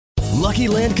Lucky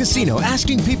Land Casino,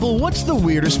 asking people, what's the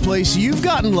weirdest place you've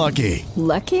gotten lucky?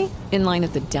 Lucky? In line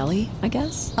at the deli, I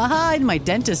guess? Aha, in my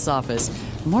dentist's office.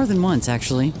 More than once,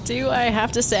 actually. Do I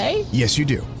have to say? Yes, you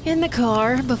do. In the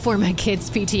car before my kids'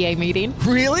 PTA meeting.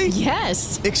 Really?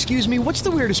 Yes. Excuse me, what's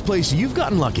the weirdest place you've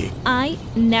gotten lucky? I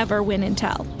never win and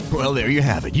tell. Well, there you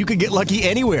have it. You can get lucky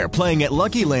anywhere, playing at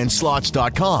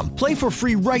LuckyLandSlots.com. Play for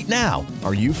free right now.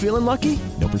 Are you feeling lucky?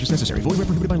 No purchase necessary. Void where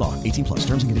prohibited by law. 18 plus.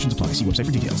 Terms and conditions apply. See website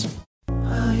for details.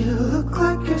 You look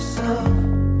like yourself,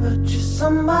 but you're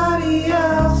somebody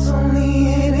else. Only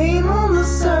it ain't on the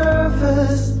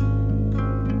surface.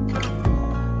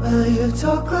 Well, you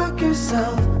talk like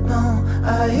yourself. No,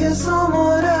 I hear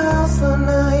someone else. But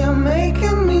now you're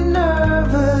making me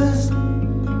nervous.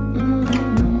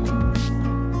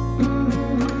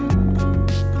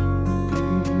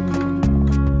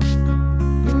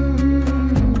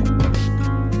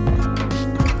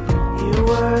 You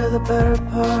were the better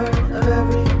part of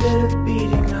every bit of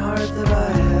beating heart that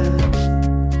I had.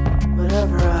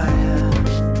 Whatever I had,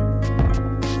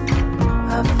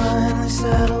 I finally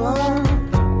sat alone.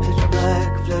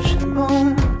 Black flesh and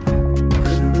bone.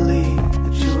 Couldn't believe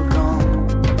that you were gone.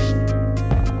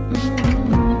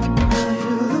 Now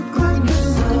you look like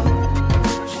yourself,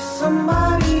 but you're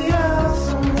somebody else.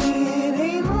 Only it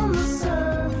ain't on the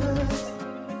surface.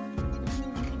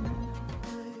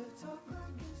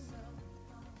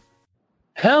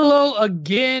 Hello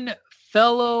again,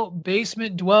 fellow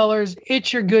basement dwellers.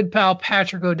 It's your good pal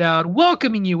Patrick O'Dowd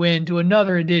welcoming you into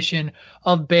another edition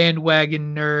of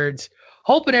Bandwagon Nerds.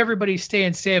 Hoping everybody's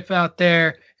staying safe out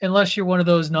there, unless you're one of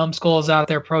those numbskulls out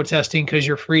there protesting because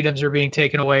your freedoms are being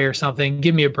taken away or something.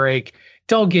 Give me a break.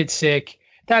 Don't get sick.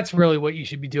 That's really what you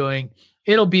should be doing.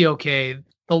 It'll be okay.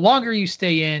 The longer you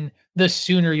stay in, the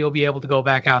sooner you'll be able to go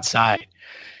back outside.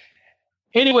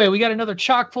 Anyway, we got another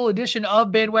chock-full edition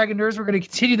of Bandwagon Nerds. We're going to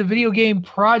continue the video game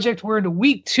project. We're into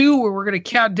week 2, where we're going to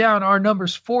count down our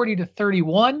numbers 40 to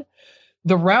 31.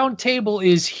 The round table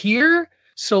is here.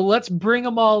 So let's bring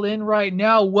them all in right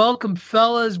now. Welcome,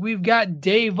 fellas. We've got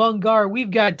Dave Ungar, we've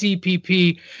got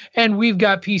DPP, and we've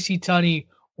got PC Tunney.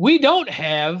 We don't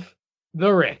have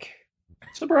the Rick.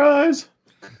 Surprise.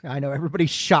 I know, everybody's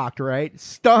shocked, right?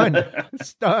 Stunned.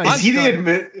 Stunned. Is he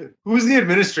who's the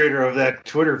administrator of that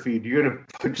Twitter feed? You're going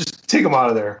to just take him out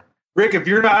of there. Rick, if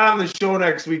you're not on the show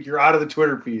next week, you're out of the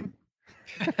Twitter feed.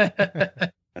 I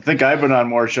think I've been on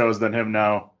more shows than him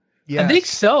now. Yes. I think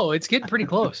so. It's getting pretty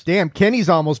close. Damn, Kenny's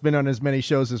almost been on as many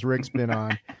shows as Rick's been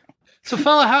on. So,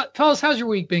 fellas, how's your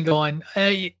week been going?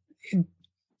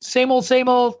 Same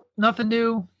old, nothing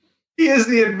new. He is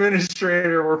the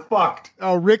administrator. We're fucked.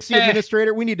 Oh, Rick's the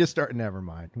administrator. We need to start. Never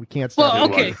mind. We can't start. Well,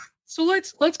 okay. So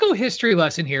let's go history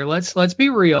lesson here. Let's be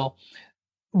real.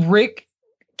 Rick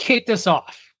kicked us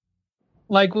off.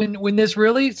 Like when this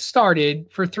really started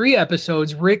for 3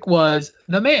 episodes, Rick was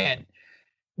the man.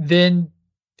 Then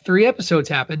 3 episodes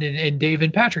happened and Dave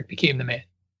and Patrick became the man.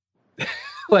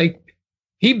 Like,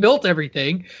 he built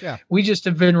everything. Yeah. We just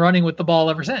have been running with the ball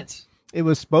ever since. It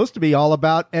was supposed to be all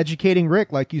about educating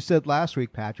Rick, like you said last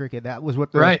week, Patrick. And that was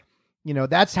what right.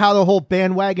 That's how the whole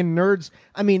Bandwagon Nerds.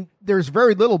 I mean, there's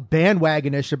very little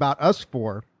bandwagonish about us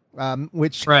four,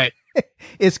 which right.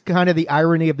 is kind of the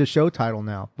irony of the show title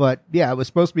now. But yeah, it was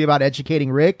supposed to be about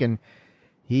educating Rick, and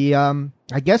he, I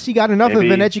guess he got enough of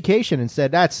an education and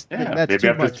said, that's maybe too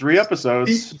after much. 3 episodes.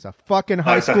 He's a fucking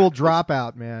high school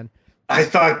dropout, man. I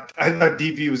thought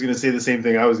DP was going to say the same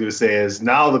thing I was going to say, is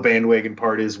now the bandwagon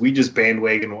part is we just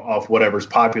bandwagon off whatever's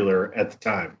popular at the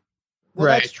time. Well,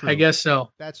 right. That's true. I guess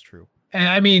so. That's true. And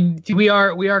I mean, we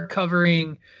are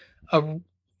covering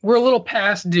we're a little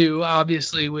past due,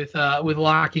 obviously, with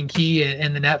Locke and Key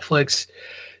and the Netflix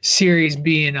series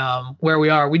being where we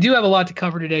are. We do have a lot to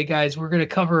cover today, guys. We're going to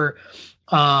cover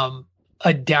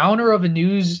a downer of a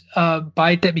news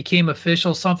bite that became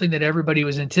official, something that everybody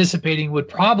was anticipating would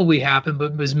probably happen,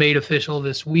 but was made official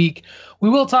this week. We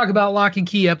will talk about Locke and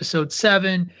Key episode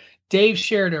 7. Dave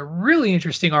shared a really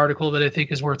interesting article that I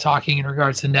think is worth talking in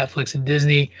regards to Netflix and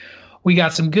Disney. We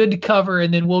got some good to cover,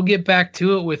 and then we'll get back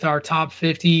to it with our top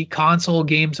 50 console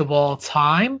games of all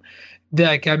time.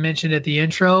 Like I mentioned at the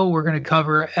intro, we're going to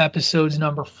cover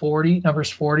numbers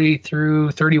 40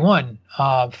 through 31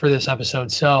 for this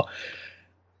episode. So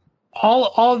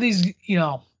all of these,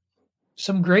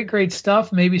 some great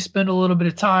stuff. Maybe spend a little bit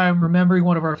of time remembering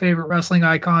one of our favorite wrestling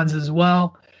icons as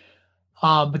well.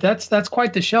 But that's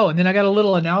quite the show. And then I got a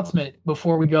little announcement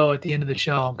before we go at the end of the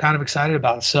show. I'm kind of excited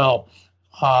about it. So,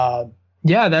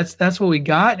 yeah, that's what we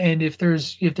got. And if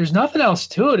there's nothing else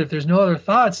to it, if there's no other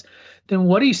thoughts, then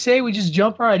what do you say we just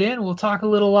jump right in? We'll talk a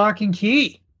little Locke and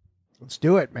Key. Let's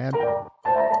do it, man.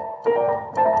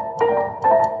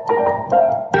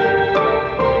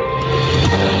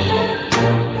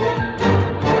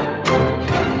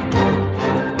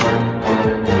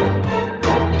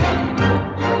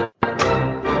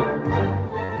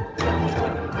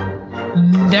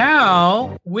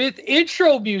 Now with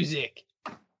intro music.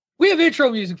 We have intro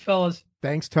music, fellas.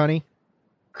 Thanks, Tunney.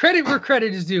 Credit where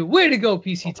credit is due. Way to go,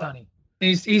 PC Tunney.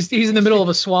 He's in the middle of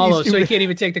a swallow, so he can't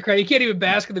even take the credit. He can't even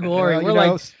bask in the glory. We're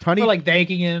like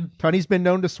thanking him. Tunney's been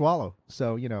known to swallow,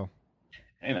 so You know.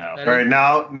 All right,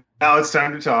 now it's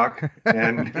time to talk,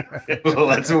 and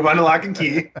let's move on to Locke and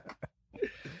Key.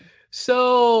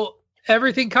 So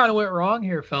everything kind of went wrong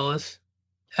here, fellas.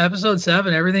 Episode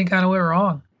 7, everything kind of went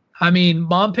wrong. I mean,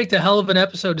 Mom picked a hell of an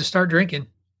episode to start drinking.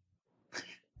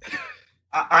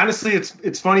 Honestly,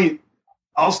 it's funny.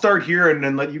 I'll start here and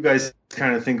then let you guys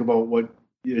kind of think about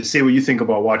say what you think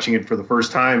about watching it for the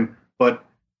first time. But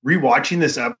rewatching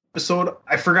this episode,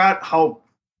 I forgot how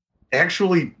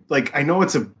actually, I know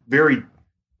it's a very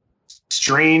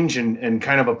strange and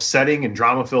kind of upsetting and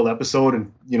drama-filled episode,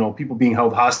 and people being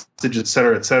held hostage, et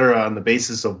cetera, on the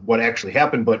basis of what actually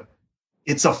happened. But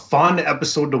it's a fun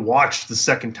episode to watch the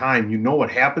second time. You know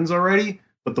what happens already,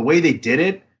 but the way they did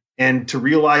it, and to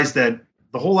realize that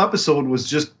the whole episode was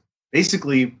just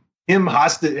basically him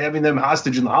having them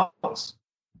hostage in the house.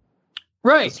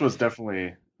 Right. This was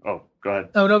definitely. Oh, go ahead.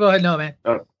 Oh no, go ahead. No, man.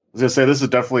 I was gonna say this is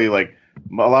definitely a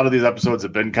lot of these episodes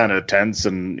have been kind of tense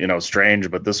and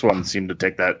strange, but this one seemed to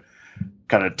take that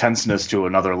kind of tenseness to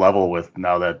another level with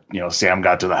now that Sam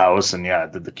got to the house and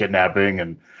did the kidnapping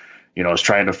and was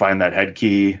trying to find that head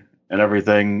key and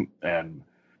everything, and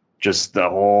just the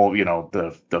whole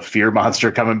the fear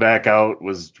monster coming back out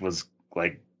was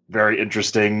very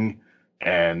interesting,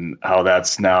 and how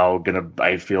that's now gonna.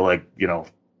 I feel like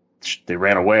they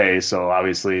ran away, so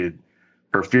obviously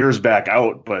her fear's back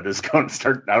out, but it's going to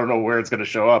start. I don't know where it's going to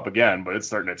show up again, but it's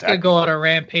starting to attack. It's gonna go on a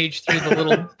rampage through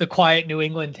the quiet New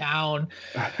England town.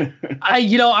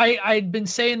 I'd been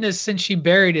saying this since she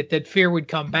buried it, that fear would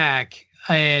come back,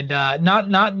 and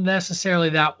not necessarily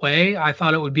that way. I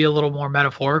thought it would be a little more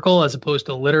metaphorical as opposed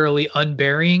to literally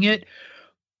unburying it.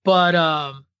 But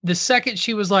the second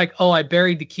she was like, "Oh, I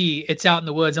buried the key. It's out in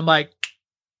the woods," I'm like,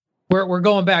 "We're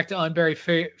going back to unbury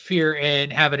fear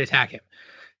and have it attack him."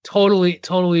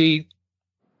 Totally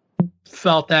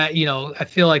felt that. I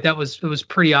feel like it was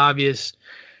pretty obvious.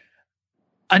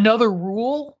 Another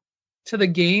rule to the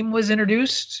game was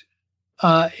introduced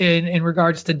in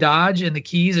regards to Dodge and the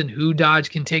keys and who Dodge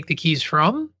can take the keys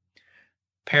from.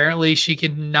 Apparently, she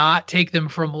cannot take them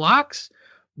from Locks,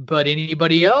 but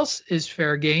anybody else is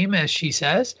fair game, as she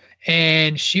says.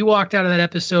 And she walked out of that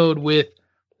episode with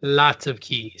lots of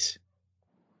keys.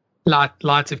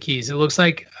 Lots of keys. It looks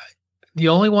like the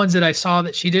only ones that I saw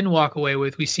that she didn't walk away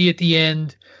with, we see at the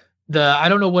end, I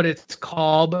don't know what it's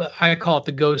called, but I call it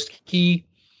the ghost key.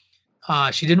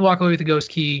 She didn't walk away with the ghost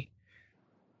key.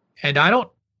 And I don't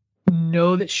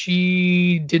know that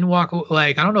she didn't walk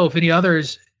away. I don't know if any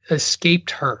others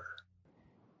escaped her.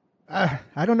 I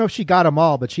don't know if she got them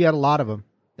all, but she had a lot of them.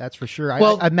 That's for sure.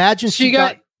 Well, I imagine she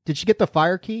got. Did she get the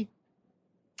fire key?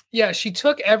 Yeah, she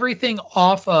took everything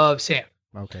off of Sam.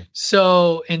 Okay.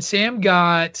 So, and Sam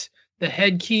got the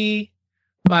head key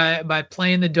by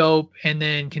playing the dope and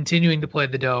then continuing to play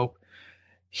the dope.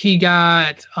 He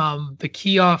got the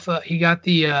key off. He got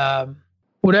the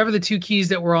whatever the two keys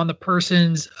that were on the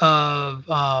persons of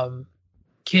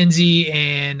Kinsey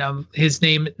and his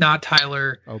name, not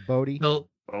Tyler. Oh, Bodie.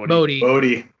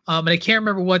 Bodie. And I can't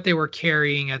remember what they were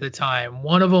carrying at the time.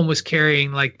 One of them was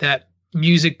carrying that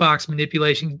music box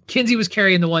manipulation. Kinsey was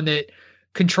carrying the one that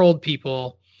controlled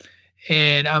people.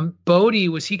 And Bodie,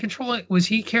 was he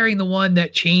carrying the one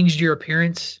that changed your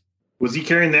appearance? Was he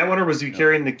carrying that one, or was he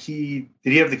carrying the key?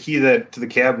 Did he have the key to the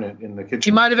cabinet in the kitchen?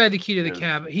 He might have had the key to the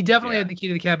cabinet. He definitely had the key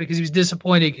to the cabinet because he was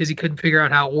disappointed because he couldn't figure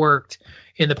out how it worked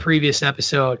in the previous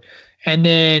episode. And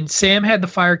then Sam had the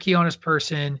fire key on his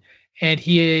person, and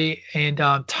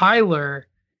Tyler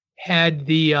had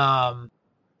the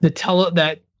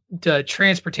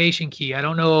transportation key. I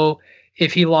don't know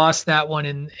if he lost that one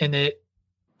in it.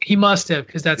 He must have,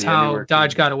 because that's how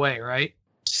Dodge got away, right?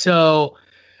 So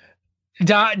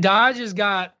Dodge has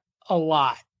got a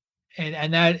lot,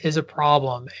 and that is a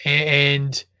problem.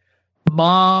 And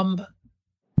Mom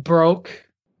broke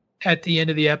at the end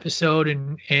of the episode,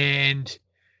 and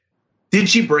did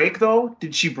she break though?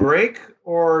 Did she break,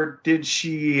 or did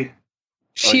she?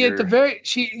 She at the very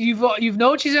you've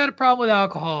known she's had a problem with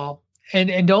alcohol,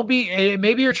 and don't be,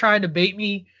 maybe you're trying to bait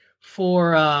me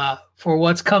for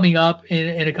what's coming up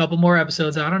in a couple more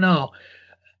episodes. I don't know.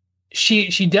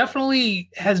 She definitely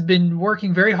has been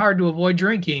working very hard to avoid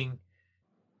drinking,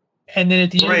 and then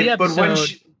at the end of the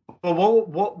episode,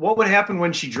 what would happen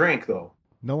when she drank though?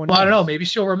 No one. Well, I don't know. Maybe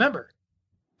she'll remember.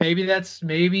 Maybe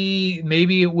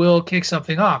it will kick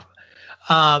something off.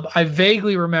 I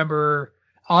vaguely remember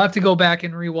I'll have to go back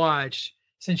and rewatch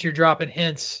since you're dropping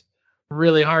hints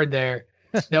really hard there.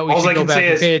 That we should go back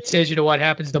and pay attention to what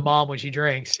happens to mom when she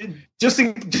drinks. Just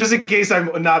in case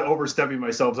I'm not overstepping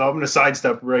myself, so I'm going to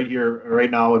sidestep right here,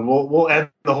 right now, and we'll end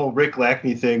the whole Rick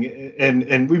Lachney thing.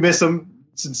 And we miss him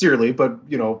sincerely, but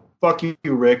fuck you,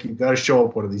 Rick. You've got to show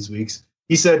up one of these weeks.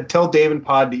 He said, "Tell Dave and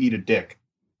Pod to eat a dick."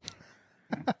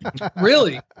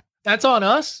 Really? That's on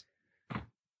us?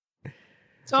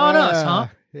 It's on us, huh?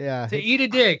 Yeah. To eat a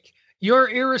dick. Your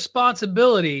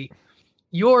irresponsibility,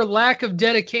 your lack of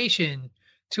dedication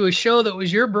to a show that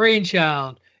was your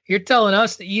brainchild. You're telling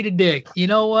us to eat a dick. You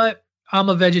know what? I'm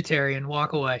a vegetarian.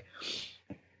 Walk away.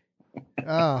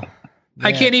 Oh, man.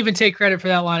 I can't even take credit for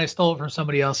that line. I stole it from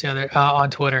somebody else the other on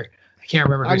Twitter. I can't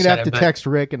remember who I'm said gonna have it. to text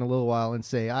Rick in a little while and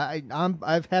say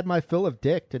I've had my fill of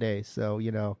dick today. So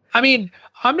I mean,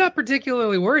 I'm not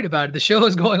particularly worried about it. The show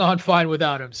is going on fine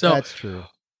without him. So that's true.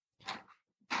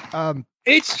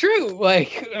 It's true.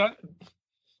 Like.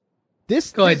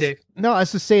 Go ahead, Dave. No, I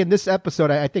was just saying this episode,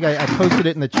 I think I posted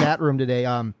it in the chat room today.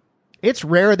 It's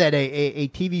rare that a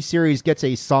TV series gets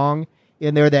a song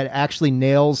in there that actually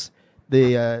nails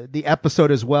the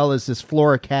episode as well as this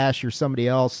Flora Cash or somebody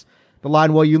else. The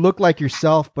line, "Well, you look like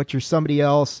yourself, but you're somebody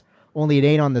else, only it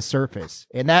ain't on the surface."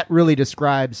 And that really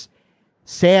describes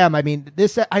Sam. I mean,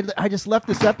 I just left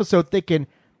this episode thinking,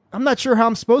 I'm not sure how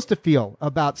I'm supposed to feel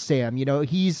about Sam.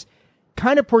 He's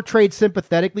kind of portrayed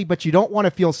sympathetically, but you don't want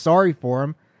to feel sorry for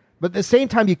him. But at the same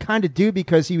time, you kind of do,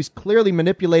 because he was clearly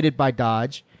manipulated by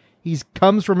Dodge. He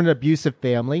comes from an abusive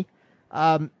family.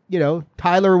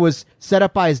 Tyler was set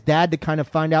up by his dad to kind of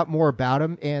find out more about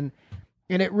him. And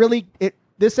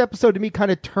this episode to me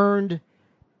kind of turned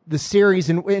the series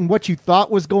and what you thought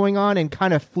was going on and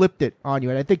kind of flipped it on you.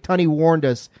 And I think Tunney warned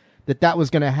us that was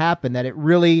going to happen, that it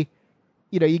really,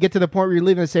 you get to the point where you're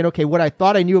leaving and saying, okay, what I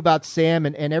thought I knew about Sam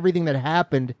and everything that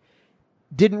happened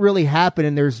didn't really happen.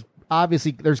 And there's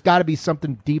got to be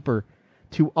something deeper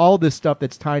to all this stuff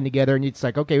that's tying together. And it's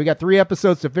like, okay, we got 3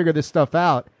 episodes to figure this stuff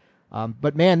out.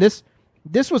 But man, this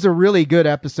was a really good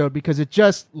episode because it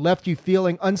just left you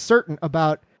feeling uncertain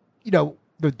about,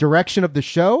 the direction of the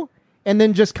show. And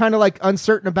then just kind of like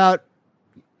uncertain about,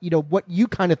 what you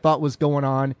kind of thought was going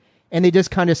on. And they just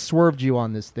kind of swerved you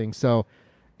on this thing. So,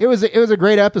 It was a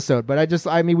great episode, but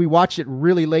we watched it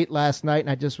really late last night, and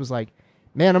I just was like,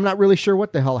 man, I'm not really sure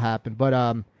what the hell happened.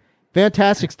 But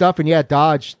fantastic stuff, and yeah,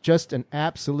 Dodge, just an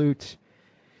absolute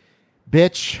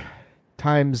bitch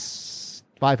times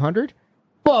 500.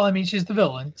 Well, I mean, she's the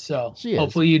villain, so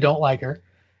hopefully you don't like her.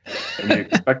 And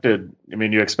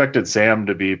you expected Sam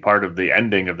to be part of the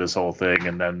ending of this whole thing,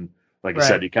 and then, like you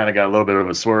said, you kind of got a little bit of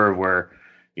a swerve where,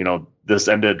 this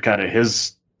ended kind of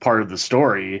his part of the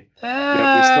story.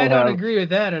 I don't agree with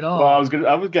that at all. Well,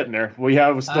 I was getting there. We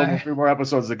have still 3 more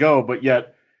episodes to go, but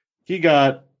yet he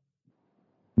got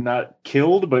not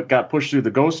killed, but got pushed through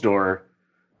the ghost door.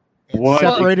 What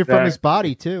separated from his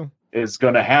body too is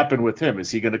going to happen with him? Is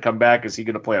he going to come back? Is he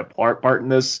going to play a part in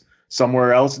this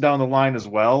somewhere else down the line as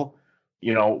well?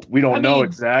 We don't know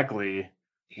exactly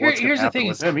what's going to happen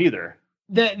with him either.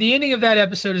 The ending of that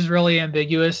episode is really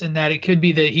ambiguous in that it could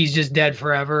be that he's just dead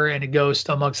forever and a ghost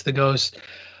amongst the ghosts.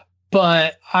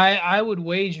 But I would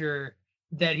wager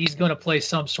that he's going to play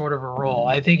some sort of a role.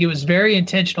 I think it was very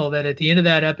intentional that at the end of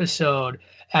that episode,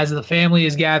 as the family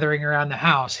is gathering around the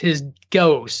house, his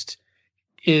ghost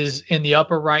is in the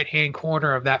upper right-hand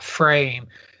corner of that frame,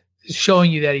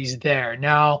 showing you that he's there.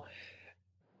 Now,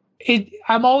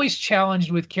 I'm always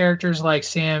challenged with characters like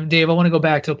Sam. Dave, I want to go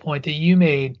back to a point that you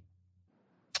made.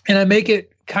 And I make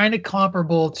it kind of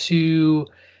comparable to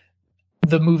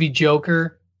the movie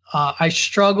Joker. I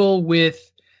struggle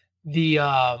with the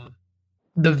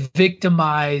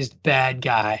victimized bad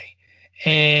guy.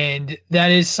 And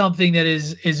that is something that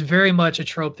is very much a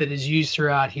trope that is used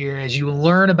throughout here. As you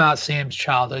learn about Sam's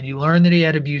childhood, you learn that he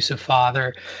had an abusive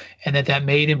father and that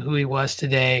made him who he was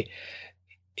today.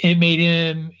 It made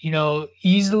him,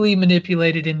 easily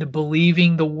manipulated into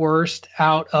believing the worst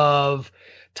out of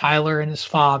Tyler and his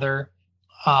father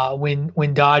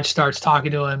when Dodge starts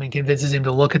talking to him and convinces him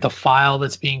to look at the file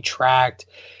that's being tracked.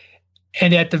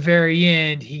 And at the very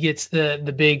end, he gets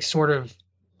the big sort of,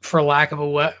 for lack of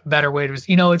a better way to,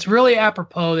 it's really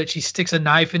apropos that she sticks a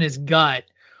knife in his gut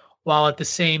while at the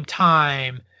same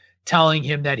time telling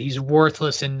him that he's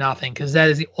worthless and nothing, because that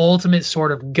is the ultimate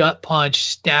sort of gut punch,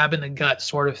 stab in the gut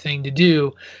sort of thing to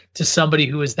do to somebody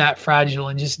who is that fragile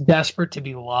and just desperate to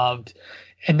be loved.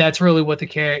 And that's really what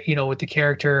with the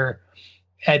character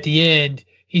at the end,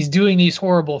 he's doing these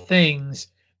horrible things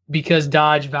because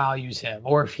Dodge values him,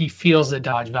 or if he feels that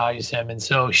Dodge values him. And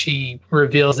so she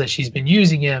reveals that she's been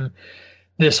using him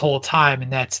this whole time,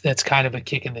 and that's kind of a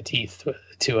kick in the teeth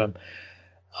to him.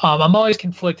 I'm always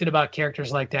conflicted about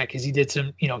characters like that because he did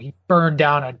some, he burned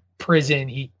down a prison,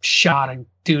 he shot a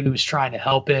dude who was trying to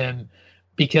help him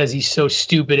because he's so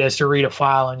stupid as to read a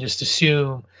file and just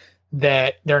assume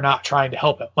that they're not trying to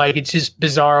help him. Like, it's just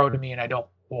bizarro to me, and I don't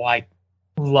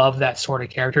love that sort of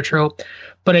character trope.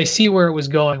 But I see where it was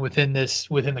going within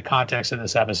the context of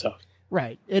this episode.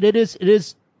 Right. It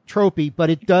is tropey, but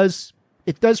it does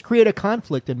create a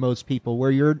conflict in most people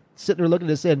where you're sitting there looking at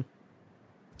this and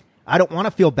I don't want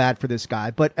to feel bad for this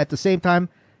guy, but at the same time,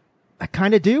 I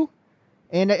kind of do.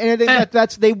 And I think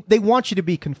that's they want you to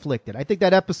be conflicted. I think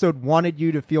that episode wanted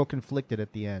you to feel conflicted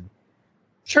at the end.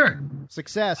 Sure.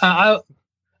 Success. I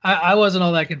wasn't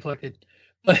all that conflicted.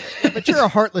 But you're a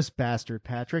heartless bastard,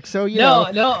 Patrick. So No,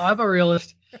 I'm a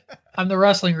realist. I'm the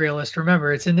wrestling realist.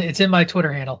 Remember, it's in my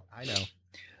Twitter handle. I know.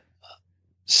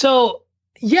 So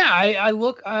yeah,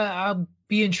 I'll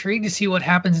be intrigued to see what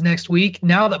happens next week.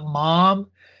 Now that Mom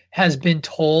has been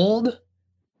told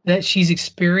that she's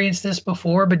experienced this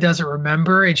before but doesn't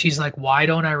remember, and she's like, why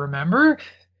don't I remember?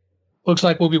 Looks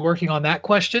like we'll be working on that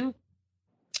question.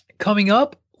 Coming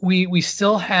up, we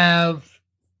still have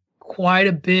quite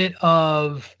a bit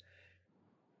of,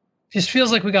 just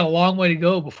feels like we got a long way to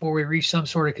go before we reach some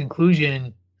sort of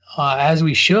conclusion, as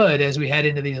we head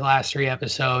into these last 3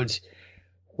 episodes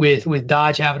with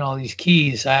Dodge having all these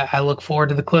keys. I look forward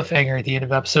to the cliffhanger at the end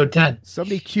of episode 10.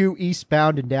 Somebody cue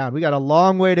Eastbound and Down. We got a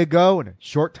long way to go and a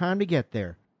short time to get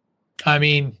there. I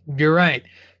mean, you're right.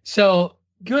 So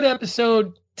good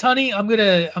episode. Tunney, I'm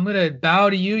gonna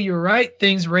bow to you. You're right.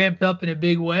 Things ramped up in a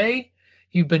big way.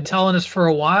 You've been telling us for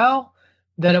a while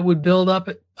that it would build up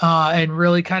and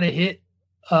really kind of hit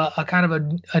a kind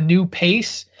of a new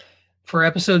pace for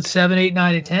episodes 7, 8,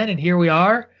 9, and 10. And here we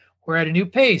are. We're at a new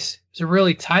pace. It's a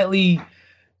really tightly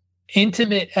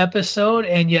intimate episode,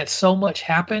 and yet so much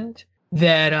happened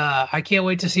that I can't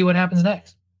wait to see what happens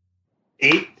next.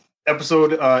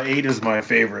 Episode 8 is my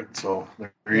favorite, so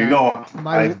there you go.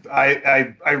 I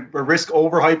risk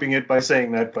overhyping it by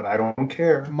saying that, but I don't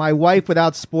care. My wife,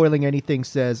 without spoiling anything,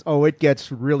 says, "Oh, it gets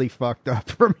really fucked up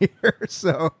from here."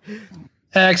 So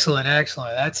excellent.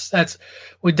 That's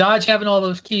with Dodge having all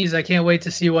those keys. I can't wait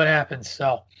to see what happens.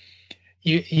 So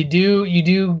you do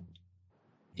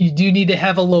need to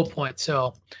have a low point.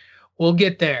 So we'll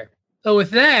get there. So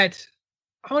with that,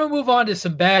 I'm going to move on to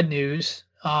some bad news.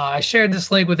 I shared this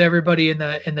link with everybody in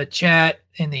the chat,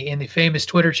 in the famous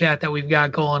Twitter chat that we've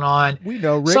got going on. We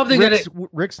know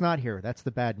Rick's not here. That's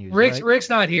the bad news. Rick's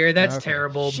not here. That's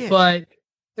terrible. Shit. But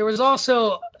there was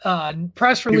also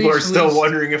press release. People are still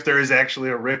wondering if there is actually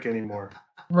a Rick anymore.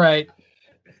 Right.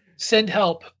 Send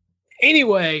help.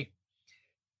 Anyway,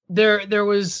 this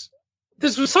was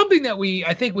something that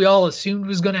I think we all assumed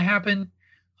was going to happen.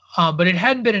 But it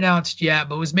hadn't been announced yet,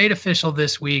 but was made official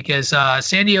this week as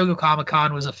San Diego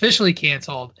Comicon was officially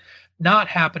canceled, not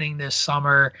happening this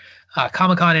summer.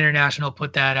 Comic-Con International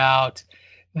put that out.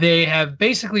 They have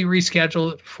basically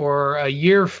rescheduled for a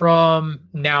year from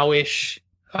now-ish,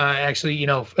 actually,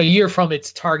 a year from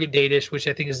its target date-ish, which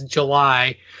I think is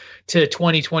July, to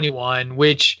 2021,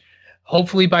 which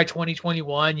hopefully by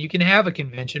 2021 you can have a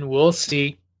convention. We'll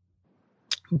see.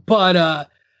 But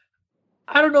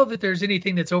I don't know that there's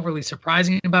anything that's overly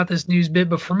surprising about this news bit,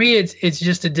 but for me, it's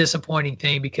just a disappointing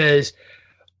thing because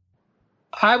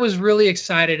I was really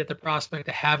excited at the prospect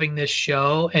of having this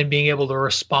show and being able to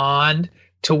respond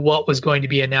to what was going to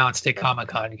be announced at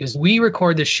Comic-Con, because we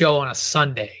record this show on a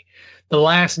Sunday. The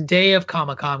last day of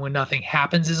Comic-Con when nothing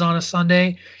happens is on a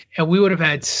Sunday, and we would have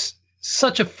had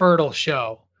such a fertile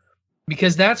show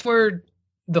because that's where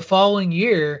the following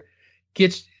year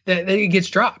it gets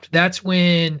dropped. That's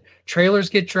when trailers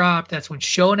get dropped. That's when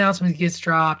show announcements gets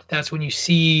dropped. That's when you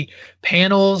see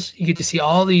panels. You get to see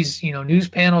all these, news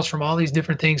panels from all these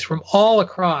different things from all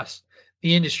across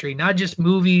the industry, not just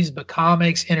movies, but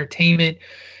comics, entertainment.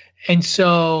 And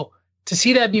so to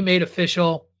see that be made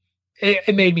official,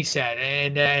 it made me sad.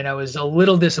 And I was a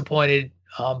little disappointed,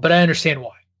 but I understand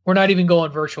why. We're not even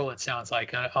going virtual, it sounds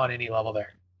like, on any level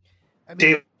there.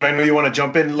 Dave, I know you want to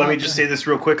jump in. Let me just say this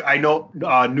real quick. I know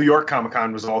New York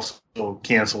Comic-Con was also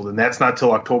canceled, and that's not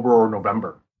till October or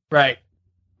November. Right.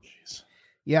 Jeez.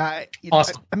 Yeah.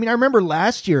 Awesome. I remember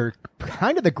last year,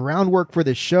 kind of the groundwork for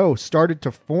the show started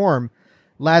to form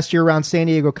last year around San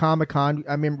Diego Comic-Con.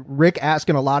 I mean, Rick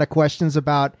asking a lot of questions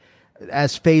about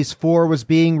as Phase 4 was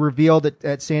being revealed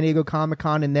at San Diego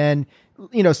Comic-Con, and then,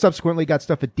 subsequently got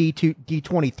stuff at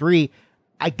D23.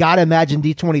 I gotta imagine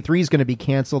D23 is going to be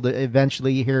canceled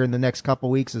eventually here in the next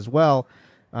couple weeks as well.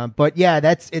 But yeah,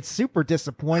 it's super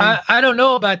disappointing. I don't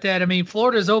know about that. I mean,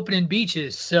 Florida's opening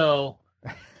beaches, so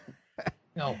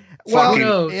No.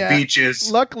 Well, Fucking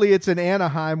beaches. Luckily, it's in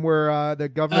Anaheim where the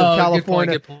governor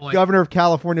of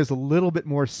California, is a little bit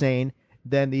more sane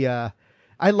than the.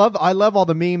 I love all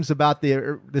the memes about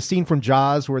the scene from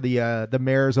Jaws where the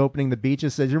mayor is opening the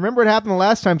beaches. Says, "You remember what happened the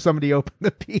last time somebody opened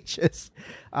the beaches?"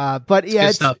 But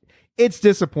yeah, it's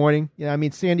disappointing. You know, I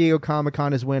mean, San Diego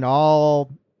Comicon is when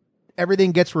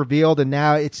everything gets revealed, and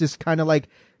now it's just kind of like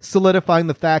solidifying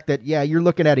the fact that you're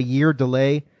looking at a year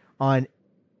delay on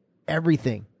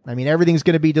everything. I mean, everything's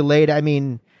going to be delayed. I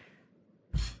mean,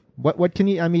 what can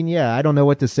you? I mean, I don't know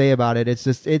what to say about it. It's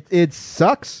just it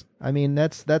sucks. I mean,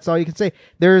 that's all you can say.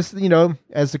 There's,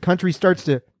 as the country starts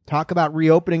to talk about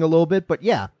reopening a little bit, but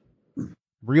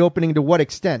reopening to what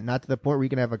extent? Not to the point where you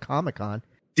can have a Comic-Con.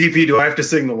 DP, do I have to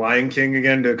sing The Lion King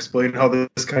again to explain how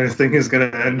this kind of thing is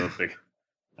going to end?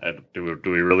 Do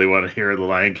we really want to hear The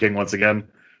Lion King once again?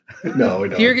 No, we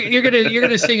don't. You're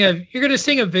gonna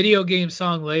sing a video game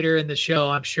song later in the show,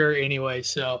 I'm sure. Anyway,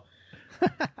 so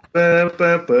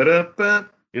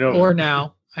or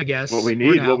now, I guess. What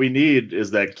we need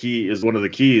is that key is one of the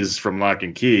keys from Locke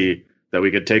and Key that we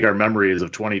could take our memories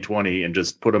of 2020 and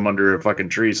just put them under a fucking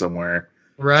tree somewhere,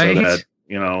 right? So that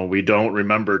we don't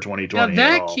remember 2020.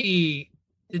 Now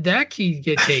did that key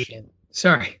get taken?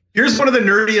 Sorry. Here's one of the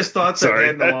nerdiest thoughts I've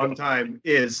had in a long time: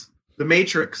 is the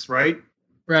Matrix, right?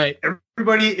 Right.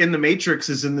 Everybody in the Matrix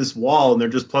is in this wall, and they're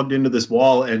just plugged into this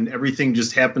wall, and everything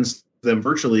just happens to them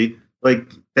virtually.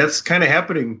 Like, that's kind of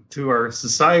happening to our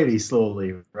society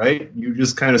slowly, right? You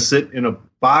just kind of sit in a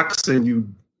box and you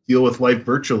deal with life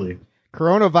virtually.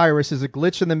 Coronavirus is a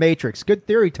glitch in the Matrix. Good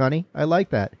theory, Tunney. I like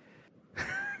that.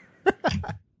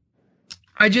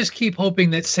 I just keep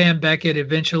hoping that Sam Beckett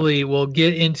eventually will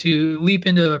leap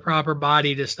into the proper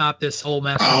body to stop this whole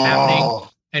mess from happening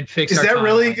and fix. Is that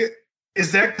really good?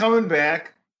 Is that coming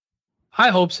back?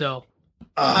 I hope so.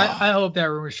 I hope that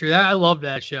rumor's true. I love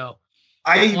that show.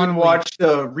 I even watched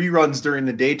reruns during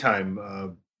the daytime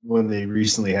when they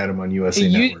recently had them on USA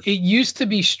Network. It used to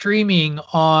be streaming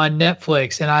on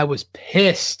Netflix, and I was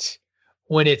pissed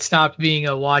when it stopped being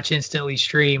a watch instantly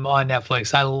stream on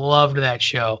Netflix. I loved that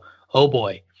show. Oh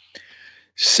boy.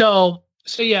 So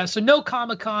no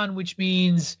Comic-Con, which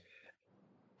means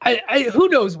I who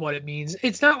knows what it means.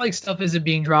 It's not like stuff isn't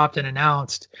being dropped and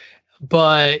announced,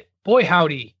 but boy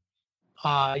howdy.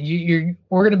 We're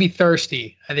going to be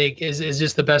thirsty, I think is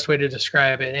just the best way to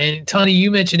describe it. And Tunney, you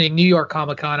mentioning New York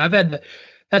Comic-Con.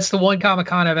 That's the one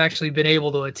Comic-Con I've actually been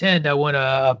able to attend. I went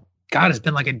it's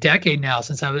been like a decade now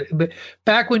but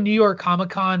back when New York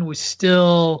Comic-Con was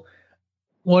still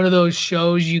one of those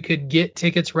shows you could get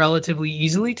tickets relatively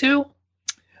easily to.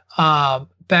 I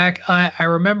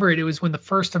remember it was when the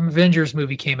first Avengers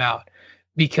movie came out,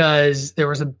 because there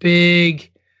was a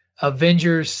big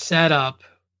Avengers setup.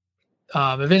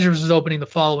 Avengers was opening the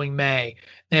following May.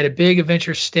 They had a big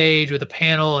Avengers stage with a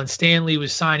panel, and Stan Lee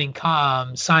was signing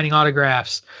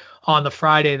autographs on the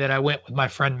Friday that I went with my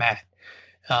friend Matt.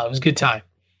 It was a good time.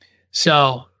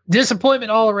 So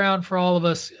disappointment all around for all of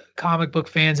us comic book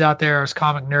fans out there, us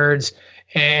comic nerds,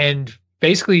 and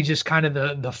basically just kind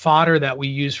of the fodder that we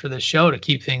use for the show to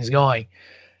keep things going.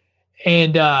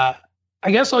 And I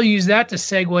guess I'll use that to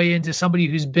segue into somebody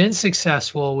who's been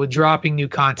successful with dropping new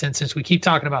content, since we keep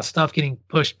talking about stuff getting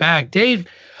pushed back. Dave,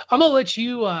 I'm going to let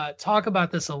you talk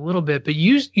about this a little bit, but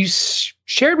you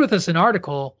shared with us an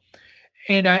article,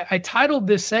 and I titled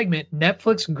this segment,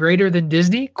 Netflix Greater Than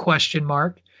Disney? ?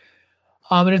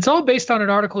 And it's all based on an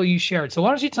article you shared. So why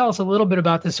don't you tell us a little bit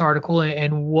about this article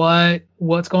and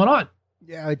what's going on?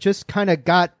 Yeah, I just kind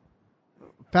of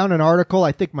found an article.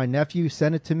 I think my nephew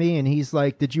sent it to me, and he's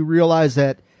like, did you realize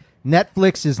that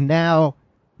Netflix is now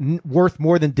worth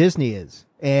more than Disney is?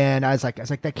 And I was like,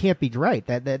 that can't be right.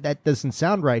 That doesn't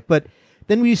sound right. But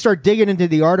then when you start digging into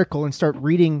the article and start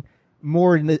reading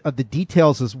more of the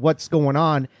details of what's going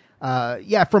on,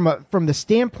 from the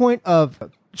standpoint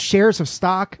of shares of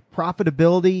stock,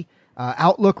 profitability,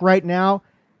 outlook right now,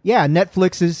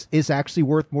 Netflix is actually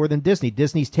worth more than Disney.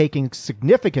 Disney's taking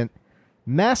significant,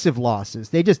 massive losses.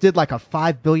 They just did like a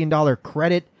 $5 billion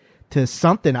credit to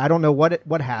something. I don't know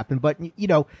what happened, but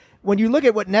when you look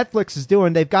at what Netflix is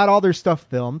doing, they've got all their stuff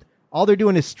filmed. All they're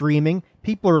doing is streaming.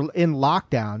 People are in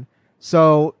lockdown.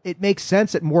 So it makes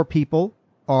sense that more people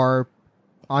are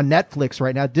on Netflix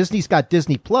right now. Disney's got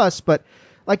Disney Plus, but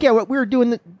what we were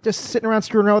doing, just sitting around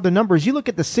screwing around with the numbers. You look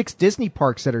at the 6 Disney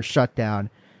parks that are shut down.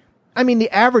 I mean, the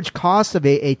average cost of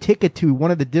a ticket to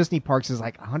one of the Disney parks is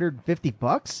like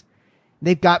 $150.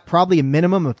 They've got probably a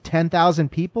minimum of 10,000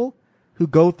 people who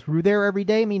go through there every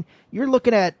day. I mean, you're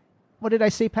looking at, what did I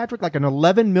say, Patrick? Like an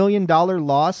 $11 million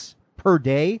loss per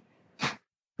day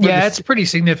Yeah, it's pretty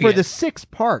significant. For the 6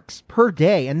 parks per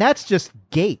day, and that's just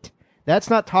gate. That's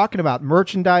not talking about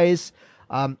merchandise.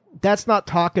 That's not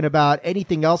talking about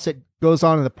anything else that goes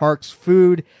on in the parks,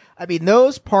 food. I mean,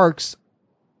 those parks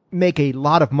make a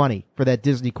lot of money for that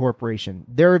Disney Corporation.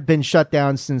 They've been shut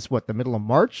down since, the middle of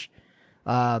March?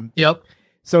 Yep.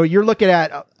 So you're looking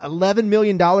at $11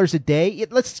 million a day.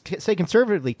 Let's say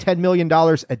conservatively $10 million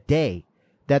a day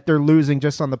that they're losing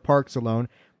just on the parks alone.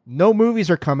 No movies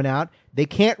are coming out. They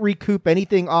can't recoup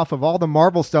anything off of all the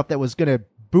Marvel stuff that was going to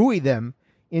buoy them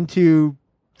into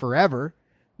forever.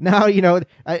 Now,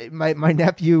 my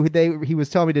nephew, he was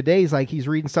telling me today, he's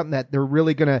reading something that they're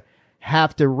really going to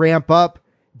have to ramp up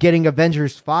getting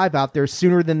Avengers 5 out there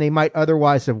sooner than they might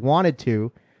otherwise have wanted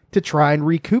to try and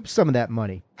recoup some of that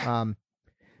money.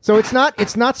 So it's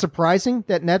not surprising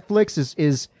that Netflix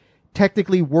is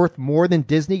technically worth more than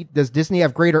Disney. Does Disney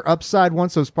have greater upside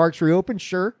once those parks reopen?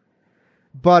 Sure.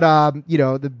 But,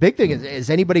 the big thing is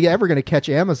anybody ever going to catch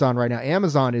Amazon right now?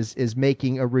 Amazon is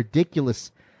making a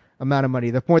ridiculous amount of money.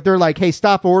 The point they're like, hey,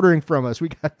 stop ordering from us. We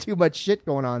got too much shit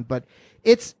going on. But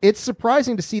it's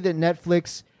surprising to see that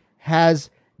Netflix has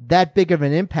that big of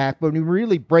an impact. But when you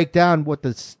really break down what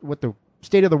the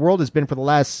state of the world has been for the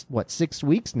last, 6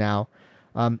 weeks now,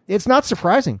 it's not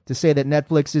surprising to say that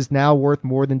Netflix is now worth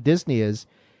more than Disney is.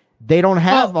 They don't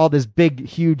have all this big,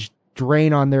 huge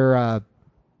drain on their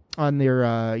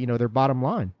their bottom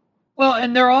line. Well,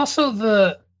 and they're also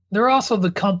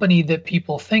the company that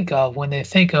people think of when they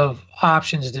think of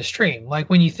options to stream. Like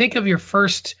when you think of your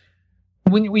first,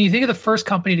 when you think of the first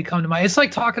company to come to mind, it's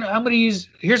like talking.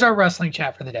 Here's our wrestling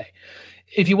chat for the day.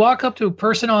 If you walk up to a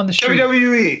person on the street,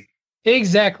 WWE,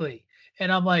 exactly.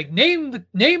 And I'm like, name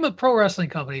a pro wrestling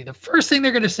company. The first thing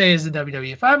they're going to say is the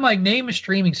WWE. If I'm like, name a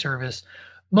streaming service,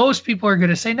 most people are going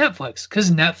to say Netflix because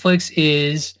Netflix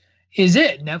is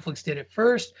it. Netflix did it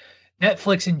first.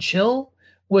 Netflix and chill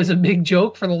was a big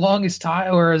joke for the longest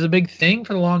time, or as a big thing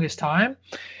for the longest time.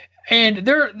 And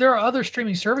there are other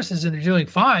streaming services and they're doing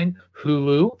fine.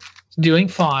 Hulu is doing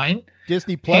fine.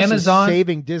 Disney Plus Amazon is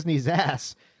saving Disney's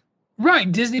ass.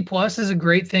 Right. Disney Plus is a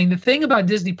great thing. The thing about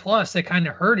Disney Plus that kind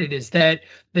of hurt it is that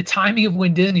the timing of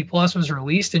when Disney Plus was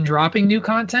released and dropping new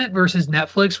content versus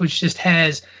Netflix, which just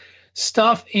has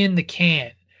stuff in the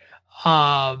can,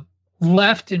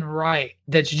 left and right,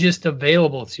 that's just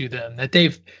available to them, that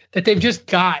they've just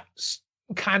got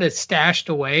kind of stashed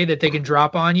away that they can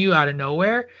drop on you out of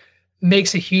nowhere,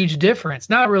 makes a huge difference.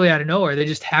 Not really out of nowhere. They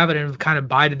just have it and have kind of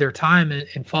bided their time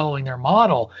in following their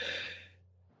model.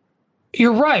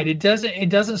 You're right. It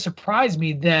doesn't surprise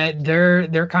me that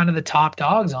they're kind of the top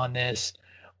dogs on this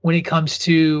when it comes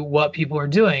to what people are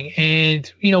doing. And,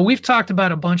 we've talked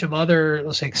about a bunch of other,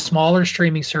 let's say, smaller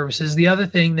streaming services. The other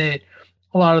thing that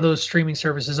a lot of those streaming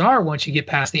services are, once you get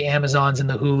past the Amazons and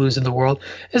the Hulus of the world,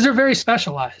 is they're very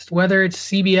specialized, whether it's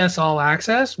CBS All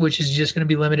Access, which is just going to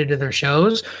be limited to their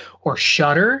shows, or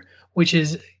Shudder, which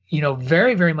is,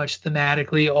 very, very much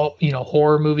thematically,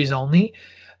 horror movies only.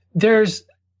 There's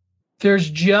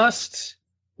just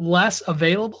less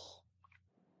available,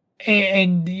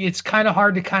 and it's kind of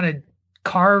hard to kind of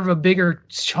carve a bigger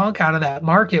chunk out of that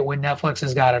market when Netflix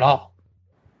has got it all.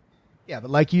 Yeah, but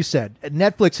like you said,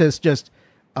 Netflix has just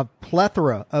a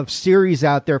plethora of series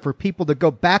out there for people to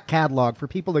go back catalog, for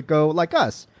people to go like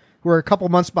us, who are a couple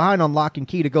months behind on Locke and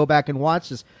Key, to go back and watch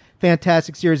this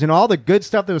fantastic series. And all the good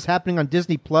stuff that was happening on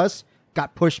Disney Plus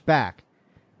got pushed back,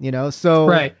 so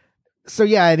right. So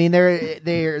yeah, I mean,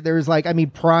 there's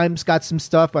Prime's got some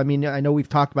stuff. I mean, I know we've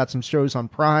talked about some shows on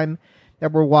Prime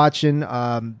that we're watching,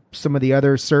 some of the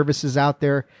other services out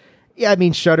there. Yeah, I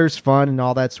mean, Shudder's fun and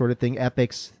all that sort of thing.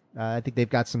 Epic's, I think they've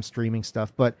got some streaming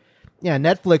stuff, but yeah,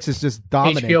 Netflix is just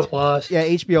dominant. HBO Plus. Yeah,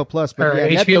 HBO Plus. But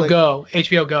yeah,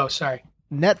 HBO Go, sorry.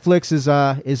 Netflix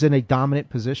is in a dominant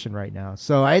position right now.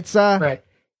 So it's, right.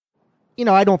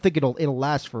 I don't think it'll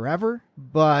last forever,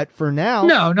 but for now,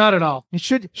 no, not at all.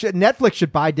 Netflix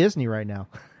should buy Disney right now.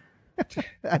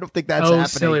 I don't think that's happening.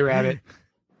 Silly rabbit.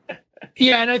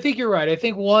 Yeah, and I think you're right. I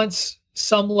think once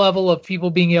some level of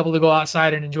people being able to go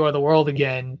outside and enjoy the world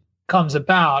again comes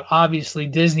about, obviously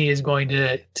Disney is going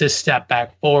to step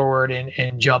back forward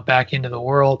and jump back into the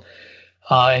world,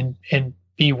 and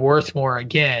be worth more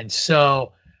again.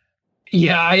 So,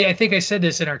 yeah, I think I said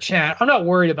this in our chat. I'm not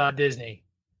worried about Disney.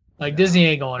 Like, Disney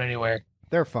ain't going anywhere.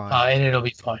 They're fine. And it'll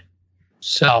be fine.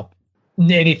 So,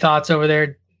 any thoughts over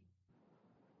there?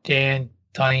 Dan,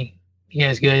 Tunney, you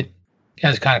guys good? You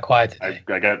guys are kind of quiet today.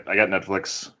 I got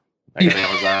Netflix. I got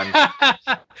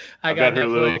Amazon. I got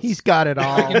Hulu. He's got it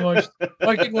all.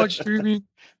 I can watch streaming.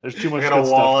 There's too much good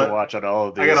stuff to watch on all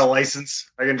of these. I got a license.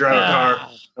 I can drive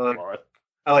a car.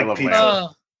 I like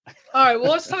pizza. All right,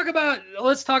 well, let's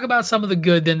talk about some of the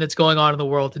good then that's going on in the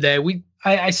world today.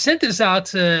 I sent this out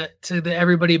to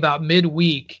everybody about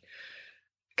midweek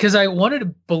because I wanted to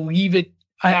believe it.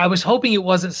 I was hoping it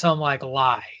wasn't some like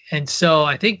lie, and so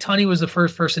I think Tunney was the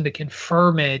first person to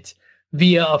confirm it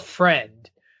via a friend,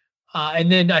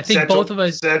 and then I think both of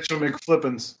us. Satchel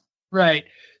McFlippins. Right.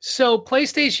 So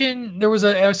PlayStation,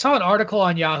 I saw an article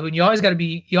on Yahoo, and you always got to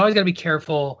be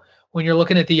careful when you're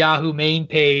looking at the Yahoo main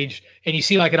page and you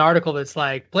see like an article that's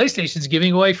like PlayStation's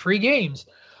giving away free games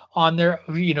on their,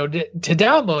 to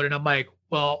download. And I'm like,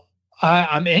 well,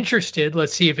 I'm interested.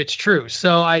 Let's see if it's true.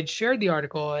 So I shared the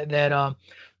article that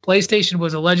PlayStation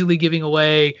was allegedly giving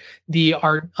away the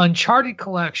Uncharted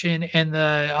collection and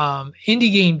the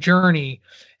indie game Journey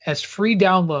as free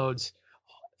downloads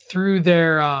through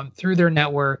their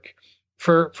network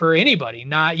for anybody.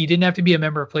 You didn't have to be a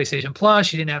member of PlayStation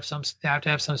Plus. You didn't have to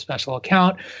have some special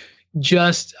account. You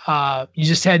just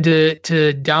had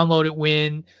to download it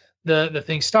when the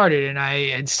thing started. And I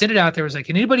had sent it out there. I was like,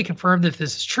 can anybody confirm that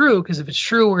this is true? Because if it's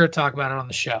true, we're going to talk about it on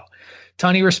the show.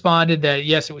 Tunney responded that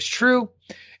yes, it was true.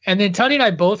 And then Tunney and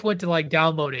I both went to like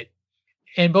download it,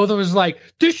 and both of us was like,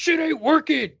 this shit ain't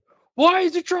working. Why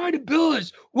is it trying to bill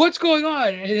us? What's going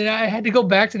on? And I had to go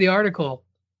back to the article.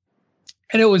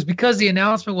 And it was because the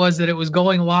announcement was that it was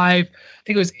going live. I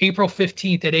think it was April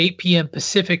 15th at 8 p.m.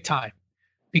 Pacific time,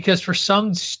 because for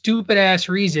some stupid ass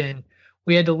reason,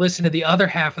 we had to listen to the other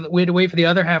half we had to wait for the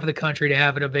other half of the country to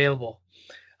have it available,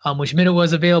 which meant it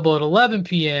was available at 11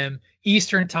 p.m.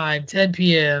 Eastern time, 10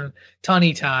 p.m.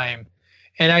 Tunney time.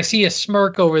 And I see a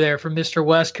smirk over there from Mr.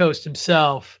 West Coast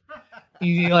himself.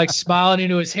 He's like smiling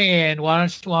into his hand. Why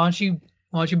don't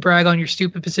you brag on your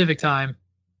stupid Pacific time?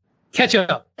 Catch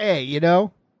up. Hey, you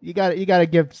got to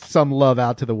give some love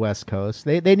out to the West Coast.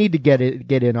 They need to get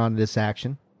in on this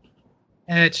action.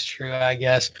 That's true, I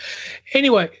guess.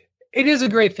 Anyway, it is a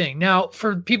great thing. Now,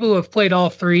 for people who have played all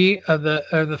three of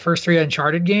the first three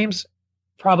Uncharted games,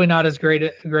 probably not as great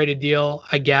a deal,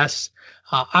 I guess.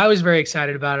 I was very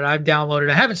excited about it. I've downloaded.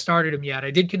 I haven't started them yet.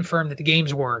 I did confirm that the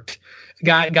games worked.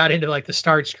 Got into like the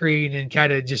start screen and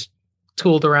kind of just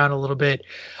tooled around a little bit.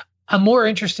 I'm more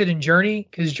interested in Journey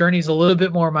because Journey's a little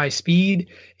bit more my speed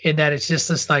in that it's just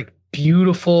this like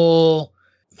beautiful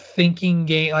thinking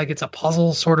game. Like it's a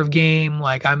puzzle sort of game.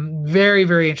 Like I'm very,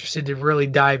 very interested to really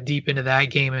dive deep into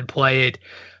that game and play it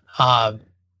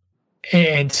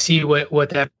and see what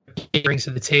that brings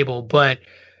to the table. But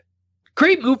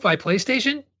great move by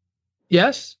PlayStation.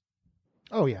 Yes.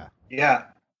 Oh yeah. Yeah.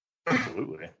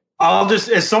 Absolutely. I'll just,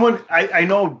 as someone, I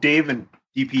know Dave and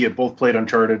DP have both played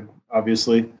Uncharted,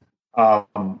 obviously. I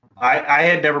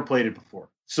had never played it before.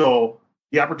 So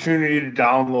the opportunity to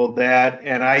download that,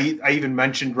 and I even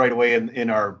mentioned right away in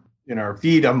our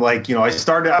feed, I'm like,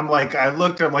 I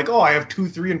looked, I'm like, oh, I have 2,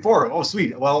 3, and 4. Oh,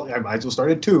 sweet. Well, I might as well start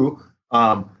at 2.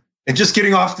 And just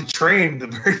getting off the train, the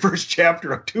very first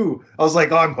chapter of 2, I was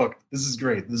like, oh, I'm hooked. This is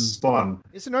great. This is fun.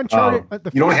 Isn't Uncharted, the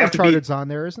first Uncharted's on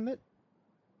there, isn't it?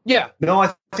 Yeah. No,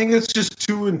 I think it's just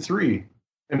 2 and 3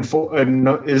 and 4. And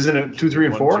no, isn't it 2, 3,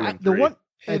 and 4? The one.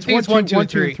 It's 1, 2,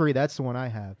 and 3. That's the one I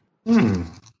have.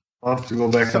 I'll have to go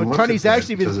back. So and look Tunney's at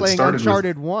actually been playing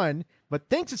Uncharted 1, but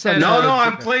thinks it's Uncharted. No,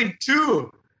 I'm playing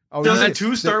 2. Oh, doesn't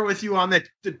 2 start with you on the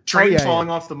train falling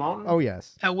off the mountain? Oh,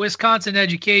 yes. That Wisconsin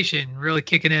education really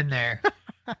kicking in there.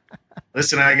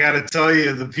 Listen, I got to tell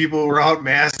you, the people were out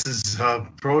masses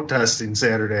protesting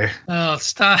Saturday. Oh,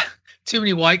 stop. Too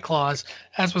many White Claws.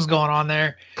 That's what's going on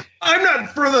there. I'm not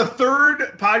for the third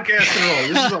podcast in a row.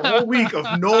 This is a whole week of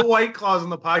no White Claws on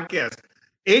the podcast.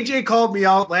 AJ called me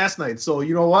out last night, so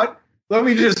you know what? Let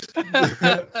me just.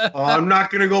 I'm not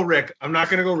going to go Rick. I'm not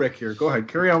going to go Rick here. Go ahead.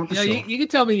 Carry on with the show. You can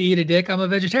tell me to eat a dick. I'm a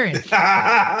vegetarian.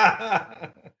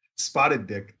 Spotted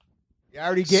dick. I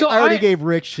already gave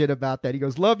Rick shit about that. He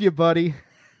goes, "Love you, buddy."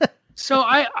 So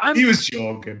he was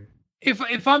joking.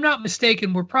 If I'm not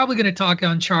mistaken, we're probably going to talk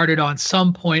Uncharted at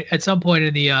some point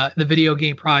in the video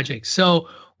game project. So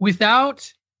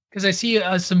without, because I see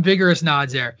some vigorous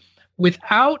nods there,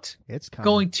 without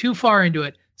going too far into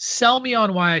it, sell me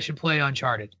on why I should play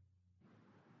Uncharted.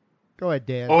 Go ahead,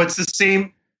 Dan. Oh, it's the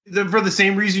same for the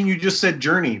same reason you just said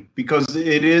Journey, because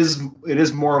it is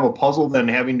more of a puzzle than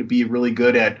having to be really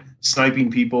good at sniping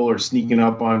people or sneaking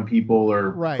up on people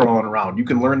or crawling around. You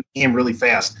can learn the game really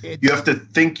fast. You have to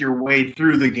think your way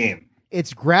through the game.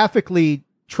 It's graphically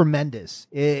tremendous.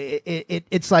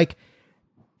 It's like,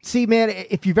 see, man,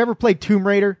 if you've ever played Tomb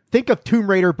Raider, think of Tomb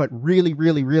Raider, but really,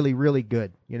 really, really, really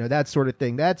good. That sort of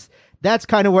thing. That's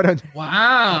kind of what I'm.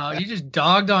 Wow, you just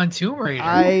dogged on Tomb Raider.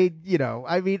 I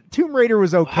mean, Tomb Raider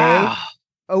was okay. Wow.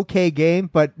 okay game,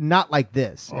 but not like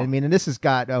this. I mean, and this has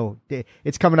got,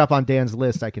 it's coming up on Dan's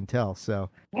list, I can tell. So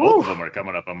both of them are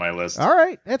coming up on my list. all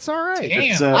right, that's all right.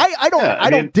 Damn. I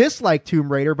don't dislike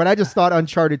Tomb Raider, but I just thought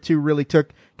Uncharted 2 really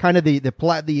took kind of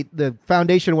the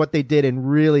foundation of what they did and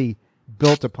really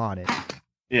built upon it.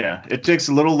 Yeah, it takes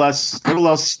a little less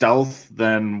stealth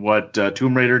than what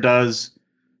Tomb Raider does,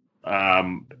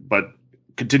 but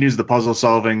continues the puzzle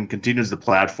solving, continues the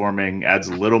platforming, adds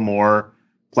a little more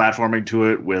platforming to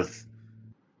it with,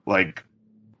 like,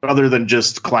 other than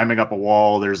just climbing up a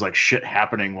wall, there's like shit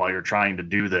happening while you're trying to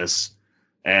do this.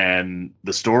 And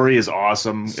the story is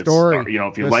awesome. It's,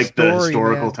 if you like the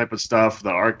historical type of stuff, the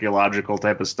archaeological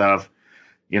type of stuff,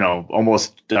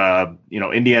 almost,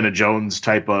 Indiana Jones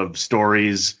type of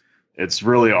stories. It's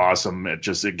really awesome. It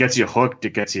gets you hooked.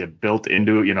 It gets you built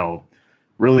into,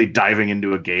 really diving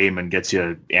into a game and gets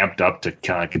you amped up to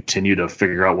kind of continue to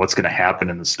figure out what's going to happen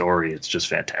in the story. It's just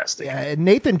fantastic. Yeah, and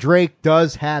Nathan Drake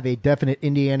does have a definite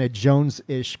Indiana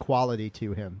Jones-ish quality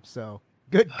to him. So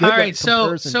good. All right,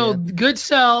 so good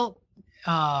sell.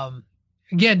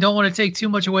 Again, don't want to take too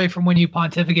much away from when you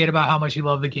pontificate about how much you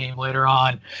love the game later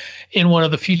on in one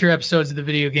of the future episodes of the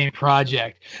Video Game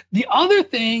Project. The other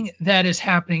thing that is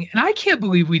happening, and I can't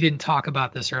believe we didn't talk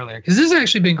about this earlier, because this has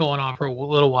actually been going on for a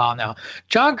little while now.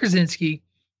 John Krasinski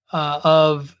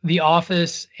of The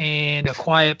Office and A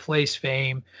Quiet Place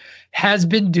fame has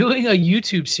been doing a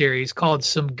YouTube series called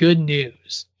Some Good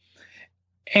News.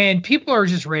 And people are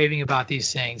just raving about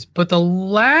these things. But the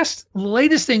latest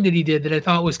thing that he did that I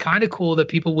thought was kind of cool that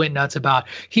people went nuts about,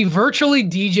 he virtually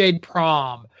DJ'd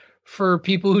prom for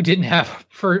people who didn't have,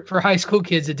 for high school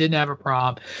kids that didn't have a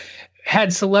prom.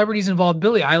 Had celebrities involved.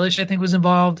 Billie Eilish, I think, was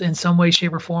involved in some way,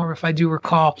 shape, or form, if I do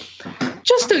recall.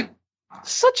 Just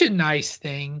such a nice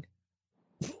thing.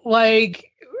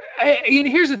 Like, and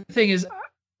here's the thing is,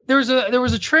 there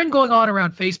was a trend going on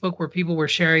around Facebook where people were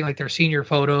sharing like their senior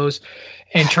photos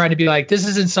and trying to be like, this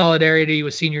is in solidarity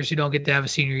with seniors who don't get to have a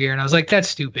senior year. And I was like, that's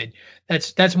stupid.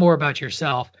 That's more about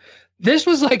yourself. This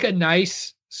was like a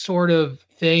nice sort of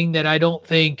thing that I don't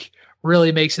think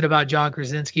really makes it about John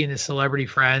Krasinski and his celebrity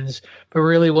friends, but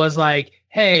really was like,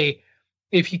 hey,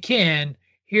 if you can,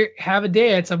 here, have a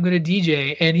dance. I'm going to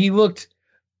DJ. And he looked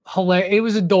hilarious. It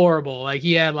was adorable. Like,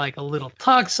 he had like a little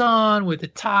tux on with a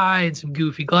tie and some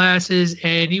goofy glasses,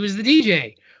 and he was the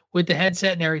DJ with the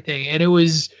headset and everything. And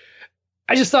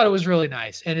I just thought it was really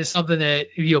nice. And it's something that,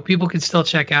 people can still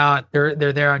check out. They're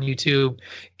there on YouTube.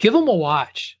 Give them a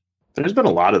watch. There's been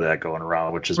a lot of that going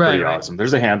around, which is pretty awesome.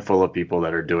 There's a handful of people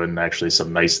that are doing actually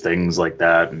some nice things like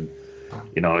that. And,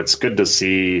 it's good to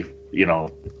see,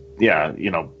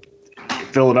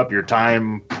 filling up your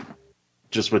time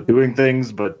just with doing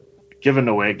things, but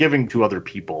giving to other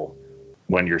people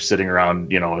when you're sitting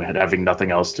around, having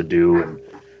nothing else to do. And,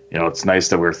 it's nice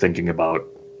that we're thinking about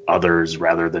others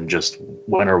rather than just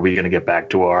when are we going to get back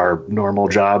to our normal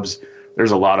jobs.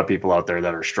 There's a lot of people out there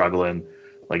that are struggling.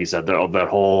 Like you said, the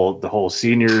whole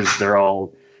seniors,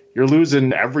 you're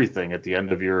losing everything at the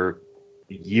end of your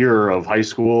year of high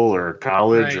school or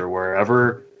college or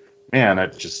wherever. Man,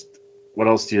 what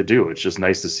else do you do? It's just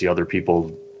nice to see other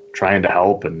people trying to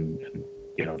help and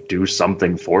do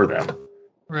something for them.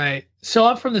 Right. So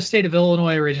I'm from the state of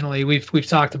Illinois originally. We've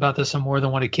talked about this on more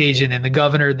than one occasion, and the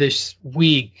governor this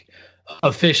week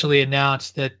officially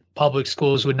announced that public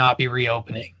schools would not be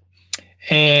reopening.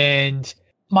 And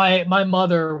my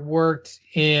mother worked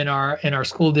in our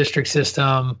school district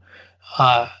system.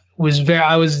 I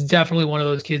was definitely one of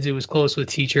those kids who was close with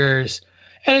teachers,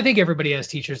 and I think everybody has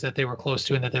teachers that they were close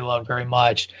to and that they loved very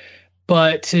much.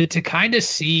 But to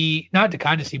see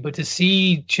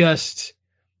just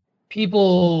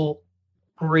people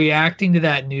reacting to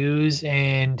that news,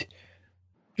 and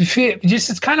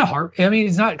it's kind of hard. I mean,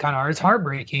 it's not kind of hard. It's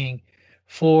heartbreaking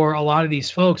for a lot of these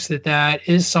folks that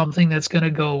is something that's going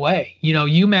to go away.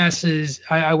 UMass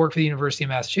I work for the University of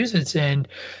Massachusetts, and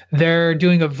they're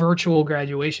doing a virtual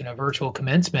graduation, a virtual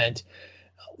commencement,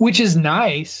 which is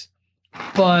nice,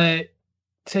 but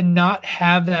to not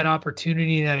have that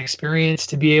opportunity and that experience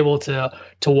to be able to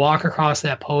walk across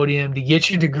that podium, to get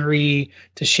your degree,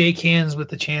 to shake hands with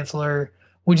the chancellor,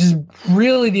 which is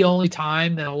really the only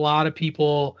time that a lot of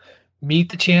people meet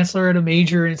the chancellor at a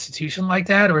major institution like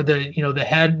that, or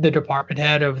the department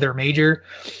head of their major.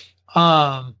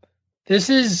 This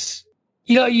is,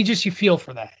 you feel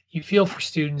for that. You feel for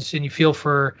students, and you feel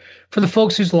for the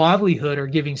folks whose livelihood are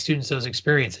giving students those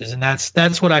experiences. And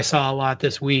that's what I saw a lot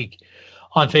this week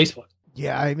on Facebook.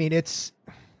 Yeah, I mean, it's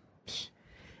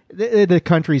the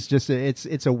country's just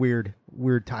it's a weird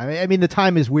weird time. I mean, the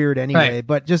time is weird anyway, Right.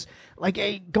 but just like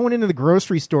going into the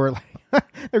grocery store, like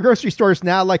the grocery store is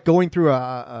now like going through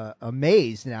a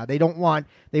maze now. They want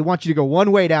you to go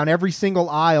one way down every single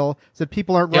aisle so that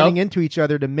people aren't running into each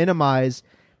other to minimize.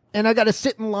 And I got to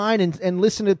sit in line and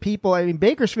listen to people. I mean,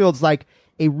 Bakersfield's like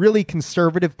a really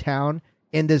conservative town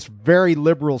in this very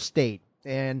liberal state.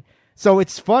 And so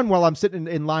it's fun while I'm sitting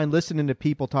in line listening to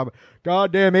people talk about,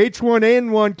 goddamn,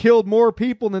 H1N1 killed more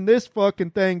people than this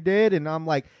fucking thing did. And I'm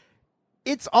like,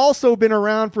 it's also been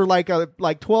around for like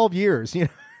 12 years, you know,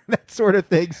 that sort of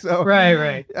thing. So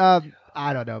Right.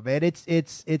 I don't know, man.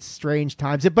 It's strange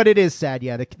times, but it is sad.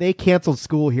 Yeah. They canceled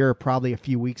school here probably a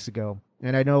few weeks ago.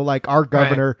 And I know like our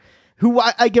governor, who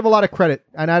I give a lot of credit,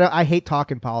 and I hate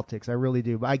talking politics. I really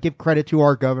do. But I give credit to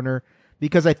our governor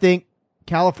because I think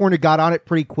California got on it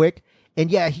pretty quick. And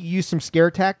yeah, he used some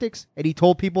scare tactics and he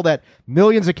told people that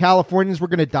millions of Californians were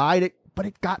going to die, but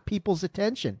it got people's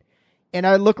attention. And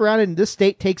I look around and this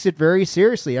state takes it very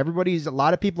seriously. A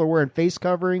lot of people are wearing face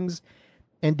coverings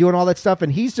and doing all that stuff.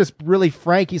 And he's just really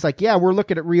frank. He's like, yeah, we're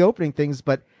looking at reopening things,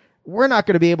 but we're not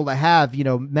going to be able to have,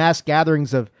 mass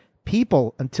gatherings of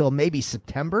people until maybe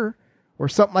September or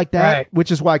something like that,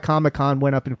 which is why Comic-Con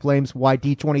went up in flames, why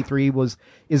D23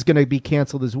 is going to be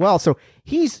canceled as well. So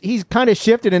he's kind of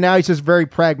shifted and now he's just very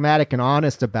pragmatic and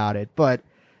honest about it. But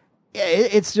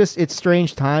it's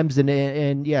strange times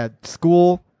and yeah,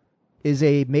 school is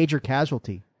a major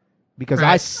casualty because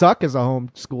I suck as a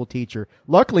homeschool teacher.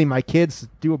 Luckily my kids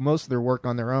do most of their work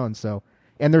on their own. So,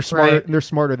 and they're smarter, they're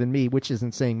smarter than me, which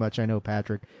isn't saying much. I know,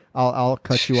 Patrick, I'll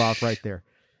cut you off right there.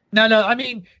 No. I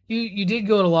mean, you did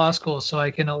go to law school, so I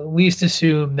can at least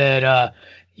assume that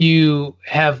you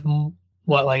have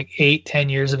like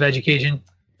 8-10 years of education.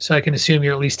 So I can assume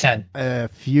you're at least 10. A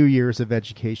few years of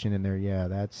education in there. Yeah,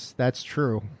 that's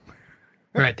true.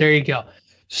 Right, there you go.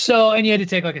 So, and you had to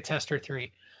take like a test or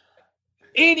 3.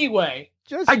 Anyway,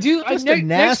 a nasty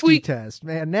next week, test,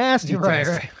 man. Nasty test.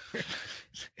 Right.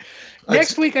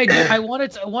 Next week, I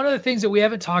wanted to, one of the things that we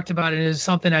haven't talked about, and is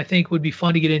something I think would be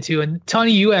fun to get into. And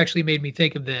Tunney, you actually made me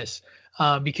think of this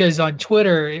because on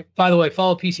Twitter, by the way,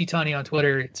 follow PC Tunney on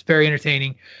Twitter. It's very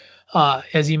entertaining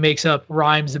as he makes up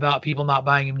rhymes about people not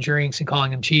buying him drinks and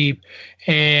calling him cheap.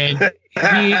 And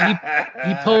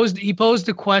he posed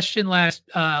a question last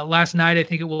night, I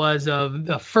think it was, of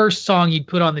the first song he'd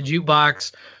put on the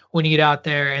jukebox when you get out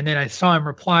there. And then I saw him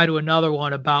reply to another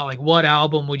one about like, what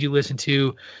album would you listen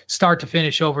to start to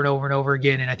finish over and over and over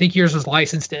again? And I think yours was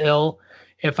License to Ill,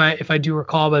 if I do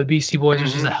recall, by the Beastie Boys,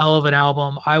 which is a hell of an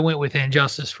album. I went with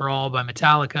Injustice for All by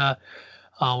Metallica,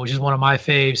 which is one of my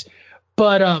faves.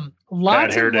 But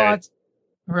lots and lots.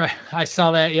 Right. I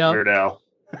saw that. Yeah.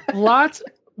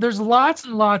 There's lots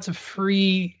and lots of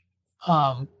free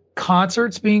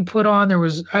concerts being put on. There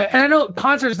was, I know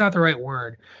concert is not the right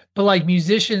word, but like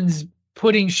musicians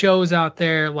putting shows out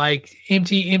there, like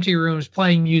empty rooms,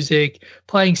 playing music,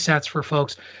 playing sets for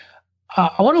folks.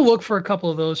 I want to look for a couple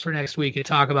of those for next week and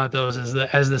talk about those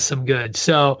as some good.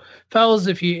 So, fellas,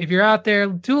 if you're out there,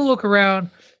 do a look around,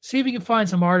 see if you can find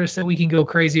some artists that we can go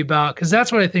crazy about, because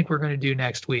that's what I think we're going to do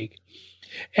next week.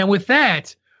 And with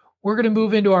that, we're going to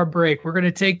move into our break. We're going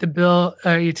to take the bill.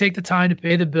 You take the time to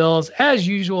pay the bills. As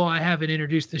usual, I haven't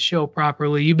introduced the show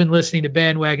properly. You've been listening to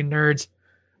Bandwagon Nerds.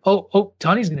 Oh,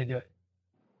 Tunney's going to do it.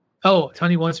 Oh,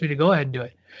 Tunney wants me to go ahead and do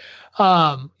it.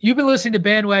 You've been listening to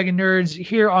Bandwagon Nerds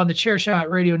here on the Chairshot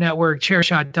Radio Network,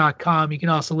 chairshot.com. You can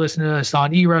also listen to us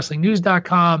on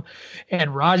eWrestlingNews.com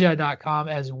and Raja.com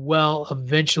as well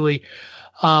eventually.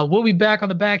 We'll be back on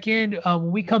the back end. When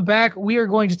we come back, we are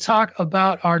going to talk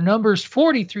about our numbers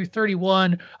 40 through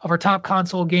 31 of our top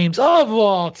console games of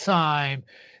all time.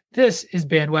 This is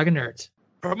Bandwagon Nerds.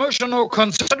 Promotional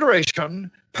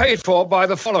consideration paid for by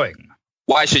the following.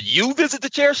 Why should you visit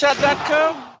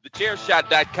thechairshot.com?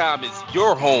 Thechairshot.com is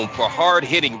your home for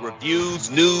hard-hitting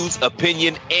reviews, news,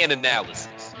 opinion, and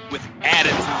analysis with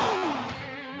attitude.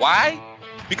 Why?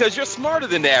 Because you're smarter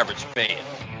than the average fan.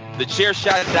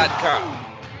 Thechairshot.com.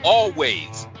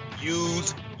 Always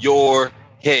use your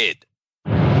head.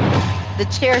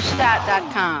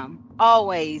 Thechairshot.com.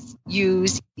 Always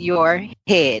use your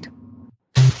head.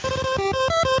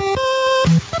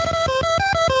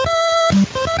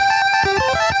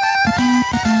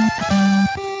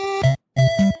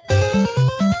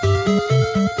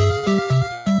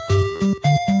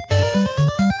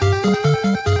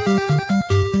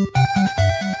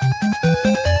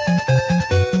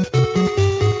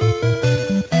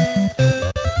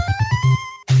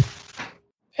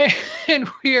 And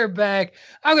we are back.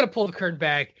 I'm going to pull the curtain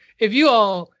back. If you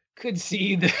all could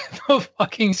see the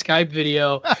fucking Skype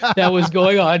video that was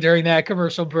going on during that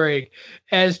commercial break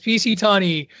as PC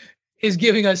Tunney is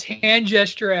giving us hand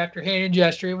gesture after hand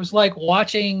gesture. It was like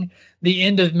watching the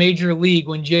end of Major League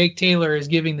when Jake Taylor is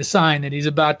giving the sign that he's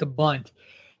about to bunt.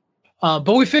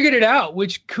 But we figured it out,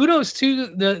 which kudos to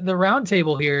the round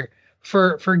table here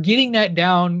for getting that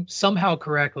down somehow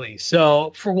correctly.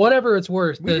 So for whatever it's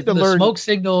worth, the smoke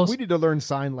signals. We need to learn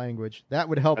sign language. That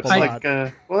would help that's a lot.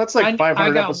 That's like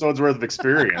 500 episodes worth of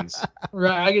experience.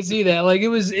 Right, I can see that. Like it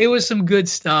was some good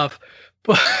stuff,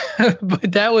 but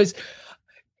that was,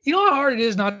 you know how hard it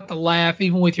is not to laugh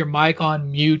even with your mic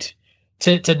on mute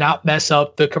to not mess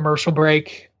up the commercial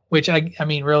break, which I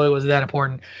mean really was that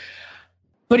important.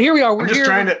 But here we are. We're just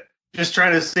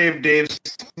trying to save Dave's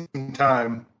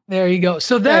time. There you go.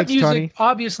 So that Thanks, music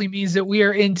obviously means that we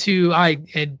are into.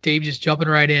 And Dave just jumping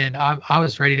right in. I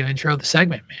was ready to intro the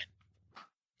segment, man.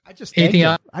 I just thanked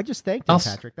him,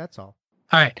 Patrick. That's all.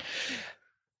 All right.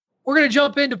 We're going to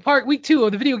jump into week 2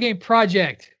 of the video game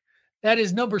project. That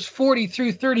is numbers 40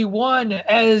 through 31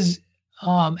 as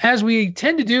we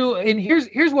tend to do. And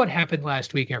here's what happened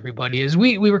last week, everybody, is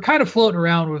we were kind of floating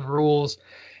around with rules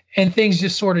and things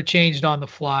just sort of changed on the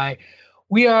fly.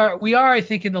 We are, I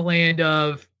think, in the land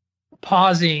of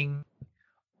pausing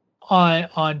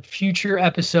on future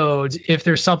episodes if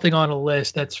there's something on a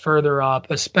list that's further up,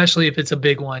 especially if it's a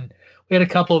big one. We had a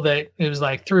couple that it was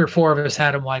like 3 or 4 of us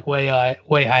had them like way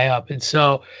high up, and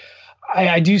so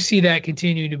I do see that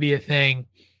continuing to be a thing.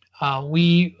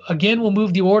 We again will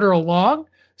move the order along.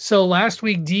 So last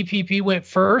week DPP went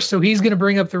first, so he's going to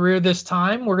bring up the rear this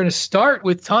time. We're going to start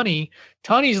with Tunney.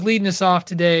 Tunney's leading us off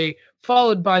today,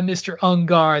 followed by Mr.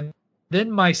 Ungar, then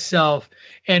myself,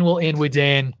 and we'll end with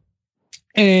Dan.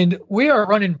 And we are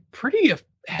running pretty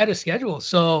ahead of schedule,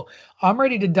 so I'm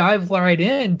ready to dive right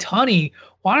in. Tunney,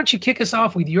 why don't you kick us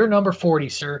off with your number 40,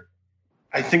 sir?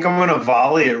 I think I'm going to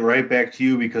volley it right back to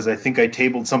you because I think I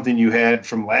tabled something you had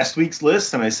from last week's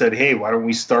list, and I said, hey, why don't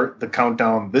we start the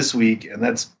countdown this week, and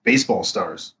that's Baseball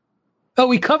Stars. Oh,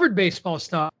 we covered Baseball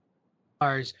Stars.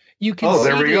 You can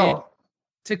there we go.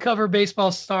 To cover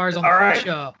Baseball Stars on the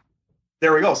show.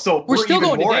 There we go. So we're still even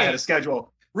going more today. ahead of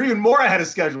schedule. We're even more ahead of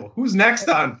schedule. Who's next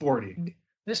on 40?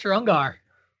 Mr. Ungar.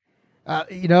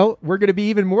 We're going to be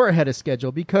even more ahead of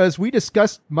schedule because we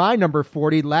discussed my number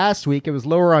 40 last week. It was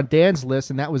lower on Dan's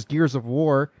list, and that was Gears of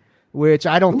War, which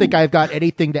I don't think I've got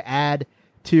anything to add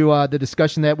to the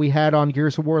discussion that we had on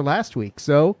Gears of War last week.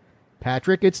 So,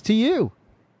 Patrick, it's to you.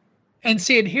 And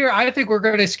seeing here, I think we're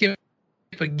going to skip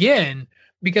again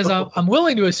because I'm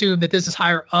willing to assume that this is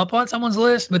higher up on someone's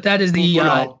list, but that is the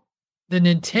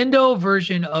Nintendo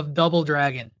version of Double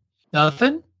Dragon.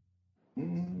 Nothing?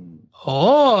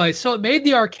 Oh, so it made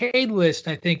the arcade list,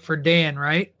 I think, for Dan,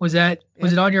 right? Was it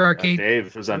on your arcade? Dave.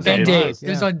 It was on Dave's. Yeah.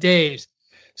 It was on Dave's.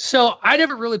 So I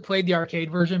never really played the arcade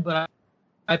version, but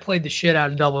I played the shit out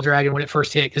of Double Dragon when it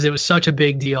first hit because it was such a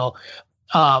big deal.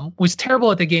 Was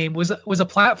terrible at the game. Was a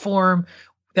platform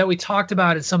that we talked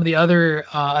about in some of the other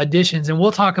editions, and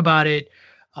we'll talk about it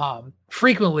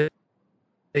frequently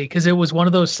because it was one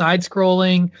of those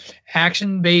side-scrolling,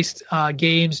 action-based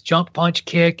games, jump, punch,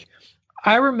 kick.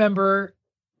 I remember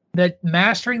that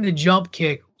mastering the jump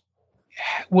kick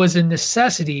was a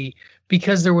necessity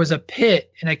because there was a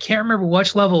pit, and I can't remember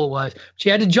which level it was. But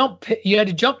you had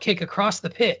to jump kick across the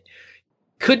pit.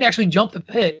 Couldn't actually jump the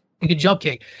pit. You could jump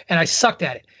kick, and I sucked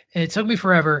at it, and it took me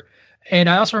forever. And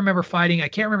I also remember fighting. I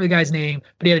can't remember the guy's name,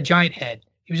 but he had a giant head.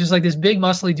 He was just like this big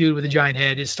muscly dude with a giant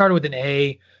head. It started with an A.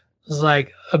 It was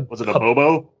like was it a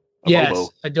Bobo? Yes, Bobo.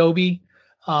 Adobe.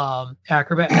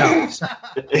 Acrobat. No, it's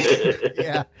not.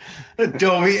 Yeah.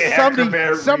 Adobe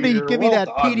Acrobat. Somebody Reader. give me that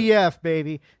done. PDF,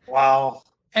 baby. Wow.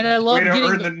 And I love Way to getting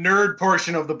earn the nerd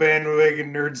portion of the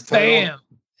Bandwagon Nerds title. Bam.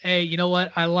 Hey, you know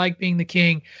what? I like being the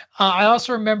king. I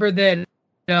also remember that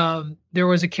there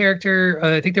was a character.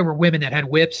 I think there were women that had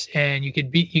whips, and you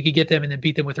could get them and then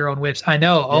beat them with their own whips. I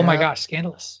know. Oh my gosh,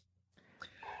 scandalous.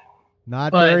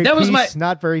 Not very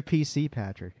PC,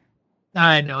 Patrick.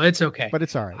 I know, it's okay. But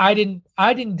it's all right.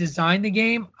 I didn't design the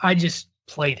game. I just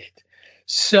played it.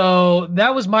 So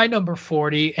that was my number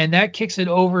 40, and that kicks it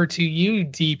over to you,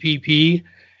 DPP.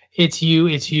 It's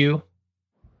you.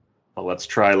 Well, let's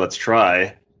try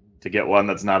to get one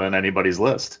that's not on anybody's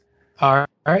list. All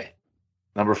right.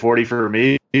 Number 40 for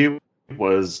me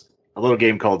was a little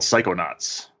game called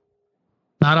Psychonauts.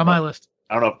 Not on my list.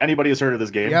 I don't know if anybody has heard of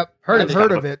this game. Yep, heard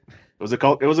of it. It was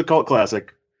a cult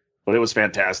classic, but it was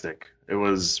fantastic. It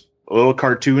was a little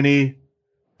cartoony,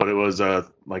 but it was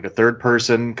like a third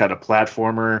person kind of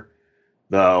platformer.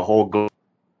 The whole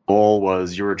goal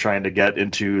was you were trying to get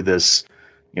into this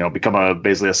become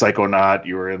basically a psychonaut.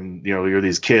 You're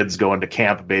these kids going to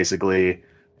camp basically,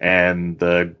 and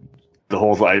the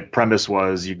whole premise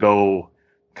was you go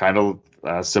kind of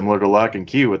similar to Locke and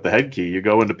Key with the head key. You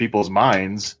go into people's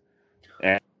minds,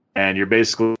 and you're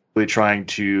basically trying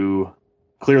to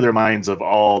clear their minds of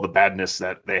all the badness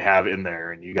that they have in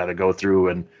there, and you got to go through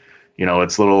and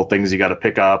it's little things you got to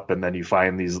pick up, and then you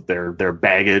find their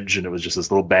baggage, and it was just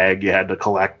this little bag you had to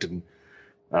collect, and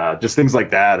just things like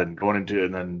that, and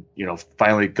then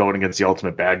finally going against the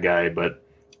ultimate bad guy. But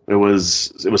it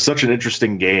was such an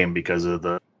interesting game because of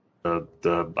the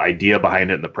idea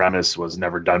behind it, and the premise was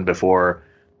never done before.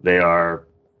 They are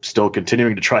still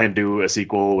continuing to try and do a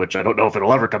sequel, which I don't know if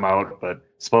it'll ever come out, but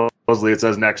supposedly it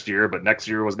says next year, but next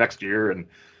year was next year, and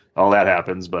all that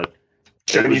happens. But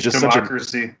it was just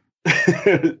democracy.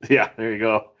 Yeah, there you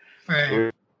go.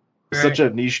 Right. Such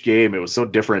a niche game. It was so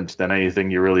different than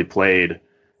anything you really played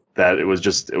that it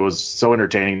was so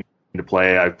entertaining to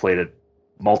play. I've played it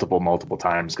multiple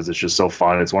times because it's just so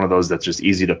fun. It's one of those that's just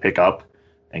easy to pick up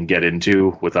and get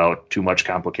into without too much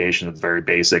complication. It's very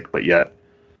basic, but yet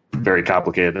very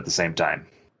complicated at the same time.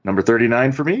 Number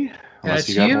 39 for me. Unless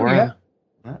you got more.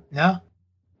 Yeah. No.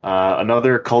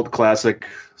 Another cult classic,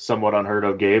 somewhat unheard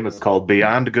of game. It's called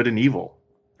Beyond Good and Evil.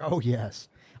 Oh, yes.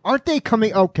 Aren't they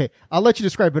coming? Okay, I'll let you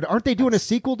describe it. Aren't they doing a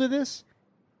sequel to this?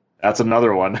 That's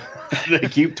another one. They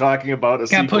keep talking about a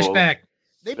sequel. Got pushed back.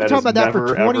 They've been talking about that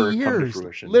for 20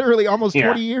 years. Literally almost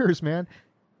 20 years, man.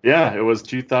 Yeah, it was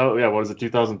 2000. Yeah, what was it?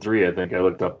 2003, I think. I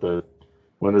looked up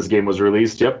when this game was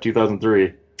released. Yep,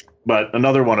 2003. But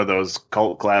another one of those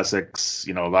cult classics.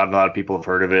 A lot of people have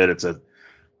heard of it. It's a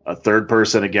third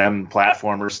person, again,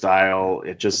 platformer style.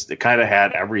 It kind of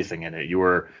had everything in it. You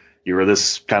were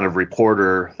this kind of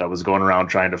reporter that was going around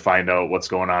trying to find out what's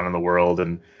going on in the world,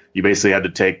 and you basically had to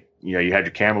take, you had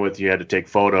your camera with you, had to take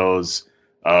photos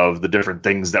of the different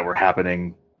things that were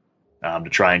happening to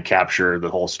try and capture the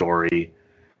whole story.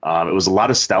 It was a lot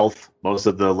of stealth. Most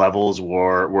of the levels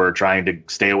were trying to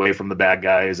stay away from the bad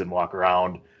guys and walk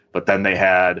around, but then they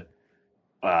had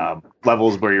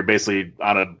levels where you're basically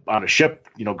on a ship,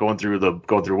 going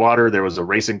through water. There was a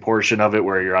racing portion of it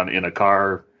where you're in a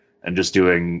car and just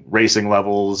doing racing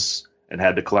levels and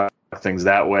had to collect things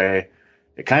that way.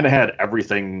 It kind of had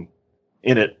everything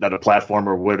in it that a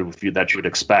platformer that you would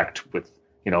expect, with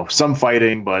some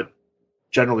fighting, but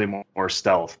generally more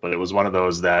stealth. But it was one of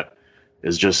those that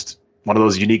is just one of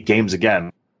those unique games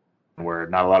again, where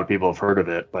not a lot of people have heard of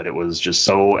it, but it was just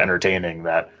so entertaining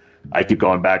that I keep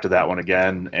going back to that one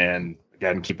again, and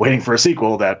again keep waiting for a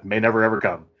sequel that may never ever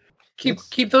come.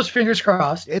 Keep those fingers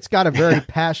crossed. It's got a very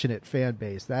passionate fan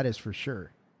base, that is for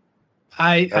sure.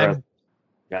 I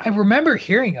remember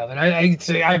hearing of it.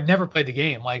 I've never played the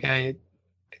game.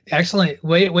 Excellent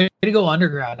way to go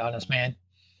underground on us, man.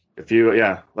 If you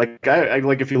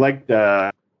if you liked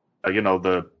the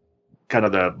kind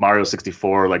of the Mario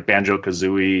 64, like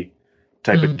Banjo-Kazooie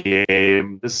type of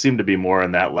game, this seemed to be more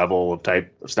in that level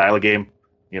of style of game.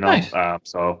 Nice.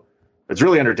 So it's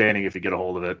really entertaining if you get a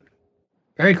hold of it.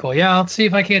 Very cool. Yeah, I'll see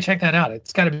if I can't check that out.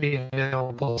 It's got to be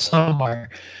available somewhere.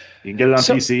 You can get it on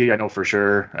PC, I know for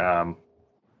sure.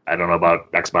 I don't know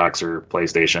about Xbox or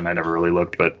PlayStation. I never really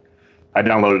looked, but I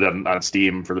downloaded it on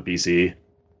Steam for the PC.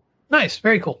 Nice.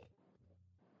 Very cool.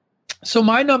 So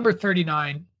my number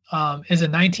 39 is a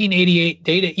 1988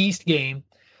 Data East game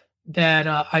that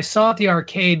I saw at the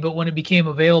arcade, but when it became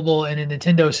available in a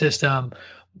Nintendo system,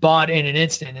 bought in an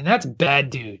instant, and that's Bad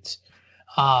Dudes.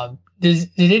 Did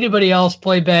anybody else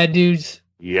play Bad Dudes?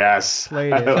 Yes.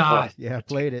 Played it. God. Yeah,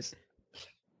 played it.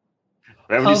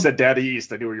 Right when you said Daddy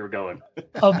East, I knew where you were going.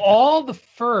 Of all the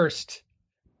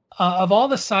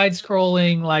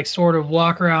side-scrolling, sort of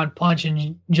walk around, punch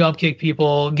and jump kick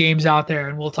people games out there,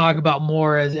 and we'll talk about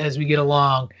more as we get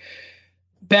along,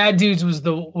 Bad Dudes was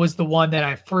the one that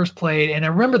I first played, and I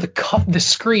remember the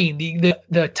screen,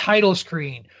 the title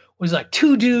screen was like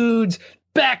two dudes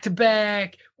back to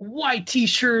back, white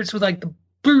t-shirts with the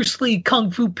Bruce Lee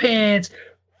kung fu pants,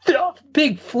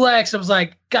 big flex. I was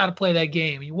like, gotta play that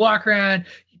game. You walk around,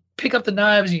 you pick up the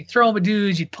knives, you throw them at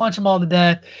dudes, you punch them all to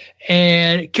death,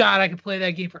 and God, I could play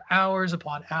that game for hours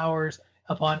upon hours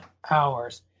upon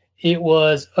hours. It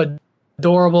was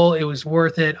adorable. It was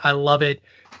worth it. I love it.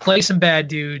 Play some Bad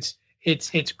Dudes.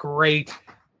 It's great.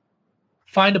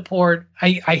 Find a port.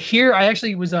 I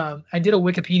actually was I did a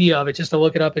Wikipedia of it just to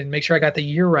look it up and make sure I got the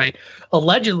year right.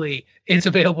 Allegedly, it's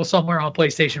available somewhere on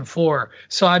PlayStation 4.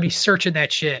 So I'd be searching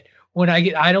that shit when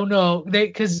I don't know,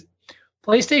 because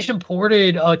PlayStation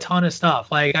ported a ton of stuff.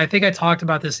 I think I talked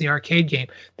about this in the arcade game.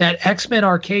 That X-Men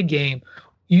arcade game,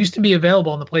 used to be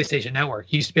available on the PlayStation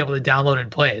Network. You used to be able to download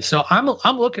and play it. So I'm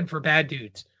looking for Bad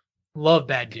Dudes. Love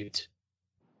Bad Dudes.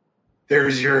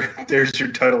 There's your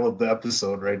title of the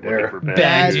episode right there.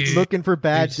 Bad Dudes. Looking for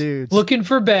Bad Dudes. Looking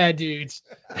for Bad Dudes.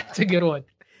 That's a good one.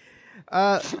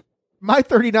 My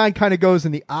 39 kind of goes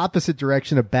in the opposite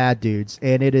direction of Bad Dudes,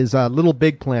 and it is Little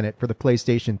Big Planet for the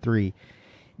PlayStation 3.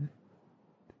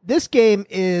 This game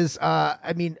is,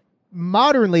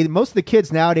 modernly, most of the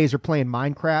kids nowadays are playing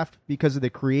Minecraft because of the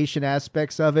creation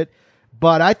aspects of it.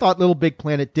 But I thought Little Big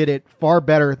Planet did it far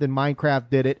better than Minecraft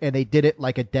did it, and they did it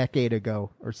like a decade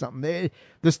ago or something.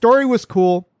 The story was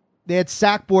cool. They had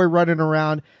Sackboy running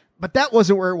around, but that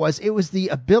wasn't where it was. It was the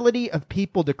ability of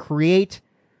people to create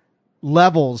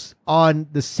levels on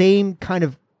the same kind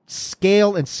of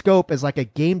scale and scope as like a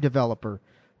game developer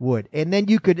would. And then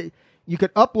you could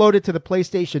upload it to the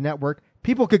PlayStation Network.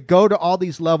 People could go to all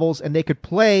these levels and they could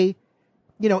play,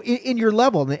 in your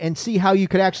level and see how you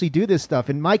could actually do this stuff.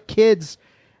 And my kids,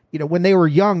 when they were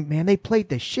young, man, they played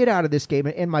the shit out of this game.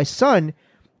 And my son,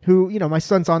 who, my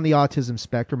son's on the autism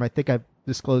spectrum. I think I've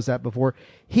disclosed that before.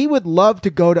 He would love to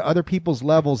go to other people's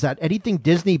levels at anything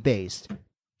Disney based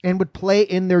and would play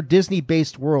in their Disney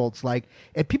based worlds.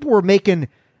 And people were making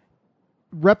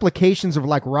replications of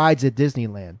like rides at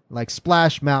Disneyland, like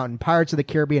Splash Mountain, Pirates of the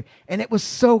Caribbean. And it was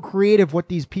so creative what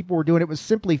these people were doing. It was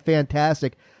simply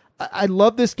fantastic. I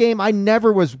love this game. I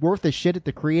never was worth a shit at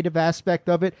the creative aspect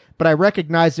of it, but I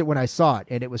recognized it when I saw it,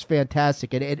 and it was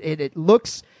fantastic. And it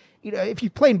looks, if you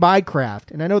play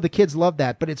Minecraft, and I know the kids love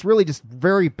that, but it's really just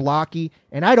very blocky,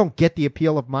 and I don't get the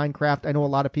appeal of Minecraft. I know a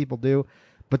lot of people do,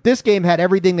 but this game had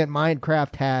everything that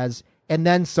Minecraft has, and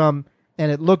then some,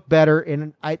 and it looked better,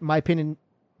 and in my opinion,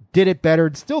 did it better,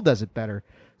 and still does it better.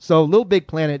 So Little Big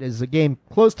Planet is a game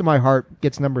close to my heart,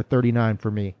 gets number 39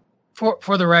 for me.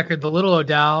 For the record, the little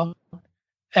O'Dowd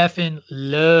effing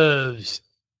loves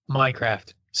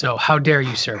Minecraft. So how dare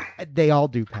you, sir? They all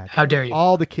do, Pat. How dare you?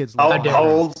 All the kids love it. How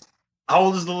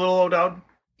old is the little O'Dowd?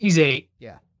 He's 8.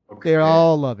 Yeah. Okay. They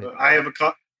all love it. I have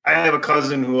a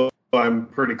cousin who I'm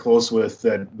pretty close with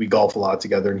that we golf a lot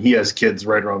together, and he has kids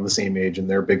right around the same age, and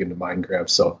they're big into Minecraft.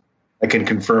 So I can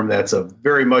confirm that's a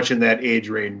very much in that age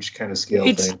range kind of scale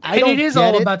thing. And it is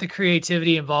all about the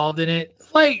creativity involved in it.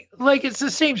 Like it's the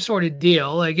same sort of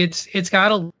deal. Like it's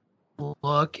got a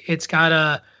look, it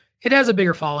has a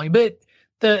bigger following, but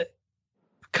the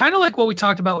kind of like what we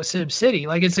talked about with SimCity,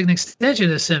 like it's an extension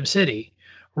of SimCity,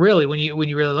 really, when you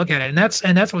really look at it. And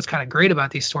that's what's kind of great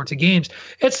about these sorts of games.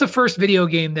 It's the first video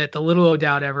game that the little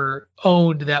O'Dowd ever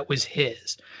owned that was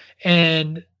his.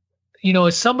 And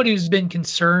as somebody who's been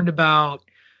concerned about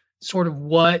sort of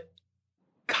what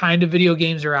kind of video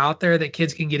games are out there that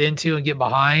kids can get into and get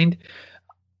behind,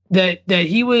 that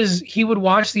he would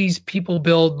watch these people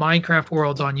build Minecraft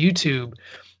worlds on YouTube.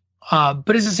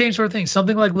 But it's the same sort of thing.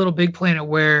 Something like Little Big Planet,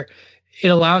 where it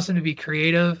allows them to be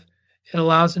creative. It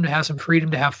allows them to have some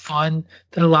freedom to have fun.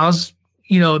 That allows,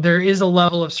 there is a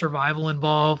level of survival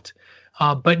involved,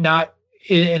 but not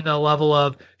in a level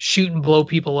of shoot and blow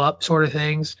people up sort of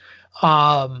things.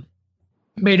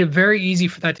 Made it very easy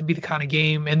for that to be the kind of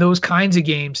game, and those kinds of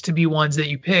games to be ones that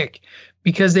you pick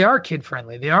because they are kid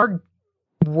friendly. They are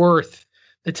worth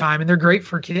the time, and they're great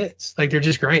for kids. Like, they're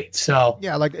just great. So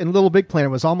yeah, like in Little Big Planet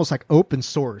was almost like open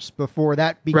source before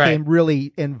that became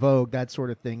really in vogue, that sort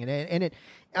of thing. And it,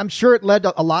 I'm sure it led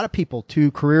a lot of people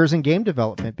to careers in game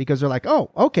development because they're like,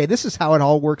 oh, okay, this is how it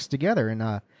all works together. And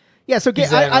so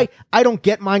exactly. I don't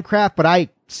get Minecraft, but I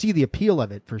see the appeal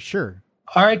of it for sure.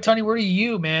 All right, Tony, where are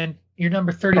you, man? You're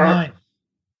number 39.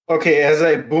 Okay, as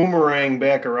I boomerang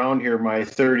back around here, my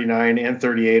 39 and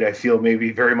 38, I feel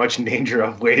maybe very much in danger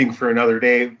of waiting for another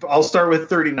day. I'll start with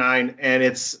 39, and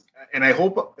I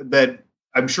hope that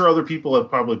I'm sure other people have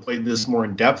probably played this more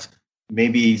in depth.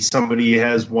 Maybe somebody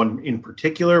has one in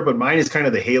particular, but mine is kind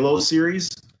of the Halo series.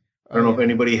 I don't know if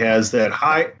anybody has that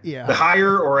the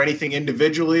higher or anything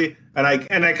individually, and I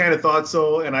kind of thought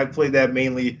so, and I played that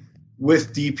mainly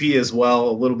with DP as well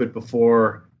a little bit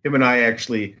before. Him and I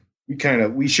actually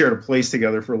we shared a place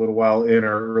together for a little while in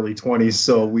our early 20s,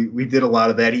 so we did a lot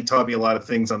of that. He taught me a lot of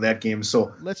things on that game,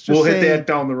 so we'll hit that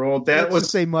down the road. That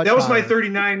was my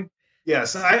 39.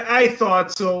 Yes, I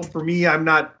thought so. For me, I'm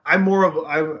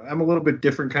a little bit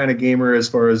different kind of gamer as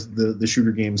far as the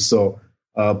shooter games. So,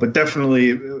 but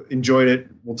definitely enjoyed it.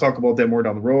 We'll talk about that more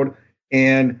down the road.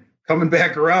 And coming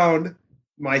back around,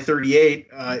 my 38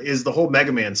 is the whole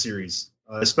Mega Man series,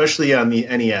 especially on the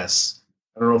NES.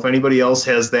 I don't know if anybody else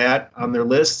has that on their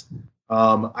list.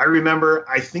 I remember,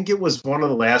 I think it was one of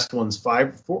the last ones,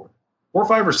 4,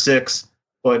 5, or 6.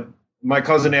 But my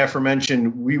cousin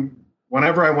aforementioned, we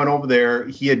whenever I went over there,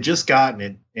 he had just gotten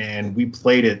it, and we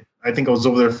played it. I think I was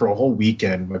over there for a whole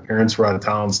weekend. My parents were out of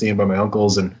town, staying by my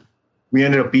uncles, and we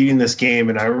ended up beating this game.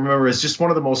 And I remember it's just one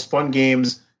of the most fun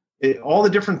games. All the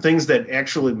different things that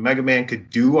actually Mega Man could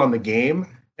do on the game,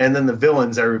 and then the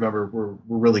villains I remember were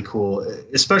really cool,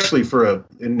 especially for a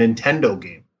Nintendo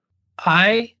game.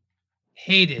 I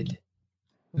hated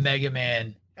Mega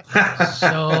Man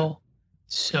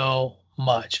so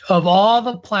much. Of all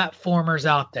the platformers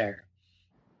out there,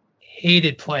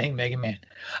 hated playing Mega Man.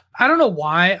 I don't know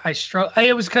why I struggled.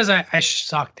 It was because I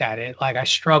sucked at it. Like, I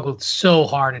struggled so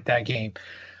hard at that game.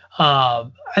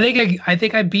 I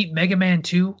think I beat Mega Man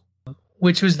 2,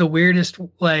 which was the weirdest.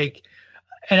 Like,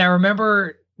 and I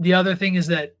remember the other thing is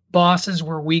that bosses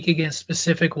were weak against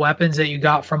specific weapons that you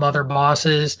got from other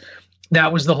bosses.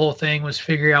 That was the whole thing, was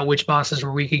figuring out which bosses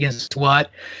were weak against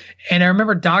what. And I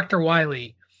remember Dr.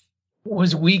 Wily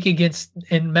was weak against,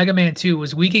 in Mega Man 2,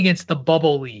 was weak against the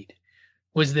bubble lead,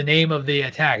 was the name of the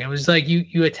attack. And it was like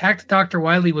you attacked Dr.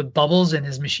 Wily with bubbles and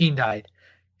his machine died.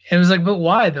 And it was like, but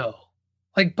why though?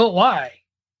 Like, but why?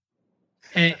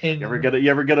 And you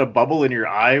ever get a bubble in your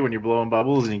eye when you're blowing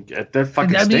bubbles, and that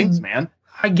fucking stings, man.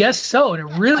 I guess so, and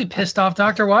it really pissed off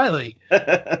Dr. Wily.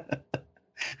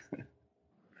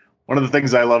 One of the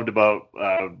things I loved about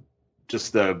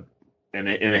just in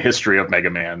a history of Mega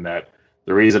Man, that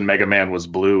the reason Mega Man was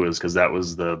blue is because that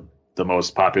was the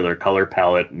most popular color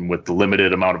palette, and with the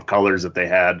limited amount of colors that they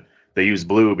had, they used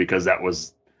blue because that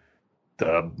was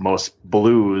the most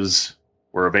blues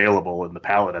were available in the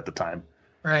palette at the time.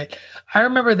 Right. I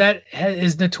remember that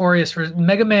is notorious for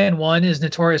Mega Man 1 is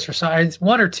notorious for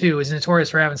 1 or 2 is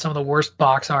notorious for having some of the worst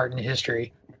box art in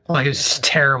history. Like, it was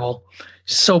terrible.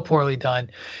 So poorly done.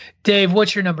 Dave,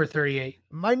 what's your number 38?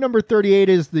 My number 38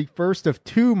 is the first of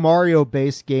 2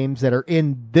 Mario-based games that are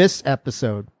in this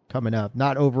episode coming up.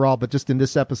 Not overall, but just in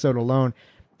this episode alone.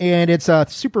 And it's a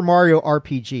Super Mario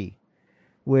RPG,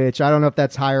 which I don't know if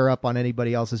that's higher up on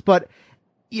anybody else's. But,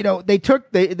 you know,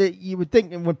 you would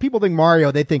think, when people think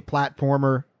Mario, they think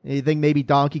platformer. You think maybe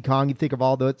Donkey Kong, you think of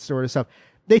all that sort of stuff.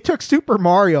 They took Super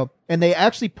Mario and they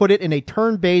actually put it in a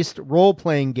turn-based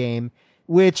role-playing game,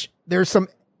 which there's some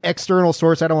external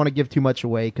source. I don't want to give too much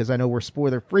away because I know we're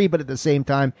spoiler free, but at the same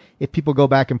time, if people go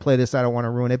back and play this, I don't want to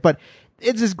ruin it. But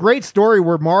it's this great story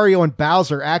where Mario and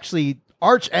Bowser, actually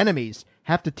arch enemies,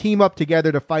 have to team up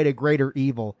together to fight a greater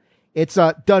evil. It's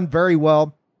done very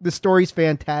well. The story's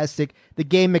fantastic. The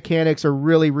game mechanics are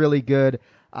really, really good.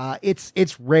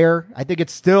 It's rare. I think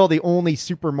it's still the only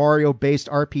Super Mario based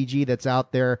RPG that's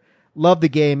out there. Love the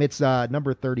game. It's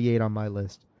number 38 on my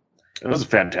list. It was a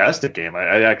fantastic game.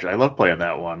 I love playing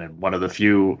that one. And one of the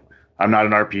few, I'm not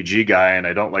an RPG guy and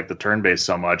I don't like the turn-based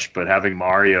so much, but having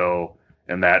Mario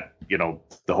and that, you know,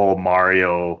 the whole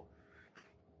Mario,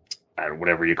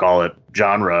 whatever you call it,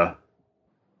 genre,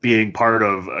 being part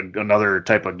of another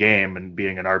type of game and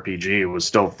being an RPG was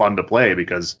still fun to play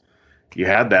because you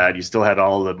had that. You still had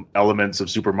all the elements of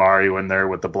Super Mario in there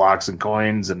with the blocks and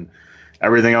coins, and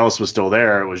everything else was still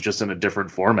there. It was just in a different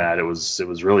format. It was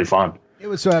really fun. It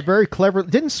was very clever.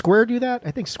 Didn't Square do that?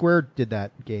 I think Square did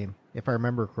that game, if I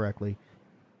remember correctly.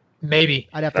 Maybe.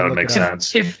 I'd have to that look would make it up.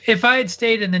 sense. If I had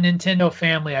stayed in the Nintendo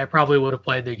family, I probably would have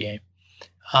played the game.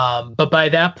 But by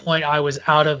that point, I was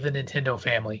out of the Nintendo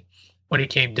family when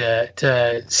it came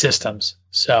to systems.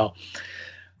 So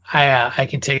I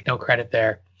can take no credit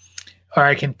there, or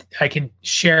I can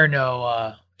share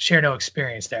no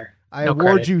experience there. I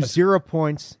award you 0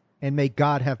 points, and may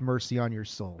God have mercy on your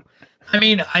soul. I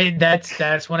mean,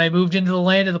 that's when I moved into the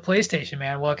land of the PlayStation,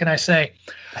 man. What can I say?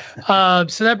 So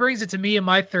that brings it to me in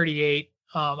my 38.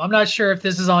 I'm not sure if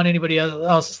this is on anybody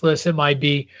else's list. It might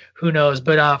be. Who knows?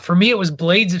 But for me, it was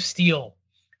Blades of Steel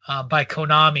by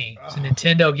Konami. It's a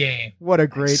Nintendo game. What a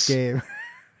great game.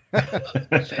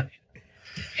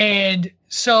 And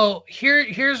so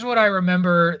here's what I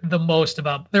remember the most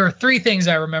about. There are 3 things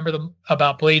I remember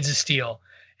about Blades of Steel.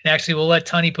 And actually, we'll let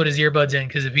Tunney put his earbuds in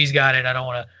because if he's got it, I don't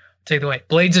want to take it away.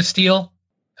 Blades of Steel.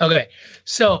 Okay.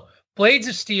 So Blades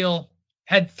of Steel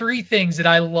had 3 things that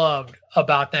I loved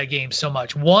about that game so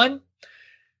much. One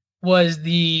was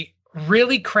the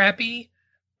really crappy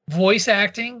voice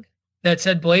acting that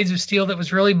said Blades of Steel that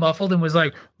was really muffled and was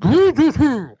like,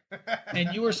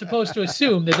 and you were supposed to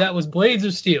assume that was Blades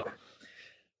of Steel.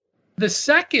 The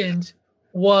second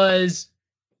was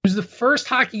was the first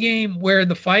hockey game where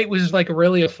the fight was like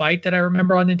really a fight that I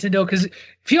remember on Nintendo. Because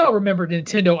if y'all remember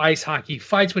Nintendo ice hockey,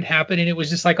 fights would happen and it was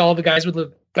just like all the guys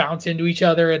would bounce into each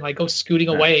other and like go scooting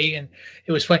away, and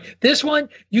it was fun. This one,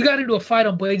 you got into a fight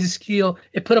on Blades of Steel.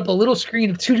 It put up a little screen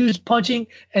of two dudes punching,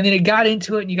 and then it got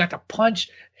into it and you got to punch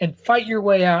and fight your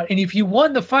way out. And if you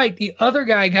won the fight, the other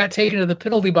guy got taken to the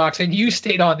penalty box and you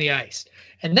stayed on the ice.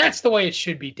 And that's the way it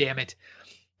should be, damn it.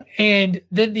 And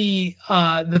then the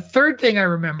third thing I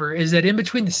remember is that in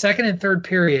between the second and third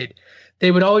period, they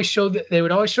would always show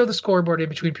the scoreboard in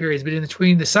between periods. But in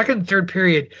between the second and third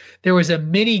period, there was a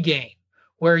mini game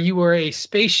where you were a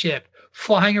spaceship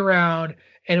flying around,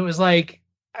 and it was like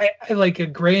a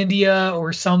Grandia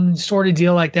or some sort of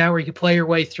deal like that, where you could play your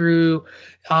way through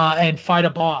and fight a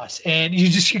boss, and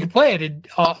you could play it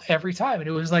every time. And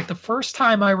it was like the first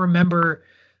time I remember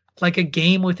like a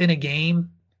game within a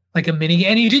game. Like a mini,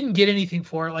 and you didn't get anything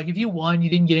for it. Like if you won, you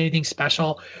didn't get anything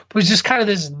special. It was just kind of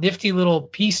this nifty little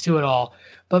piece to it all.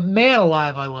 But man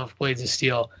alive, I love Blades of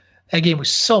Steel. That game was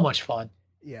so much fun.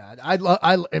 Yeah,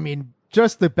 I mean,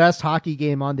 just the best hockey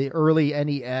game on the early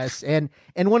NES, and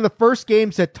one of the first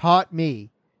games that taught me,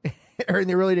 or in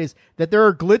the early days, that there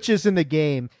are glitches in the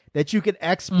game that you can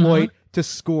exploit to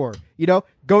score. You know,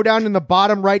 go down in the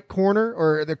bottom right corner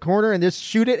or the corner and just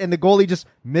shoot it, and the goalie just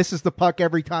misses the puck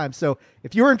every time. So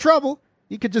if you were in trouble,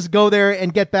 you could just go there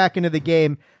and get back into the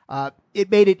game.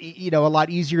 It made it, a lot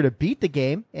easier to beat the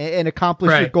game and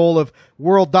accomplish the goal of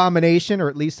world domination, or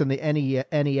at least in the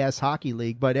NES Hockey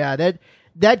League. But yeah,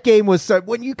 that game was,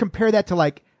 when you compare that to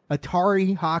like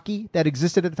Atari hockey that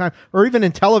existed at the time, or even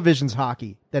Intellivision's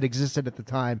hockey that existed at the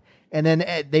time, and then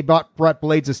they brought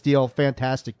Blades of Steel.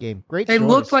 Fantastic game. Great. They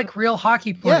looked like real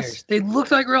hockey players. Yes. They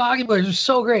looked like real hockey players. It was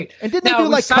so great. And didn't they do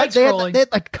like they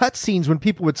had like cut scenes when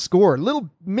people would score, little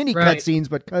mini cut scenes,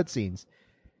 but cut scenes.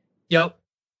 Yep.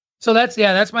 So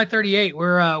that's my 38.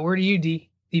 Where do you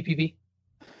DPP?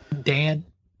 Dan?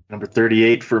 Number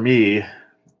 38 for me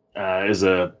is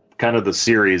a kind of the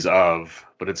series of,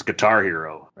 but it's Guitar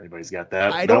Hero. Anybody's got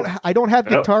that? I don't have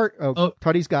Guitar. Oh,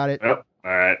 Tunney's got it. Oh,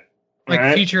 all right.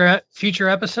 Like future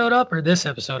episode up or this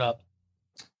episode up?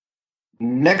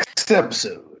 Next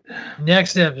episode.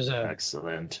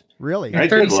 Excellent. Really? Right,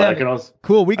 37.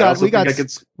 Cool. We got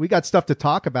stuff to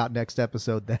talk about next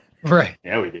episode then. Right.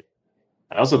 Yeah, we do.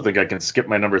 I also think I can skip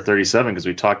my number 37 because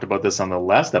we talked about this on the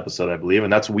last episode, I believe,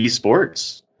 and that's Wii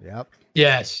Sports. Yep.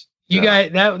 Yes. You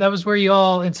guys, that was where you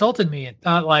all insulted me and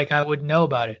thought like I wouldn't know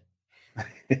about it.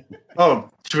 Oh,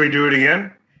 should we do it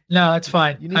again? No, it's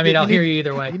fine. I'll hear you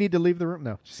either way. You need to leave the room.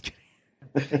 No, just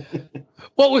kidding.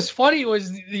 What was funny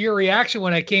was your reaction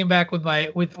when I came back with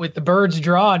the birds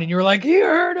drawn, and you were like, "You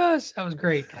heard us." That was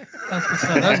great.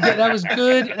 That was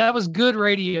good. That was good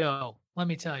radio. Let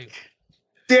me tell you.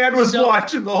 Dad was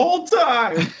watching the whole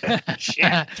time.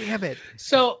 Damn it.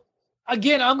 So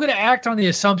again, I'm going to act on the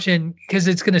assumption because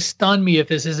it's going to stun me if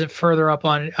this isn't further up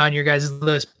on your guys'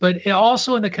 list. But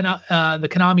also in the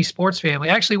Konami sports family.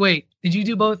 Actually, wait. Did you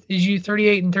do both? Did you do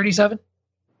 38 and 37?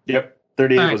 Yep.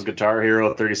 38 was Guitar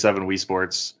Hero. 37 Wii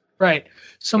Sports. Right.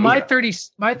 So my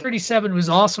 37 was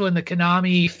also in the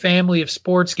Konami family of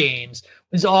sports games. It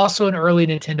was also an early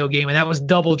Nintendo game, and that was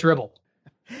Double Dribble.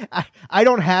 I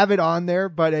don't have it on there,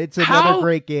 but it's another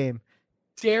great game.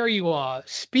 Dare you all?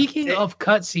 Speaking of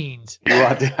cutscenes,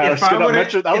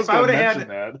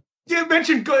 You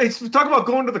mentioned talk about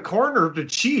going to the corner to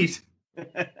cheat.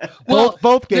 Well,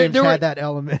 both games had that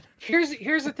element. Here's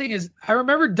the thing: is I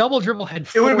remember Double Dribble had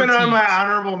 4 It would have been teams. on my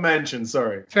honorable mention.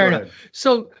 Sorry. Fair enough.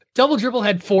 So Double Dribble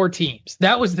had 4 teams.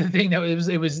 That was the thing.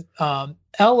 It was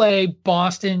L.A.,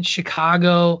 Boston,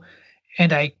 Chicago,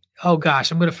 and I'm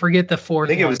going to forget the fourth.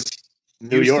 I think it was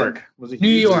New York. Was it New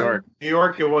York? New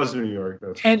York. It was New York.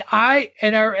 Though. And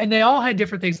they all had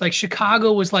different things. Like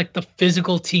Chicago was like the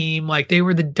physical team, like they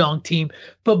were the dunk team.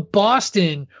 But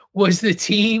Boston was the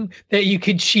team that you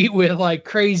could cheat with like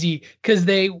crazy because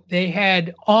they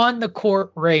had on the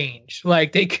court range,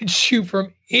 like they could shoot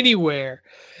from anywhere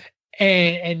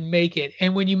and make it.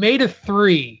 And when you made a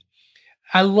 3,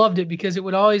 I loved it because it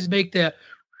would always make the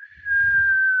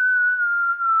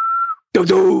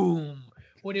doom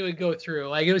when it would go through.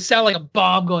 Like it would sound like a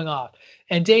bomb going off.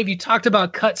 And Dave, you talked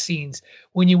about cutscenes.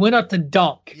 When you went up to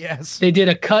dunk, yes, they did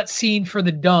a cutscene for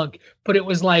the dunk, but it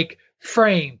was like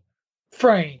frame,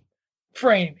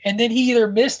 and then he either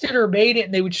missed it or made it,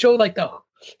 and they would show like the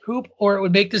hoop, or it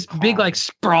would make this big like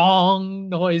sprong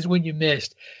noise when you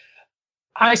missed.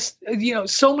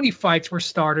 So many fights were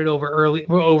started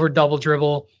over Double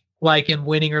Dribble, like in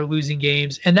winning or losing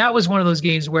games, and that was one of those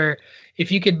games where if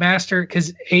you could master,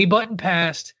 because A button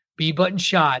passed, B button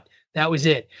shot, That was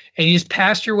it. And you just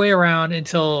passed your way around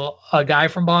until a guy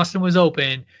from Boston was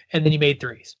open, and then you made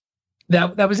threes.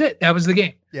 That was it. That was the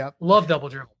game. Yep. Love double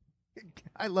dribble.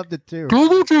 I loved it too.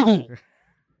 Double dribble.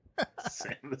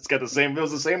 It's got the same. It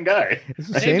was the same guy. It's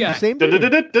the same dude. Same dude.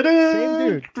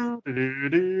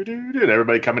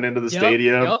 Everybody coming into the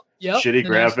stadium. Yep. Shitty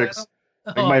graphics.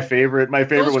 I think my favorite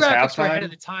was halftime. Were ahead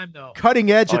of the time, though.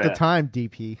 Cutting edge at the time,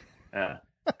 DP. Yeah.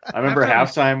 I remember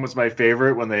halftime was my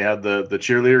favorite when they had the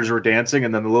cheerleaders were dancing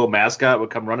and then the little mascot would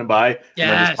come running by and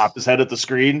then just pop his head at the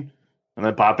screen and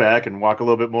then pop back and walk a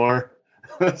little bit more.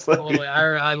 Totally.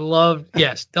 I love,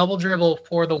 double dribble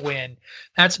for the win.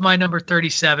 That's my number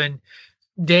 37.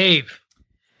 Dave.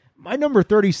 My number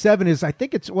 37 is, I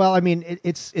think it's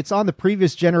on the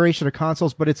previous generation of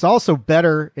consoles, but it's also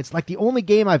better. It's like the only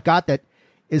game I've got that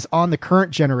is on the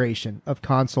current generation of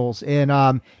consoles,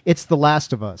 and it's The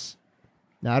Last of Us.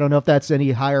 Now, I don't know if that's any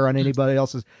higher on anybody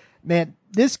else's. Man,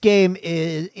 this game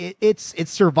it's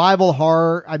survival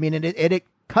horror. I mean, it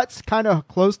cuts kind of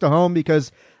close to home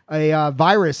because a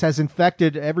virus has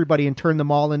infected everybody and turned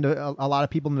them all into a lot of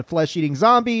people into flesh-eating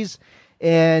zombies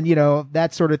and,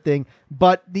 that sort of thing.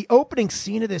 But the opening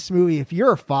scene of this movie, if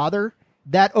you're a father,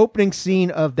 that opening scene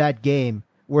of that game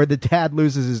where the dad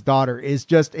loses his daughter is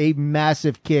just a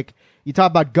massive kick. You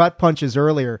talked about gut punches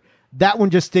earlier. That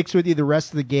one just sticks with you the rest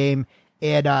of the game.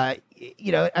 And,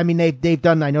 they've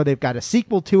done, I know they've got a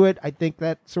sequel to it. I think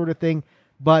that sort of thing,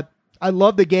 but I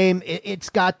love the game. It's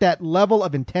got that level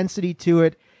of intensity to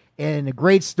it and a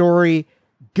great story,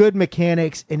 good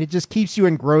mechanics, and it just keeps you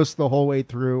engrossed the whole way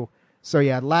through. So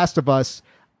yeah, Last of Us,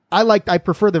 I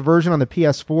prefer the version on the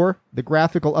PS4. The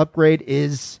graphical upgrade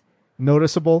is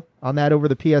noticeable on that over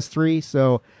the PS3.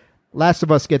 So Last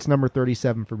of Us gets number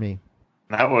 37 for me.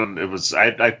 That one,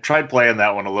 I tried playing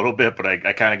that one a little bit, but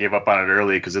I kind of gave up on it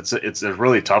early because it's a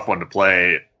really tough one to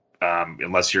play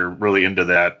unless you're really into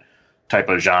that type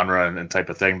of genre and type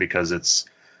of thing, because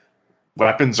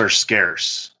weapons are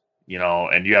scarce,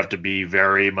 and you have to be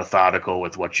very methodical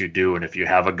with what you do. And if you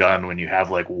have a gun, when you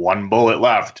have like one bullet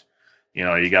left,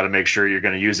 you got to make sure you're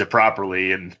going to use it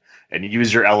properly and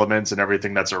use your elements and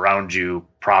everything that's around you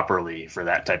properly for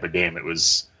that type of game. It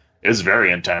was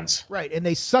very intense. Right. And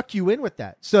they suck you in with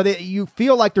that so that you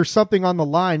feel like there's something on the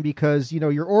line because,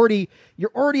 you're already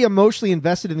emotionally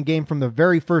invested in the game from the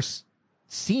very first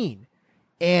scene.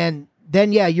 And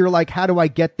then, you're like, how do I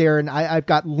get there? And I've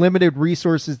got limited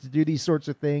resources to do these sorts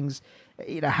of things.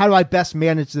 How do I best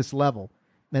manage this level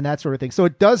and that sort of thing? So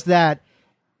it does that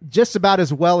just about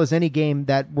as well as any game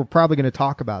that we're probably going to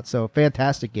talk about. So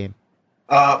fantastic game.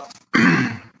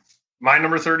 My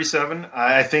number 37,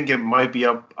 I think it might be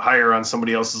up higher on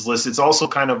somebody else's list. It's also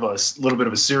kind of a little bit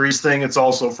of a serious thing. It's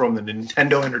also from the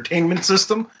Nintendo Entertainment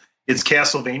System. It's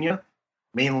Castlevania,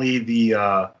 mainly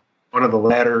the one of the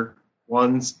latter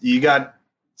ones. You got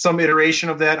some iteration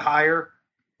of that higher?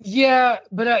 Yeah,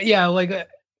 but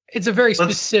it's a very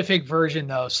specific version,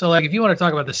 though. So, like, if you want to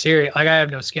talk about the series, like, I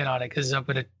have no skin on it because I'm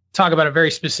going to talk about a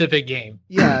very specific game.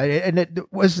 Yeah, and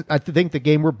it was, I think the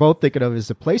game we're both thinking of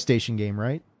is a PlayStation game,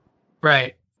 right?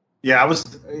 Right. Yeah,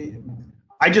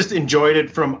 I just enjoyed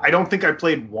it I don't think I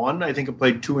played 1. I think I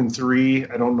played 2 and 3.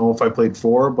 I don't know if I played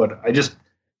 4, but I just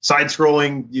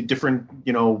side-scrolling different,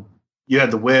 you had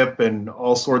the whip and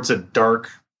all sorts of dark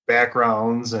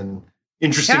backgrounds and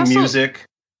interesting music.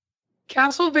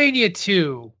 Castlevania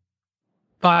 2,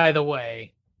 by the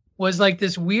way, was like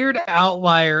this weird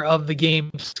outlier of the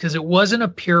games because it wasn't a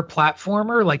pure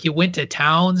platformer. Like you went to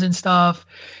towns and stuff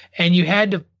and you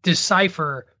had to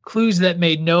decipher clues that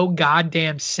made no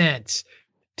goddamn sense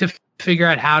to figure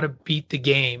out how to beat the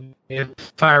game, if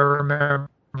I remember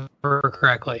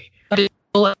correctly.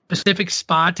 A specific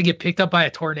spot to get picked up by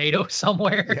a tornado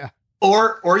somewhere. Yeah.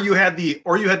 Or you had the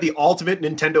ultimate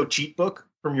Nintendo cheat book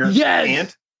from your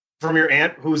aunt. From your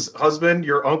aunt whose husband,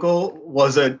 your uncle,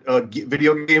 was a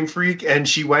video game freak, and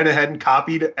she went ahead and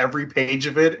copied every page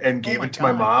of it and gave it to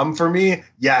my mom for me.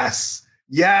 Yes.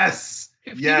 It's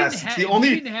the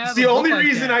only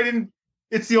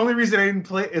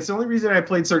reason I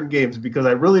played certain games, because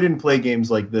I really didn't play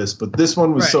games like this, but this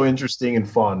one was so interesting and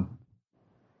fun.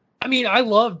 I mean, I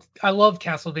love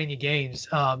Castlevania games.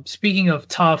 Speaking of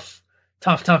tough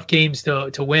games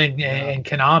to win, and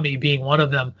Konami being one of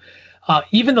them.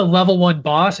 Even the level 1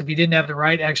 boss, if you didn't have the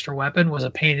right extra weapon, was a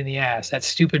pain in the ass. That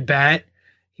stupid bat.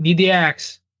 You need the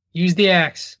axe. Use the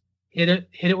axe. Hit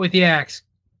it with the axe.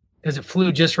 Because it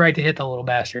flew just right to hit the little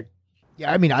bastard.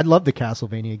 Yeah, I mean, I love the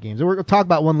Castlevania games. We're going to talk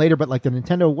about one later, but like the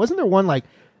Nintendo, wasn't there one like,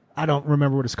 I don't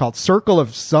remember what it's called, Circle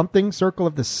of something, Circle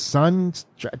of the Sun,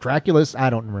 Dracula's?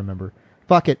 I don't remember.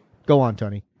 Fuck it. Go on,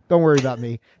 Tony. Don't worry about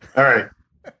me. All right.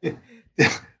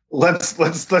 let's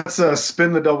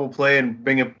spin the double play and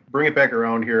bring it back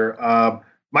around here.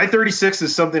 My 36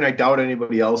 is something I doubt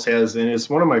anybody else has, and it's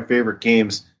one of my favorite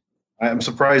games. I'm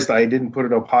surprised I didn't put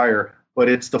it up higher, but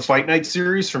it's the Fight Night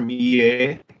series from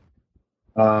EA.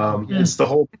 It's the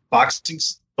whole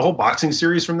boxing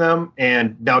series from them,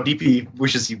 and now DP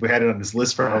wishes he had it on his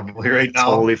list probably right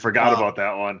now. Totally forgot about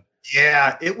that one.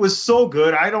 Yeah, it was so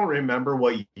good. I don't remember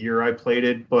what year I played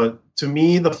it, but to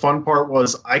me, the fun part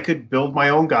was I could build my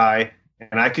own guy,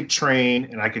 and I could train,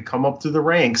 and I could come up through the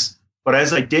ranks. But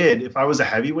as I did, if I was a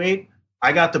heavyweight,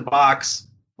 I got to box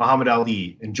Muhammad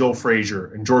Ali and Joe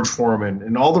Frazier and George Foreman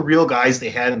and all the real guys they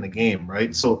had in the game,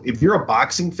 right? So if you're a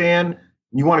boxing fan and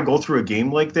you want to go through a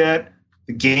game like that,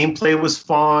 the gameplay was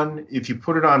fun. If you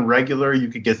put it on regular, you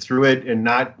could get through it and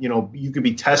not, you could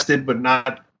be tested but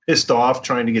not pissed off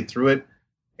trying to get through it.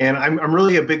 And I'm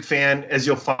really a big fan, as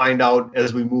you'll find out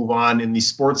as we move on in these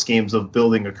sports games, of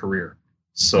building a career.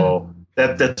 So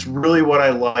that's really what I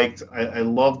liked. I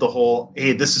love the whole,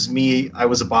 hey, this is me. I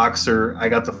was a boxer. I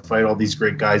got to fight all these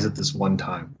great guys at this one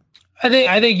time. I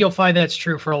think you'll find that's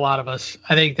true for a lot of us.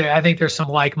 I think there's some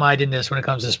like-mindedness when it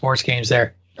comes to sports games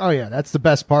there. Oh yeah, that's the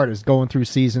best part, is going through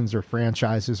seasons or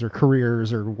franchises or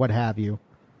careers or what have you.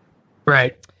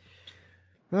 Right.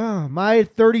 Oh, my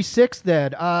 36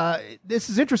 then. This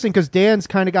is interesting because Dan's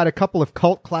kind of got a couple of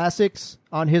cult classics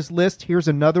on his list. Here's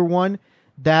another one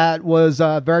that was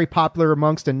very popular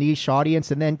amongst a niche audience,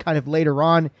 and then kind of later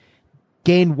on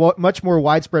gained much more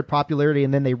widespread popularity,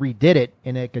 and then they redid it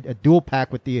in a dual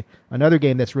pack with another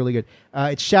game that's really good.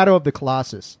 It's Shadow of the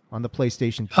Colossus on the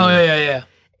PlayStation 2. Oh, yeah.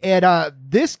 And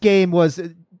this game was,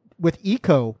 with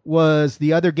Eco, was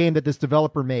the other game that this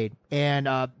developer made. And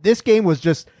this game was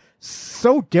just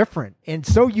so different and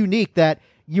so unique that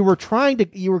you were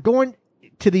going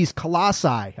to these colossi,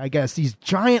 I guess, these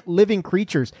giant living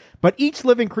creatures, but each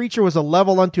living creature was a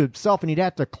level unto itself, and you'd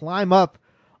have to climb up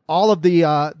all of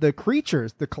the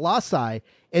creatures, the colossi,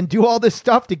 and do all this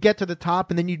stuff to get to the top,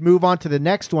 and then you'd move on to the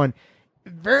next one.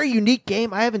 Very unique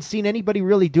game. I haven't seen anybody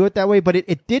really do it that way, but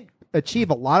it did achieve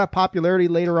a lot of popularity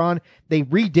later on. They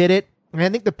redid it, and I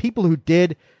think the people who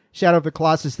did Shadow of the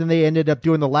Colossus, then they ended up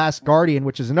doing The Last Guardian,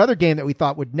 which is another game that we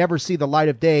thought would never see the light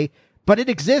of day, but it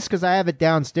exists because I have it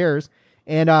downstairs.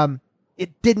 And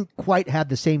it didn't quite have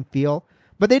the same feel,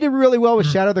 but they did really well with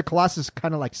Shadow of the Colossus,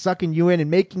 kind of like sucking you in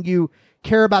and making you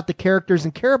care about the characters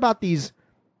and care about these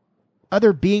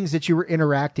other beings that you were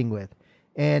interacting with.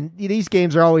 And these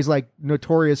games are always like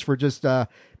notorious for just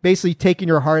basically taking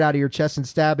your heart out of your chest and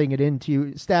stabbing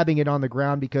it on the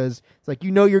ground, because it's like,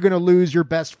 you're going to lose your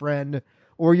best friend,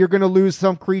 or you're going to lose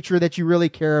some creature that you really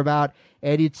care about,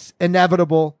 and it's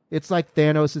inevitable. It's like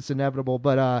Thanos, it's inevitable,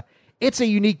 but it's a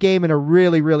unique game and a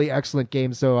really, really excellent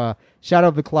game. So Shadow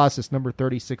of the Colossus, number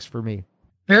 36 for me.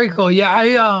 Very cool.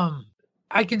 Yeah,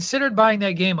 I considered buying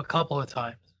that game a couple of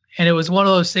times. And it was one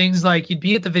of those things, like, you'd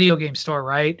be at the video game store,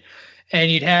 right? And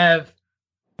you'd have,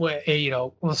 we'll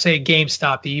say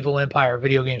GameStop, the evil empire of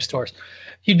video game stores.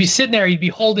 You'd be sitting there, you'd be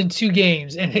holding two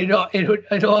games, and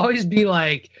it'd always be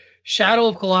like Shadow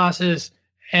of Colossus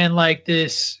and like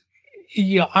this,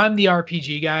 I'm the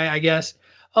RPG guy, I guess.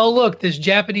 Oh, look, this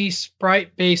Japanese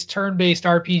sprite-based, turn-based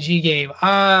RPG game.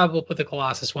 We'll put the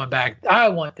Colossus one back. I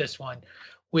want this one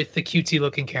with the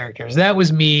cutesy-looking characters. That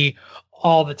was me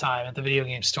all the time at the video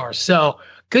game store. So,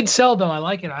 good sell, though. I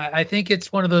like it. I think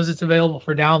it's one of those that's available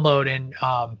for download. And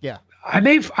I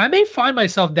may find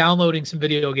myself downloading some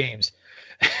video games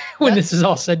when this is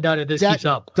all said and done and this keeps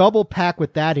up. Double pack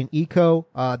with that in Eco,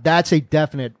 that's a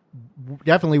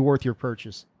definitely worth your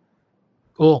purchase.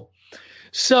 Cool.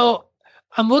 So,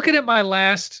 I'm looking at my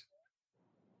last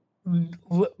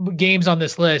games on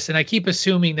this list, and I keep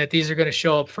assuming that these are going to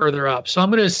show up further up. So I'm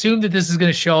going to assume that this is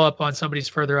going to show up on somebody's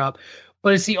further up,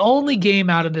 but it's the only game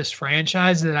out of this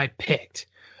franchise that I picked,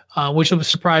 which was a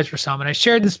surprise for some. And I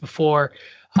shared this before.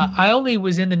 I only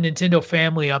was in the Nintendo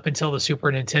family up until the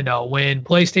Super Nintendo. When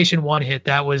PlayStation 1 hit,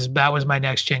 that was my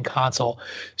next gen console.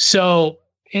 So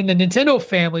in the Nintendo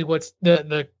family, what's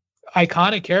the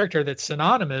iconic character that's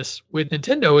synonymous with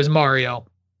Nintendo is Mario.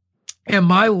 And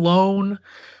my lone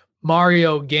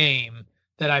Mario game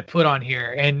that I put on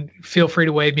here, and feel free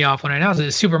to wave me off when I announce it,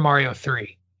 is Super Mario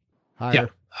 3. Higher.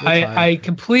 Yeah, I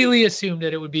completely assumed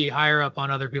that it would be higher up on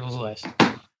other people's list.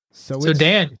 So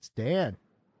Dan. It's Dan.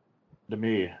 To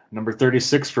me, number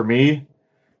 36 for me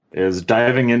is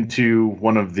diving into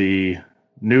one of the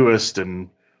newest and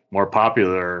more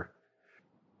popular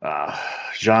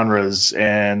genres,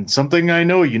 and something I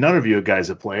know none of you guys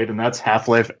have played, and that's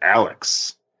Half-Life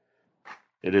Alyx.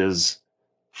 It is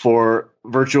for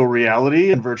virtual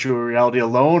reality and virtual reality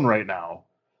alone right now.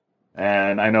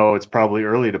 And I know it's probably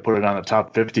early to put it on the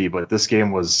top 50, but this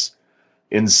game was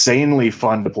insanely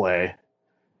fun to play.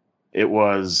 It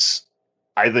was,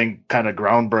 I think, kind of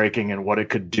groundbreaking in what it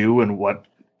could do and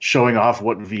showing off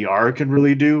what VR can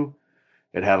really do.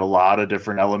 It had a lot of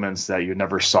different elements that you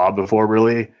never saw before,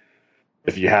 really.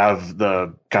 If you have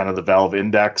the kind of the Valve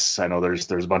Index, I know there's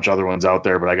a bunch of other ones out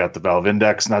there, but I got the Valve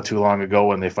Index not too long ago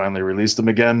when they finally released them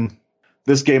again.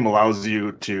 This game allows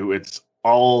you to, it's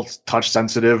all touch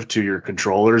sensitive to your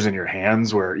controllers in your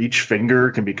hands, where each finger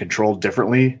can be controlled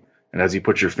differently. And as you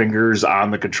put your fingers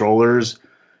on the controllers,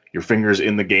 your fingers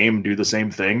in the game do the same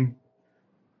thing.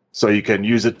 So you can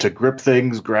use it to grip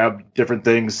things, grab different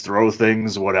things, throw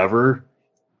things, whatever.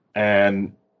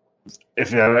 And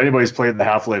if anybody's played the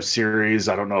Half-Life series,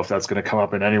 I don't know if that's going to come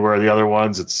up in anywhere of the other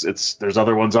ones. There's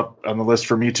other ones up on the list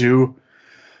for me too.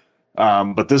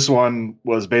 But this one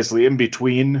was basically in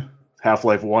between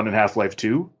Half-Life 1 and Half-Life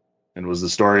 2, and was the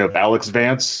story of Alex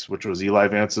Vance, which was Eli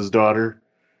Vance's daughter,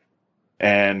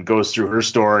 and goes through her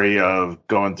story of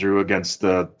going through against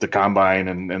the Combine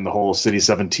and the whole City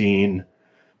 17,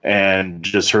 and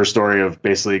just her story of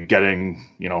basically getting,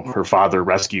 her father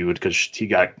rescued because he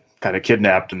got kind of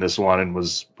kidnapped in this one and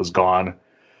was gone.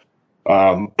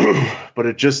 But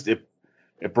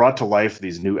it brought to life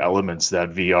these new elements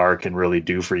that VR can really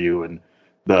do for you. And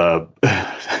the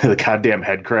goddamn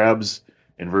head crabs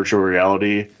in virtual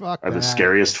reality the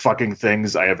scariest fucking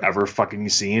things I have ever fucking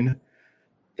seen.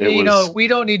 We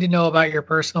don't need to know about your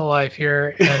personal life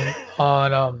here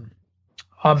on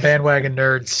Bandwagon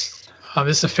Nerds.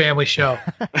 This is a family show.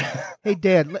 Hey,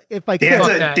 Dan, if I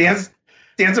could.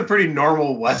 Dan's a pretty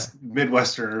normal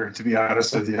Midwesterner, to be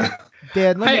honest with you.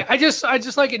 Dan, I just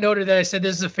like it noted that I said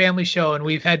this is a family show, and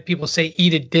we've had people say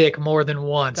 "eat a dick" more than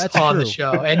once the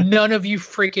show, and none of you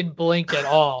freaking blinked at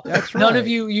all. That's right. None of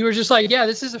you were just like, "Yeah,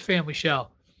 this is a family show."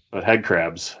 But head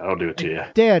crabs, I'll do it to you,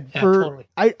 Dan. Totally.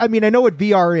 I mean, I know what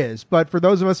VR is, but for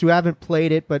those of us who haven't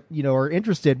played it, but are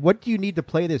interested, what do you need to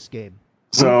play this game?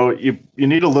 So you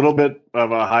need a little bit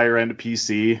of a higher end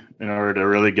PC in order to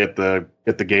really get the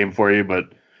game for you,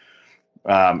 but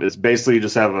it's basically you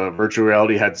just have a virtual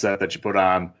reality headset that you put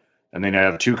on, and then you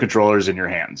have two controllers in your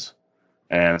hands,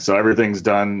 and so everything's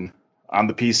done on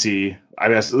the PC. I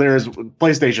guess there's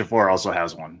PlayStation 4 also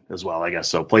has one as well. I guess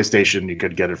so. PlayStation, you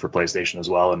could get it for PlayStation as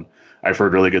well, and I've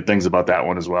heard really good things about that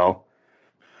one as well.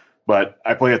 But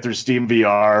I play it through Steam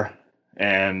VR,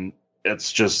 and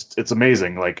it's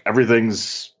amazing. Like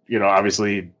everything's,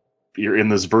 obviously you're in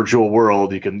this virtual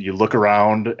world. You look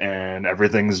around and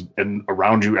everything's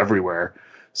around you everywhere.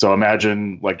 So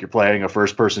imagine like you're playing a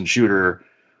first person shooter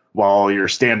while you're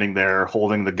standing there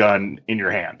holding the gun in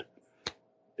your hand.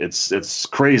 It's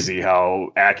crazy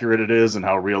how accurate it is and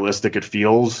how realistic it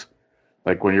feels.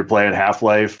 Like when you're playing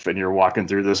Half-Life and you're walking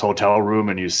through this hotel room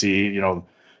and you see,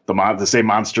 the same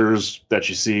monsters that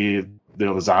you see,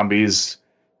 the zombies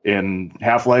in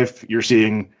Half-Life, you're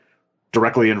seeing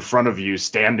directly in front of you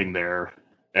standing there,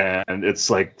 and it's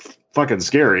like fucking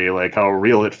scary, like how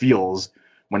real it feels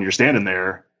when you're standing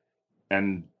there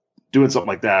and doing something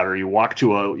like that. Or you walk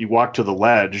to the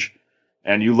ledge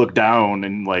and you look down,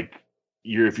 and like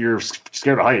if you're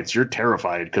scared of heights, you're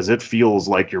terrified because it feels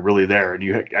like you're really there. And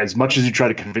you, as much as you try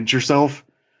to convince yourself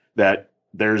that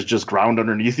there's just ground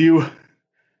underneath you,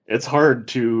 it's hard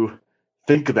to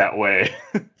think that way.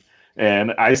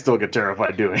 And I still get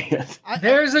terrified doing it.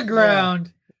 There's a ground.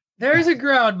 There's a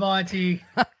ground, Monty.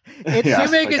 You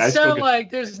make it sound like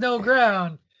there's no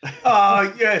ground.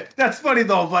 Yeah, that's funny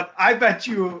though. But I bet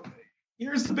you.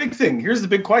 Here's the big thing. Here's the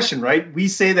big question, right? We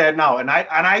say that now, and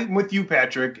I'm with you,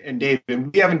 Patrick and Dave.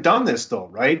 And we haven't done this though,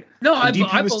 right? No, I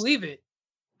believe it.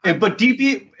 But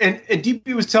DP and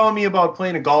DP was telling me about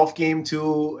playing a golf game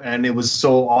too, and it was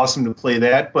so awesome to play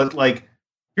that. But like,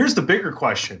 here's the bigger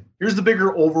question. Here's the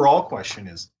bigger overall question: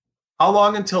 is how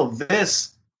long until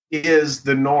this is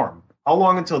the norm? How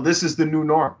long until this is the new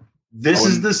norm? This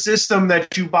is the system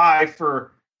that you buy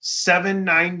for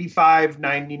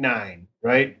 $795.99,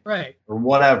 right? Right. Or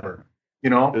whatever.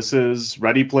 This is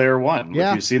Ready Player One. Yeah.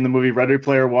 If you've seen the movie Ready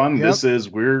Player One, This is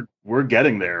we're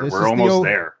getting there. We're almost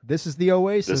there. This is the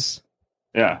Oasis.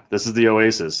 This is the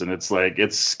Oasis, and it's like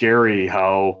it's scary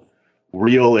how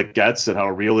real it gets and how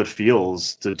real it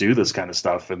feels to do this kind of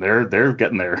stuff. And they're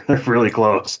getting there. They're really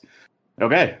close.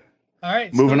 Okay. All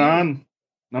right. Moving on.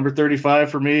 Number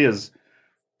 35 for me is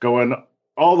going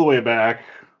all the way back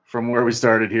from where we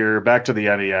started here, back to the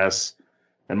NES.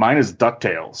 And mine is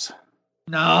DuckTales.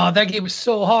 No, that game was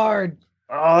so hard.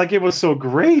 Oh, that game was so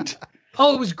great.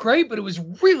 Oh, it was great, but it was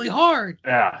really hard.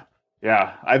 Yeah.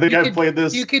 I think I've played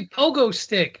this. You could pogo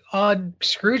stick on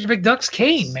Scrooge McDuck's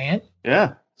cane, man.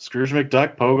 Yeah. Scrooge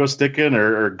McDuck pogo sticking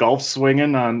or golf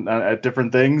swinging on at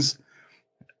different things.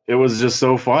 It was just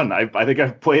so fun. I think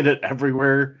I've played it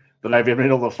everywhere that I've been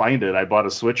able to find it. I bought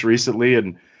a Switch recently,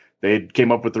 and they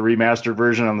came up with the remastered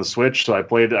version on the Switch, so I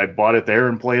bought it there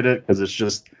and played it because it's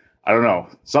just, I don't know,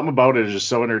 something about it is just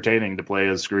so entertaining to play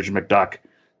as Scrooge McDuck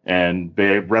and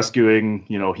rescuing,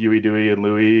 Huey, Dewey, and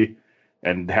Louie,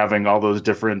 and having all those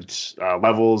different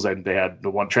levels. And they had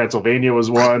the one, Transylvania was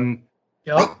one.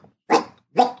 Yep.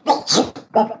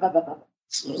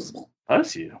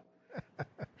 Bless you.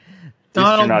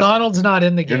 Donald's not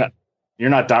in the game. You're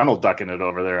not Donald ducking it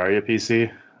over there, are you,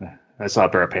 PC? I saw a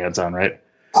pair of pants on, right?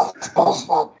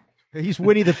 He's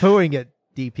Winnie the Poohing it,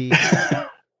 DP.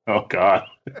 Oh God.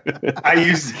 I've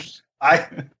used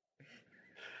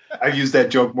that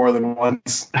joke more than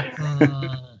once.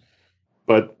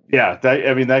 But yeah,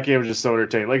 that game was just so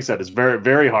entertaining. Like I said, it's very,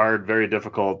 very hard, very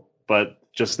difficult, but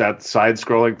just that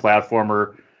side-scrolling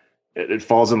platformer, it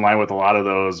falls in line with a lot of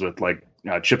those, with like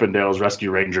Chippendale's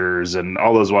Rescue Rangers and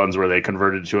all those ones where they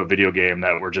converted to a video game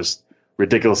that were just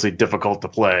ridiculously difficult to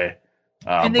play.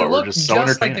 And they look just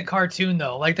like the cartoon,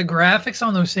 though. Like the graphics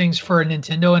on those things for a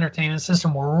Nintendo Entertainment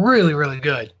System were really, really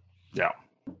good. Yeah.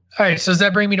 All right, so does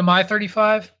that bring me to my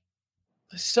 35?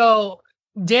 So,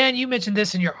 Dan, you mentioned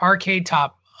this in your arcade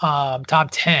top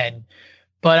 10,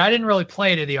 but I didn't really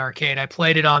play it at the arcade. I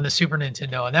played it on the Super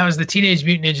Nintendo, and that was the Teenage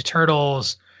Mutant Ninja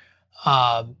Turtles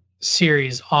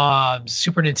series on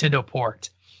Super Nintendo port.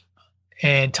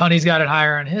 And Tunney's got it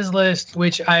higher on his list,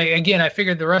 which I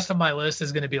figured the rest of my list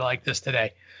is going to be like this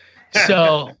today.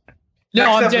 So,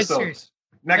 no, I'm dead serious.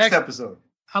 Next episode.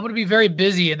 I'm going to be very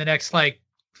busy in the next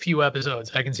few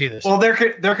episodes. I can see this. Well, there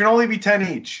can only be 10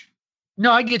 each.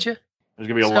 No, I get you. There's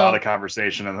going to be a lot of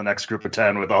conversation in the next group of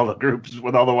 10 with all the groups,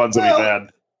 with all the ones that we've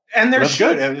had. And there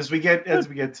should, as we get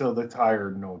to the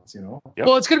tired notes, Yep.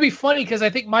 Well, it's going to be funny because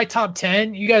I think my top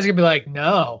 10, you guys are going to be like,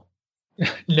 no,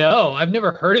 I've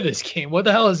never heard of this game. What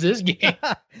the hell is this game?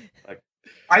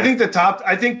 I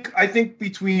think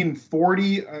between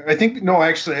 40,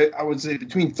 I would say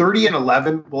between 30 and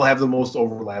 11 will have the most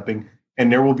overlapping,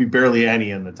 and there will be barely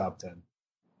any in the top 10.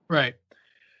 Right.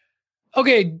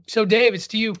 Okay, so Dave, it's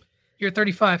to you. You're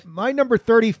 35. My number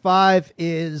 35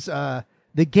 is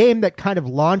the game that kind of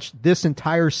launched this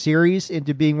entire series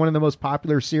into being one of the most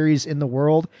popular series in the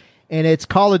world, and it's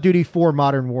Call of Duty 4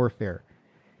 Modern Warfare.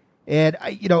 And,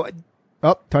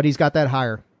 Tunney's got that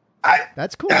higher.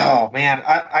 That's cool. Oh, man.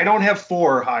 I don't have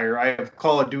 4 higher. I have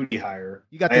Call of Duty higher.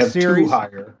 You got the series? 2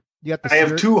 higher. I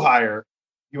have 2 higher.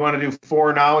 You want to do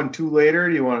 4 now and 2 later?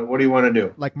 What do you want to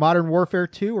do? Like Modern Warfare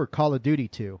 2 or Call of Duty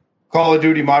 2? Call of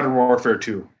Duty Modern Warfare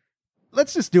 2.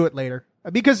 Let's just do it later.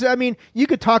 Because, you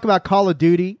could talk about Call of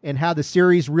Duty and how the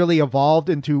series really evolved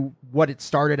into what it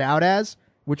started out as,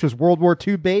 which was World War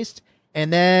II based,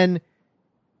 and then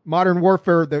Modern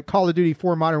Warfare, the Call of Duty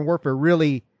 4 Modern Warfare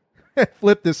really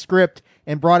flipped the script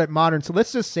and brought it modern. So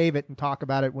let's just save it and talk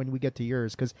about it when we get to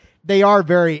yours, because they are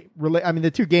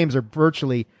the two games are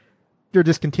they're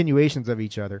just continuations of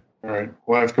each other. All right.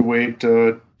 We'll have to wait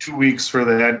 2 weeks for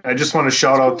that. I just want to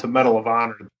shout out to Medal of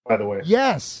Honor, by the way.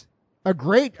 Yes. A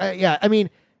great,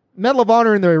 Medal of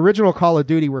Honor and the original Call of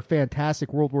Duty were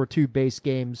fantastic World War II based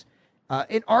games.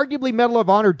 And arguably Medal of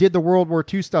Honor did the World War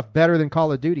II stuff better than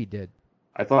Call of Duty did.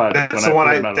 I thought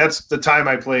that's the time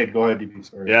I played. Go ahead, DB.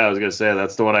 Sorry. Yeah, I was gonna say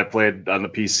that's the one I played on the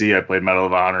PC. I played Medal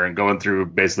of Honor, and going through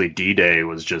basically D-Day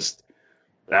was just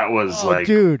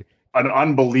dude, an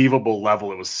unbelievable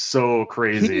level. It was so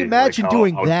crazy. Can you imagine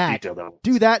doing that?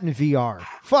 Do that in VR.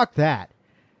 Fuck that.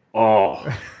 Oh,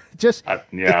 just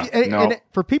and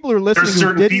for people who are listening,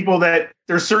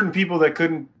 there's certain people that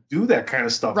couldn't do that kind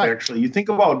of stuff. Right. Actually, you think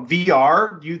about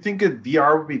VR. Do you think that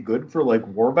VR would be good for like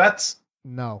war bets?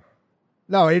 No,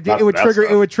 it would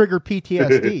trigger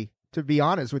PTSD. To be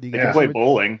honest with you guys, play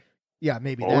bowling. Yeah,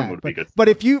 maybe bowling that. Would be good.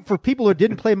 But for people who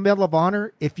didn't play Medal of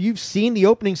Honor, if you've seen the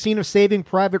opening scene of Saving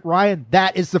Private Ryan,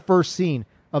 that is the first scene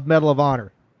of Medal of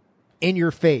Honor. In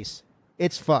your face,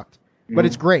 it's fucked, but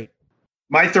it's great.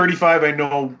 My 35, I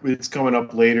know it's coming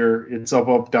up later. It's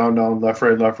up, down, left,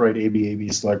 right, A, B,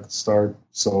 select, start.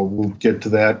 So we'll get to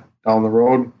that down the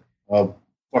road.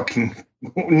 Fucking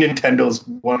Nintendo's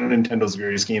one of Nintendo's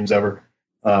greatest games ever.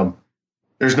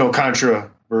 There's no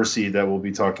controversy that we'll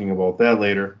be talking about that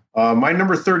later. My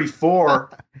number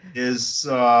 34 is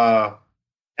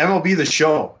MLB The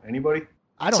Show. Anybody?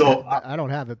 I don't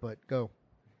have it, but go.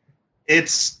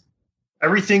 It's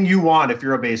everything you want if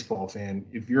you're a baseball fan.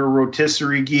 If you're a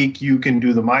rotisserie geek, you can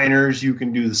do the minors, you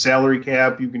can do the salary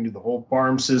cap, you can do the whole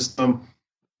farm system.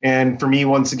 And for me,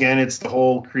 once again, it's the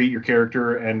whole create your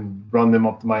character and run them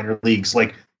up the minor leagues.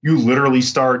 Like, you literally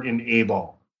start in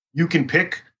A-ball. you can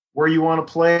pick where you want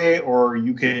to play, or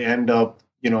you can end up,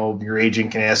 your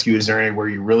agent can ask you, is there anywhere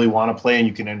you really want to play? And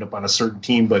you can end up on a certain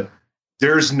team, but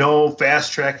there's no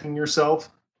fast tracking yourself.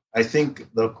 I think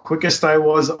the quickest I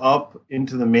was up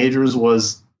into the majors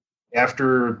was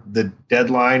after the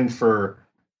deadline for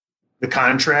the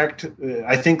contract.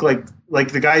 I think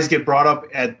like the guys get brought up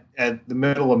at the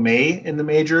middle of May in the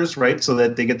majors, right? So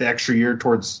that they get the extra year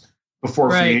before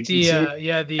free agency.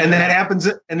 And that happens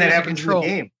in the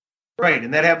game. Right.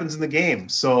 And that happens in the game.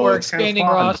 So or expanding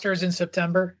rosters in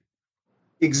September.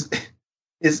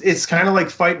 It's kind of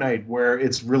like Fight Night, where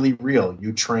it's really real.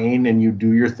 You train and you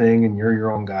do your thing and you're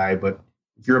your own guy. But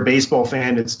if you're a baseball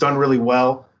fan, it's done really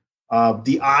well.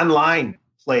 The online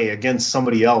play against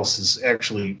somebody else is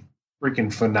actually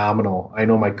freaking phenomenal. I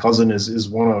know my cousin is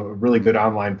a really good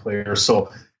online player.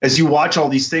 So as you watch all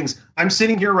these things, I'm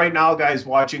sitting here right now, guys,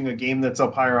 watching a game that's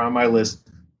up higher on my list.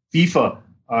 FIFA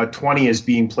 20 is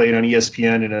being played on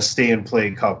ESPN in a stay and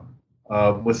play cup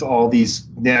with all these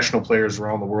national players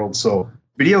around the world. So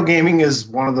video gaming is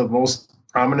one of the most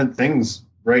prominent things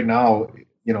right now,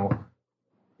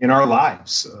 in our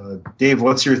lives. Dave,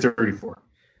 what's your 34?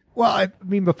 Well, I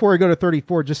mean, before I go to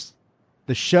 34, just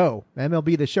the show,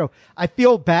 MLB The Show. I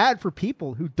feel bad for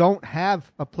people who don't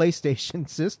have a PlayStation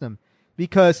system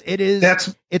because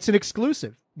it's an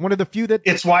exclusive. One of the few that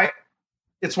it's why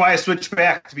I switched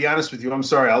back, to be honest with you. I'm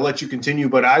sorry. I'll let you continue,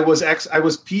 but I was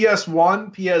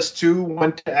PS1, PS2,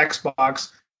 went to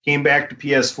Xbox, came back to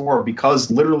PS4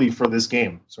 because literally for this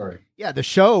game. Sorry. Yeah, the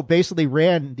show basically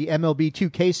ran the MLB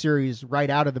 2K series right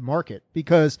out of the market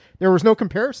because there was no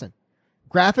comparison.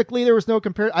 Graphically, there was no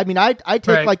comparison. I mean, I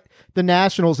take like the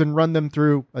Nationals and run them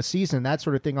through a season, that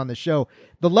sort of thing on the show.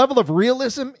 The level of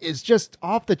realism is just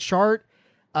off the chart.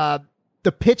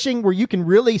 The pitching, where you can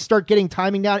really start getting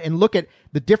timing down and look at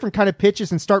the different kind of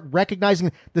pitches and start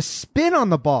recognizing the spin on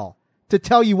the ball to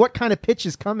tell you what kind of pitch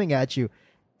is coming at you.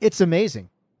 It's amazing.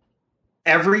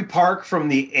 Every park from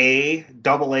the A,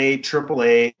 AA,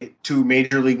 AAA to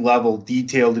major league level,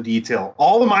 detail to detail.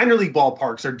 All the minor league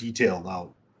ballparks are detailed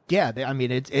out. Yeah, I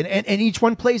mean, it's and each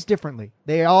one plays differently.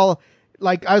 They all,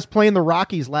 like, I was playing the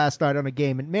Rockies last night on a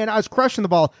game, and man, I was crushing the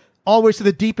ball always to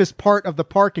the deepest part of the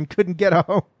park and couldn't get a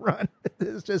home run.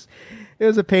 It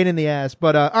was a pain in the ass.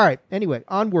 But all right, anyway,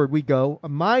 onward we go.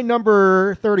 My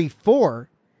number 34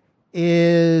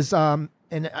 is, and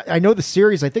I know the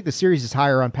series. I think the series is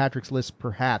higher on Patrick's list,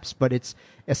 perhaps, but it's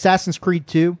Assassin's Creed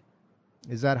 2.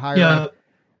 Is that higher? Yeah.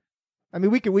 I mean,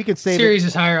 we can say series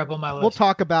is higher up on my list. We'll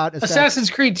talk about Assassin's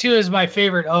Creed 2 is my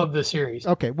favorite of the series.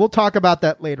 Okay, we'll talk about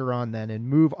that later on then, and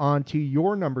move on to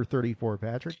your number 34,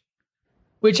 Patrick.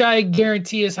 Which I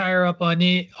guarantee is higher up on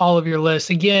all of your lists.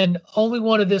 Again, only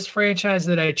one of this franchise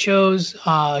that I chose.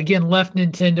 Again, left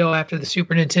Nintendo after the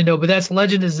Super Nintendo, but that's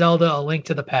Legend of Zelda: A Link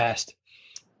to the Past.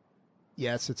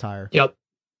 Yes, it's higher. Yep.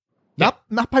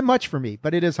 Not by much for me,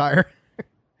 but it is higher.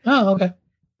 Oh, okay.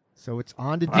 So it's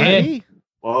on to DD.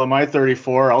 Well, in my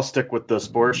 34, I'll stick with the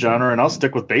sports genre, and I'll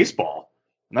stick with baseball.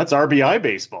 And that's RBI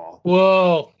baseball.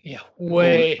 Whoa. Yeah,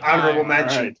 way honorable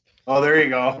mention. Right. Oh, there you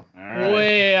go. Right.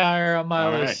 Way higher on my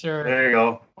list, sir. There you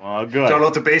go. Oh, good. Shout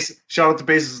out the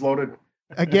bases loaded.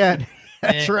 Again.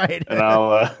 That's right. And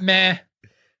I'll meh.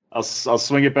 I'll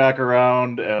swing it back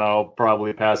around, and I'll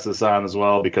probably pass this on as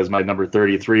well because my number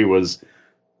 33 was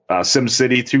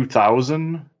SimCity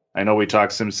 2000. I know we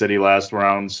talked SimCity last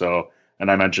round, and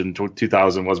I mentioned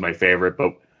 2000 was my favorite,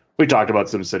 but we talked about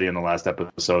SimCity in the last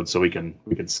episode, so we can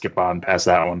skip on past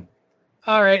that one.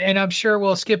 All right, and I'm sure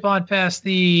we'll skip on past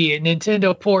the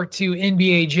Nintendo port to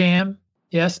NBA Jam.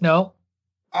 Yes, no?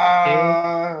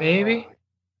 Maybe?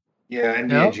 Yeah,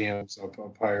 NBA Jam's up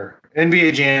higher.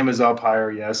 NBA Jam is up higher,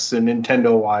 yes, and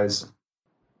Nintendo-wise.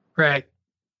 Right.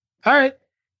 All right.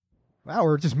 Wow,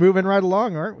 we're just moving right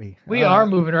along, aren't we? We are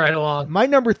moving right along. My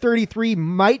number 33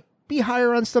 might be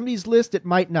higher on somebody's list. It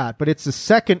might not, but it's the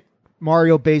second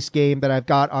Mario-based game that I've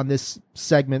got on this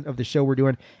segment of the show we're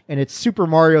doing, and it's Super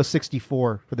Mario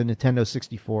 64 for the Nintendo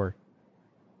 64.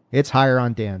 It's higher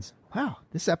on Dan's. Wow,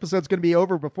 this episode's going to be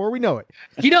over before we know it.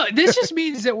 This just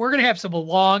means that we're going to have some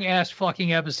long-ass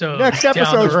fucking episodes. Next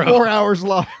episode's 4 hours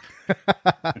long.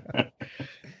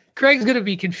 Craig's going to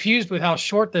be confused with how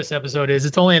short this episode is.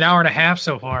 It's only an hour and a half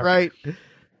so far. Right.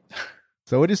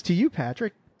 So it is to you,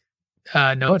 Patrick.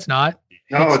 No, it's not.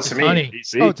 No, it's to me.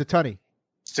 Oh, it's a Tunney.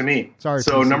 It's to me. Sorry.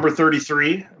 So number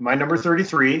 33, my number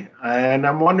 33, and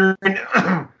I'm wondering,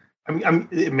 I'm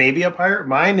maybe up higher.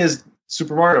 Mine is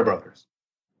Super Mario Brothers.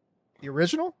 The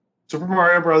original? Super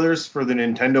Mario Brothers for the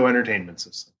Nintendo Entertainment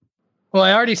System. Well,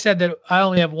 I already said that I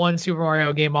only have one Super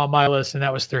Mario game on my list, and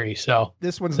that was 3. So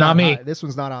this one's not me. This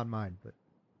one's not on mine. But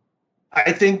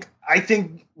I think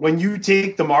when you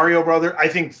take the Mario Brothers, I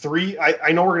think 3,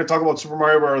 I know we're going to talk about Super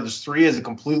Mario Brothers 3 as a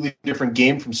completely different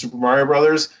game from Super Mario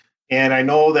Brothers. And I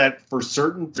know that for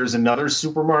certain there's another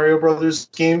Super Mario Brothers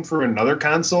game for another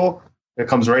console that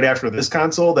comes right after this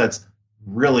console that's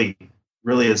really,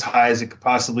 really as high as it could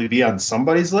possibly be on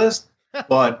somebody's list.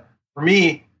 But for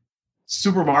me,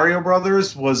 Super Mario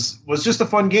Brothers was just a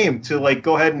fun game to like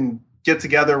go ahead and get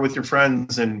together with your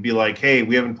friends and be like, hey,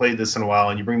 we haven't played this in a while,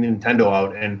 and you bring the Nintendo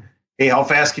out, and hey, how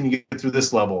fast can you get through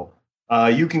this level?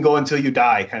 You can go until you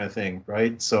die, kind of thing,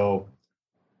 right? So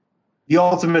the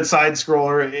ultimate side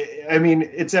scroller, I mean,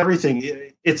 it's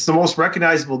everything. It's the most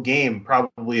recognizable game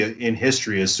probably in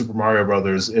history as Super Mario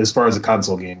Brothers as far as a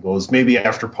console game goes, maybe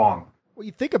after Pong. Well,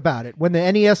 you think about it. When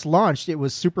the NES launched, it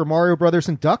was Super Mario Brothers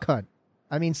and Duck Hunt.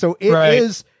 I mean, so it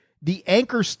is the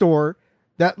anchor store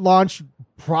that launched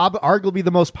arguably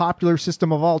the most popular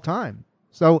system of all time.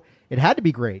 So it had to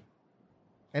be great.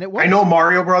 And it was. I know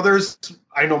Mario Brothers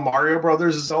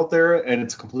is out there and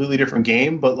it's a completely different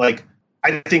game, but like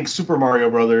I think Super Mario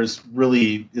Brothers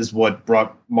really is what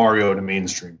brought Mario to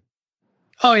mainstream.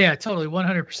 Oh yeah, totally.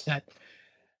 100%.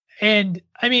 And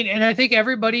I mean, and I think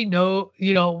everybody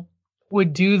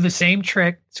would do the same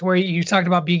trick. It's where you talked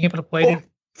about being able to play it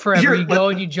forever. You go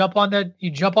and you jump on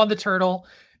the turtle.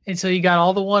 And so you got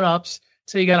all the 1-ups.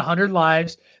 So you got 100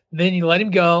 lives. Then you let him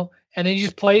go. And then you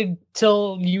just played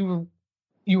till you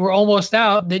were almost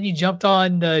out. Then you jumped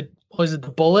on the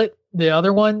bullet? The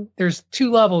other one? There's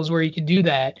 2 levels where you can do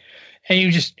that. And you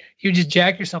just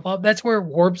jack yourself up. That's where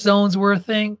warp zones were a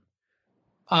thing.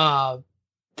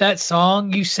 That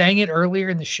song, you sang it earlier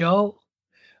in the show.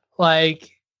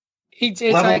 Like, it's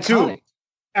level iconic. 2.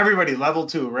 Everybody, level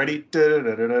 2. Ready?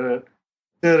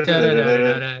 Yep,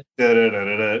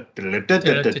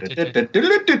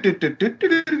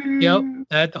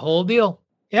 that the whole deal.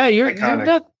 Yeah, you're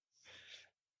that.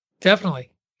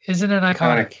 Definitely. Isn't it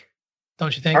iconic?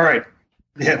 Don't you think? All right.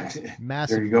 Yeah.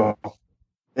 Massive. There you go.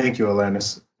 Thank you,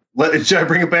 Alanis. Should I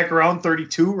bring it back around?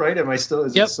 32, right? Am I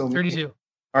still? Yep, 32.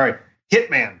 All right.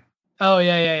 Hitman. Oh,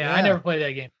 yeah. I never played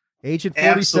that game. Agent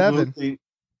 47.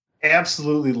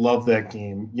 Absolutely love that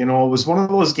game. You know, it was one of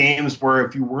those games where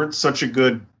if you weren't such a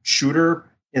good shooter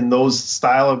in those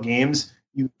style of games,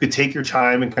 you could take your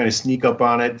time and kind of sneak up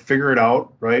on it, figure it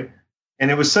out, right?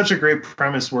 And it was such a great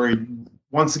premise where,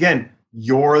 once again,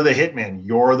 you're the hitman,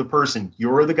 you're the person,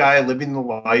 you're the guy living the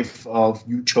life of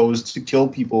you chose to kill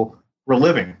people for a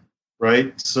living,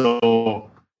 right? So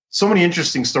many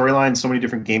interesting storylines, so many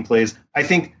different gameplays. I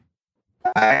think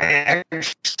I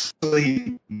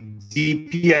actually,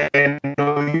 DP, I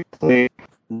know you played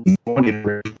one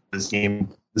iteration of this game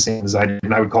the same as I did,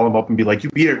 and I would call him up and be like,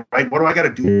 you beat it, right? What do I got to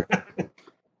do?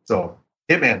 So,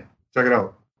 Hitman, check it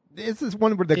out. This is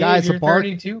one where the guy has a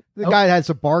guy has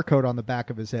a barcode on the back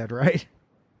of his head, right?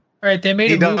 Right, they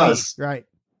made a movie. Right.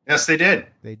 Yes, they did.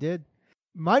 They did.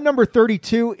 My number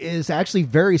 32 is actually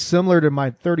very similar to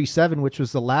my 37, which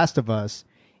was The Last of Us,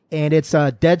 and it's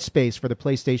Dead Space for the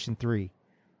PlayStation 3,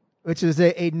 which is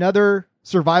another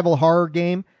survival horror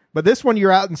game. But this one,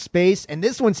 you're out in space, and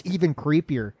this one's even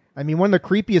creepier. I mean, one of the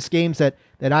creepiest games that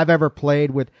I've ever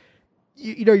played with,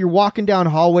 you're walking down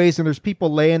hallways, and there's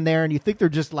people laying there, and you think they're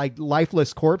just like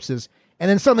lifeless corpses, and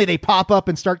then suddenly they pop up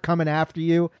and start coming after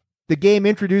you. The game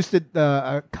introduced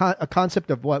a concept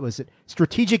of, what was it?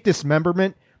 Strategic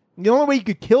dismemberment. The only way you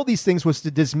could kill these things was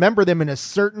to dismember them in a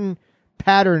certain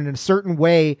pattern, in a certain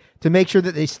way, to make sure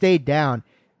that they stayed down.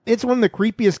 It's one of the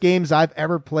creepiest games I've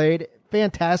ever played.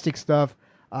 Fantastic stuff.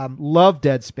 Love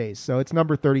Dead Space. So it's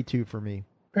number 32 for me.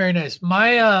 Very nice.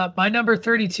 My number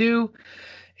 32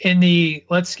 in the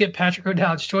Let's Skip Patrick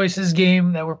O'Dowd's Choices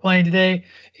game that we're playing today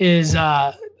is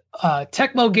a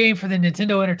Tecmo game for the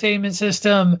Nintendo Entertainment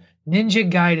System,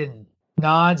 Ninja Gaiden.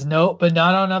 Nods, no, but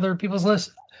not on other people's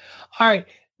lists. All right.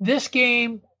 This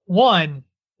game, one,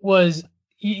 was,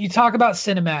 you talk about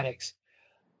cinematics.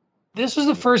 This was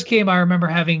the first game I remember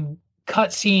having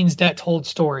cutscenes that told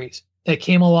stories that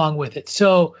came along with it.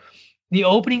 So the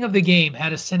opening of the game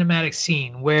had a cinematic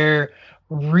scene where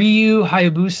Ryu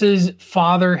Hayabusa's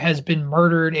father has been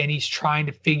murdered and he's trying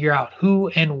to figure out who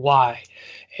and why.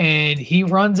 And he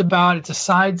runs about, it's a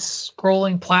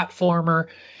side-scrolling platformer,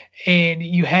 and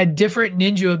you had different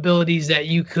ninja abilities that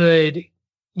you could,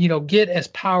 get as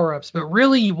power-ups, but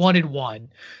really you wanted one.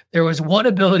 There was one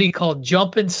ability called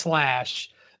Jump and Slash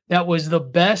that was the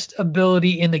best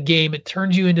ability in the game. It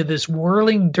turns you into this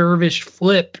whirling dervish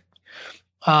flip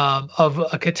of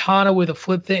a katana with a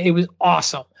flip thing. It was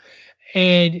awesome.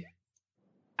 And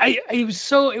It was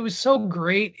so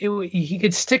great. He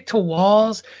could stick to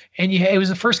walls, and it was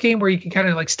the first game where you could kind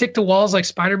of like stick to walls like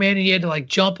Spider-Man, and you had to like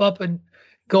jump up and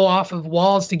go off of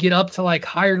walls to get up to like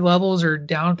higher levels or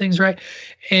down things, right?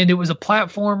 And it was a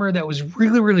platformer that was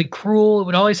really, really cruel. It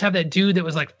would always have that dude that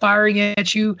was like firing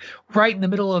at you right in the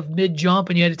middle of mid jump,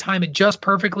 and you had to time it just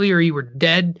perfectly or you were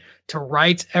dead to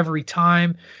rights every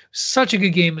time. Such a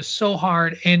good game. It was so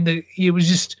hard, and it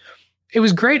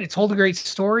was great. It told a great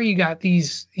story. You got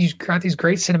these great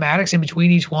cinematics in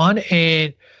between each one,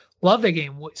 and love that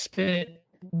game. Spent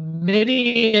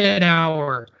many an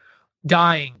hour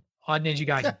dying on Ninja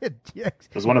Gaiden. It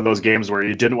was one of those games where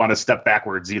you didn't want to step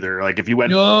backwards either. Like if you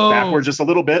went backwards just a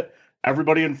little bit,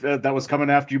 everybody that was coming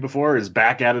after you before is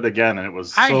back at it again, and it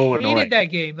was so annoying. I hated that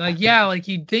game. Like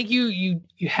you'd think you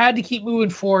had to keep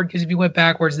moving forward because if you went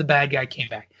backwards, the bad guy came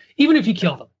back, even if you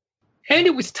killed him. And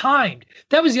it was timed.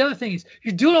 That was the other thing is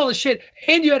you're doing all this shit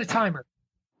and you had a timer.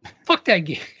 Fuck that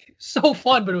game. So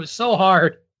fun, but it was so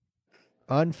hard.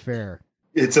 Unfair.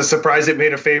 It's a surprise it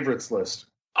made a favorites list.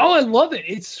 Oh, I love it.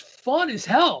 It's fun as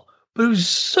hell. But it was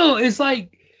so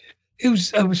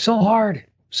hard.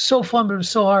 So fun, but it was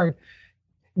so hard.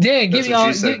 Dan, give me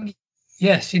all.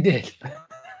 Yes, you did.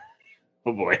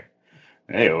 Oh boy.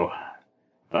 Hey-oh.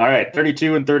 All right,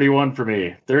 32 and 31 for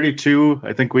me. 32,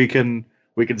 I think we can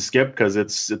skip because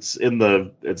it's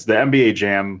the NBA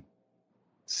Jam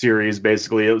series.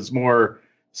 Basically, it was more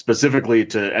specifically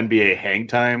to NBA Hang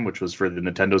Time, which was for the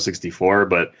Nintendo 64,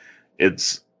 but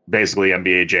it's basically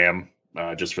NBA Jam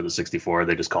just for the 64.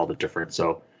 They just called it different,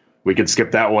 so we can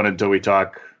skip that one until we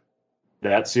talk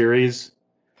that series.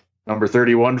 Number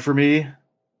 31 for me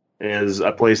is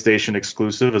a PlayStation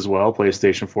exclusive as well,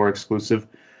 PlayStation 4 exclusive.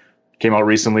 Came out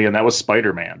recently, and that was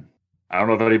Spider-Man. I don't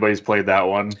know if anybody's played that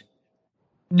one.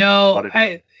 No,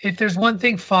 if there's one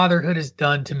thing fatherhood has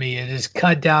done to me, it is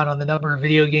cut down on the number of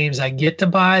video games I get to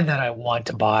buy that I want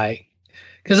to buy.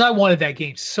 Because I wanted that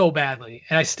game so badly,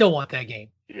 and I still want that game.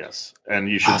 Yes, and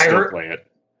you should still play it.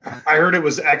 I heard it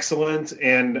was excellent,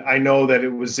 and I know that it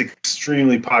was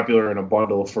extremely popular in a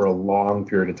bundle for a long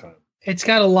period of time. It's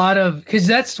got a lot of, because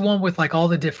that's the one with like all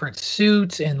the different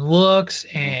suits and looks,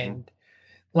 and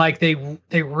like they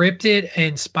ripped it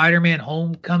in Spider-Man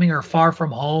Homecoming or Far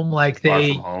From Home. Like Far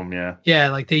From Home, yeah. Yeah,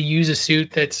 like they use a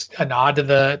suit that's a nod to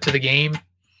the game.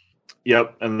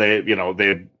 Yep, and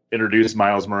they introduced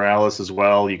Miles Morales as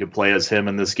well. You could play as him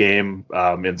in this game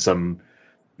in some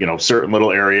certain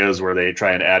little areas where they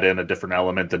try and add in a different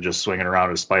element than just swinging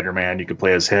around as Spider-Man. You could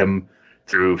play as him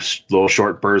through little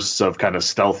short bursts of kind of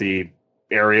stealthy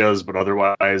areas, but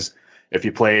otherwise, if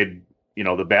you played,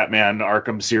 the Batman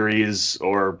Arkham series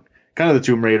or kind of the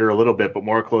Tomb Raider a little bit, but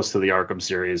more close to the Arkham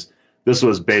series, this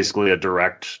was basically a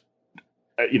direct,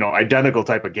 identical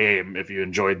type of game. If you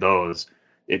enjoyed those,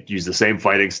 it used the same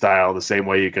fighting style, the same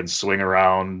way you can swing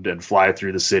around and fly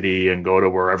through the city and go to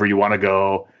wherever you want to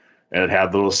go. And it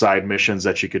had little side missions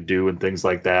that you could do and things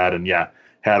like that. And yeah,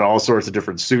 had all sorts of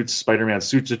different suits, Spider-Man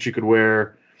suits that you could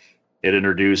wear. It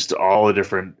introduced all the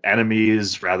different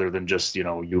enemies rather than just,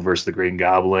 you versus the Green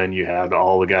Goblin. You had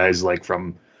all the guys like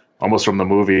almost from the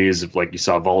movies, like you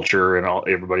saw Vulture and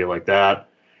everybody like that.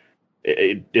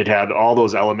 It had all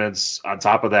those elements on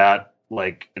top of that,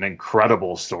 like an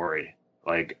incredible story.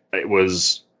 Like it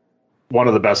was one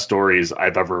of the best stories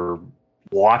I've ever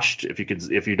watched. If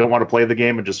you don't want to play the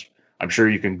game and just, I'm sure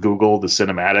you can Google the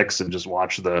cinematics and just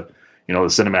watch the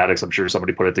cinematics. I'm sure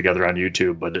somebody put it together on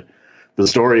YouTube, but the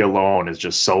story alone is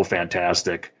just so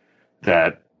fantastic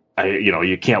that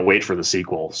you can't wait for the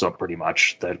sequel. So pretty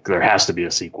much that there has to be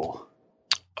a sequel.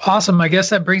 Awesome. I guess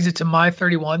that brings it to my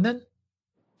 31 then.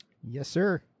 Yes,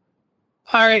 sir.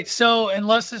 All right. So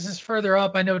unless this is further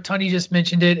up, I know Tunney just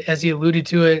mentioned it as he alluded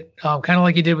to it, kind of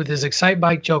like he did with his Excite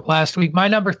Bike joke last week. My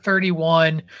number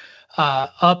 31,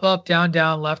 up,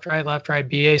 down, left, right,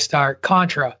 BA star,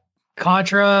 Contra.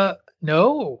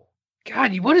 No.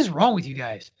 God, what is wrong with you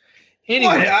guys?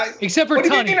 Anyway, except for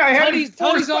Tunney.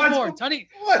 Tunney's on board. Tunney's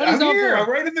I'm here.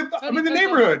 Board. I'm in the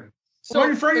neighborhood.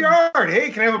 I'm in front of your yard. Hey,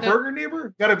 can I have a burger,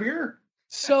 neighbor? Got a beer?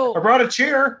 So I brought a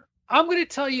chair. I'm going to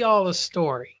tell you all a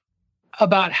story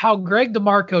about how Greg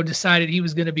DeMarco decided he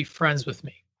was going to be friends with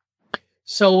me.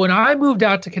 So when I moved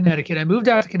out to Connecticut,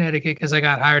 because I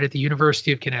got hired at the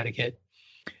University of Connecticut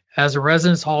as a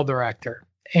residence hall director.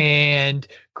 And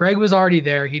Greg was already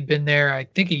there. He'd been there, I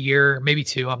think, a year, maybe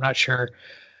two. I'm not sure.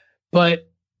 But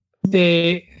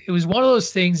it was one of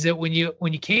those things that when you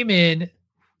came in,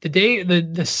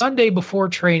 the Sunday before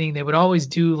training, they would always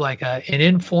do like an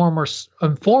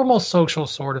informal social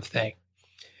sort of thing.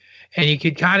 and you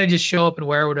could kind of just show up and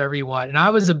wear whatever you want. And I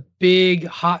was a big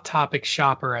Hot Topic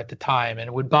shopper at the time,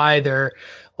 and would buy their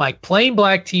like plain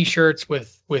black t-shirts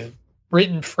with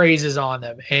written phrases on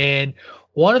them. And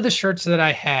one of the shirts that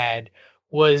I had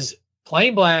was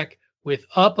plain black with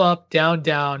up, up, down,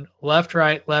 down, left,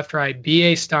 right,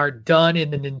 BA start, done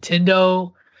in the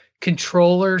Nintendo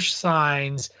controller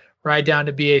signs right down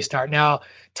to BA start. Now,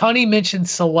 Tunney mentioned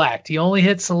select. You only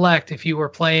hit select if you were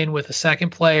playing with a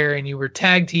second player and you were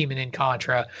tag teaming in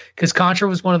Contra, because Contra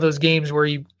was one of those games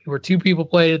where two people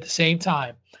played at the same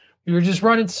time. We were just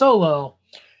running solo.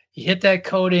 You hit that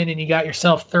code in and you got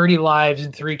yourself 30 lives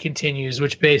and 3 continues,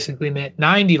 which basically meant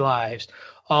 90 lives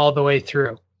all the way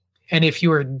through. And if you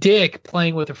were a dick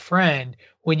playing with a friend,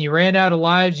 when you ran out of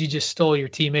lives, you just stole your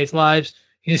teammates' lives.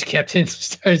 You just kept in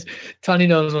stars. Tunney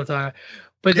knows what I'm talking about.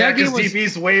 But yeah, that game because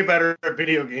DP's way better at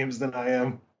video games than I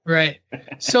am. Right.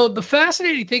 So the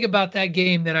fascinating thing about that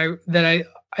game that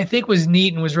I think was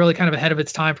neat and was really kind of ahead of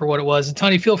its time for what it was, and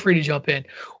Tunney, feel free to jump in,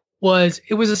 was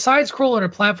it was a side-scroller and a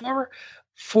platformer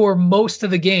for most of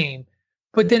the game,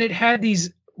 but then it had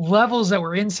these levels that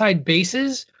were inside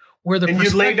bases where the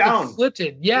perspective lay down. Flipped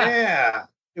it. Yeah.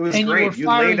 It was and great. You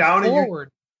lay down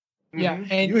forward. Yeah,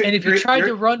 and if you tried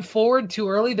to run forward too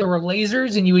early, there were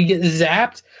lasers and you would get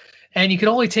zapped, and you could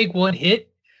only take one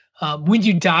hit. When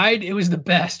you died, it was the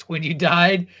best. When you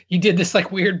died, you did this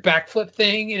like weird backflip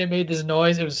thing, and it made this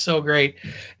noise. It was so great.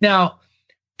 Now,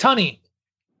 Tunney,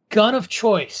 gun of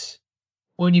choice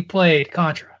when you played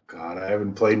Contra. God, I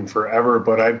haven't played in forever,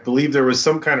 but I believe there was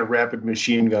some kind of rapid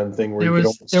machine gun thing where there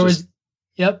was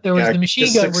the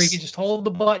machine gun where you could just hold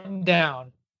the button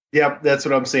down. Yep, that's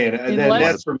what I'm saying. And then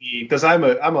that's for me, because I'm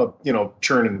a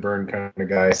churn and burn kind of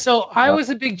guy. So I was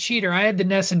a big cheater. I had the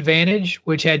NES Advantage,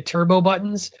 which had turbo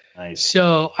buttons. Nice.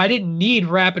 So I didn't need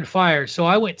rapid fire, so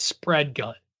I went spread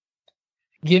gun.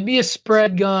 Give me a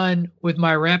spread gun with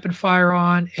my rapid fire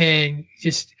on, and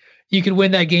just you could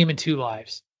win that game in 2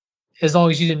 lives, as long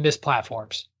as you didn't miss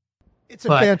platforms. It's a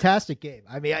fantastic game.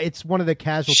 I mean, it's one of the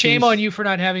casualties. Shame on you for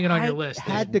not having it on your list.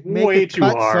 Had to make a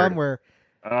cut somewhere.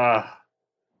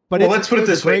 But let's put it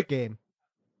this way. Great game.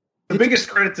 The biggest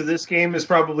credit to this game is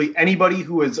probably anybody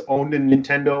who has owned a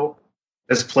Nintendo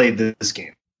has played this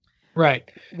game. Right.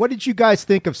 What did you guys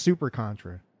think of Super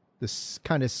Contra? This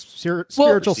kind of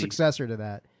spiritual successor to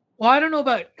that. Well, I don't know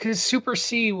about, because Super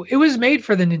C, it was made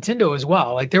for the Nintendo as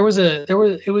well. Like it was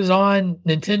on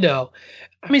Nintendo.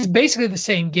 I mean, it's basically the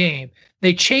same game.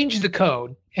 They changed the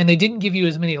code and they didn't give you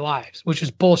as many lives, which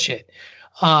was bullshit.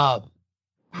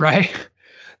 Right.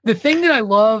 The thing that I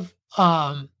love,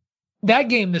 that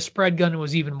game, the spread gun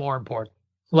was even more important.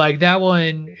 Like that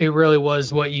one, it really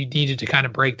was what you needed to kind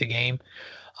of break the game.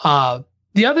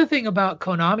 The other thing about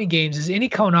Konami games is any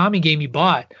Konami game you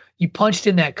bought, you punched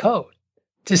in that code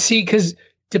to see, because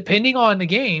depending on the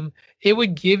game, it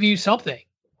would give you something.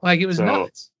 Like it was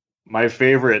nuts. My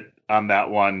favorite on that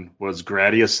one was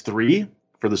Gradius 3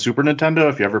 for the Super Nintendo.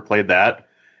 If you ever played that.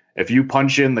 If you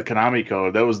punch in the Konami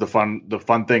code, that was the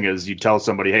fun thing is you tell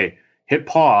somebody, hey, hit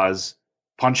pause,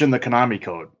 punch in the Konami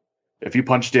code. If you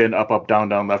punched in up, up, down,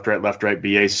 down, left, right,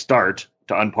 BA start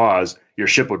to unpause, your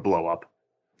ship would blow up.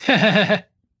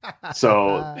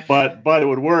 So, but it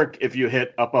would work if you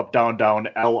hit up, up, down, down,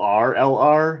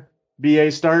 LR,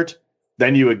 BA start,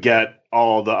 then you would get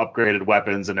all the upgraded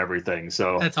weapons and everything.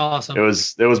 So that's awesome. It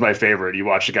was my favorite. You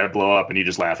watch the guy blow up and you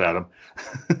just laugh at him.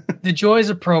 The joys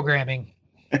of programming.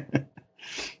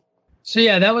 So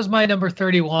yeah, that was my number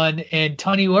 31. And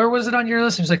Tunney, where was it on your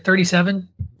list? It was like 37?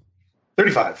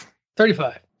 35.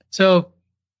 So,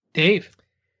 Dave.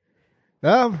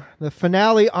 Well, the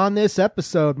finale on this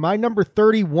episode, my number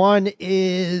 31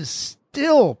 is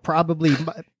still probably...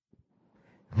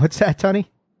 What's that, Tunney?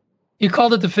 You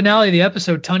called it the finale of the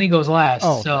episode. Tunney goes last.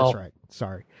 Oh, so. That's right.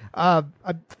 Sorry.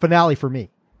 Finale for me.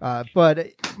 But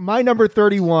my number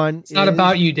 31 It's not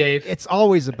about you, Dave. It's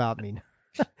always about me.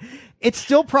 It's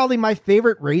still probably my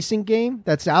favorite racing game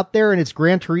that's out there, and it's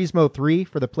Gran Turismo 3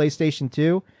 for the PlayStation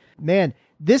 2. Man,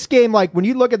 this game, like when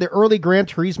you look at the early Gran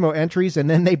Turismo entries and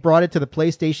then they brought it to the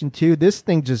PlayStation 2, this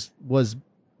thing just was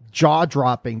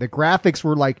jaw-dropping. The graphics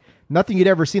were like nothing you'd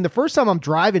ever seen. The first time I'm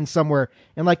driving somewhere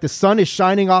and like the sun is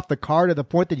shining off the car to the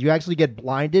point that you actually get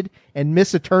blinded and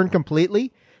miss a turn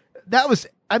completely. That was,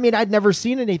 I mean, I'd never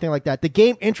seen anything like that. The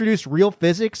game introduced real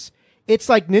physics. It's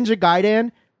like Ninja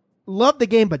Gaiden. Love the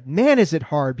game, but man, is it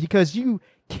hard because you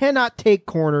cannot take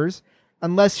corners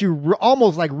unless you're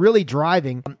almost like really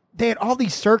driving. They had all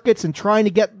these circuits and trying to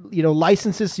get,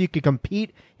 licenses so you could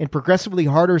compete in progressively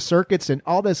harder circuits and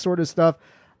all this sort of stuff.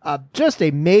 Just a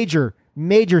major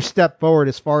step forward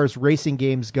as far as racing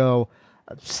games go.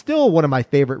 still one of my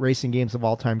favorite racing games of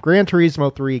all time. Gran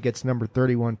Turismo 3 gets number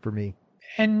 31 for me.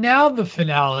 And now the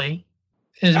finale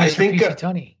is Mr. PC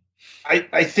Tunney.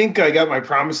 I think I got my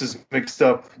promises mixed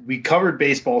up. We covered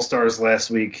Baseball Stars last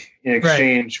week in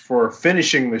exchange for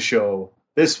finishing the show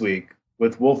this week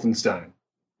with Wolfenstein.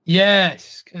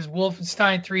 Yes, because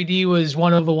Wolfenstein 3D was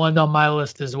one of the ones on my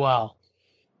list as well.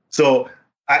 So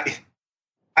I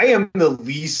am the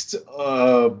least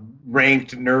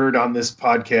ranked nerd on this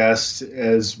podcast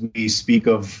as we speak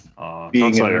of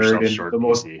being a nerd and the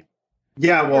most.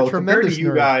 Yeah, well, compared to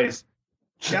you guys,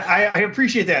 yeah, I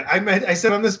appreciate that. I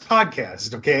said on this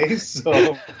podcast, okay,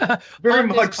 so very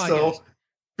much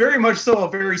so a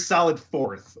very solid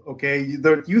fourth. Okay,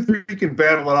 you three can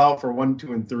battle it out for 1,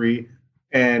 2, and 3,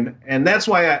 and that's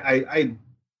why I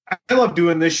love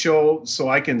doing this show, so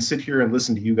I can sit here and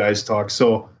listen to you guys talk.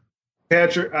 So,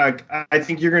 Patrick, I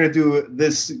think you're going to do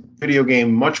this video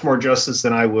game much more justice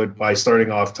than I would by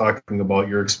starting off talking about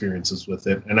your experiences with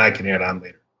it, and I can add on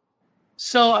later.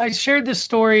 So I shared this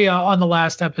story on the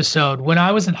last episode. When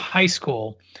I was in high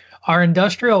school, our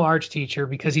industrial arts teacher,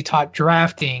 because he taught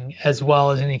drafting as well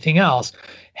as anything else,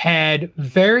 had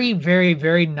very, very,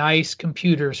 very nice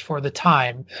computers for the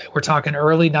time. We're talking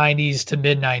early 90s to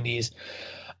mid 90s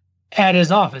at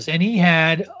his office. And he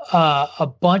had a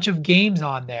bunch of games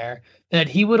on there that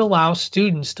he would allow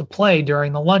students to play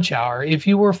during the lunch hour if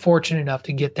you were fortunate enough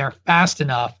to get there fast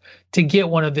enough to get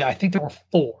one of I think there were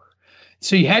 4.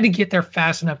 So you had to get there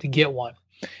fast enough to get one.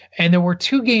 And there were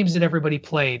 2 games that everybody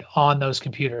played on those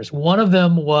computers. One of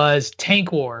them was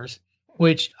Tank Wars,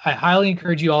 which I highly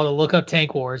encourage you all to look up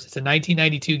Tank Wars. It's a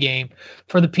 1992 game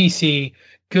for the PC.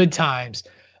 Good times.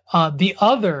 The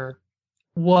other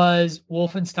was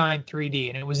Wolfenstein 3D,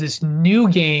 and it was this new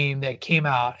game that came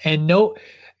out. And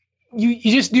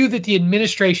you just knew that the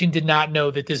administration did not know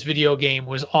that this video game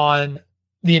was on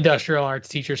the industrial arts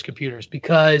teachers' computers,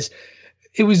 because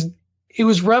it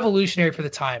was revolutionary for the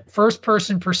time. First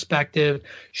person perspective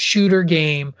shooter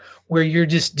game where you're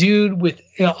just dude with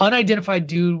unidentified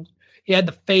dude. He had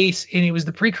the face, and it was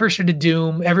the precursor to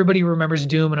Doom. Everybody remembers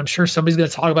Doom, and I'm sure somebody's going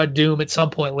to talk about Doom at some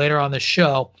point later on the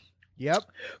show. Yep.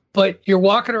 But you're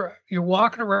walking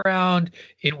around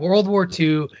in World War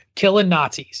II killing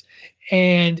Nazis,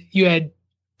 and you had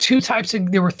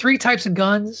there were 3 types of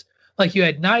guns. Like you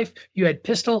had knife, you had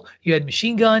pistol, you had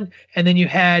machine gun, and then you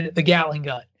had the Gatling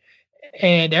gun.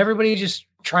 And everybody just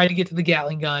tried to get to the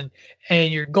Gatling gun.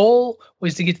 And your goal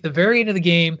was to get to the very end of the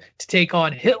game to take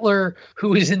on Hitler, who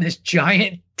was in this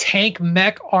giant tank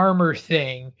mech armor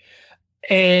thing.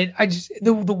 And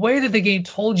the way that the game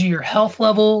told you your health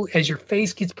level as your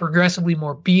face gets progressively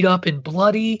more beat up and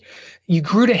bloody, you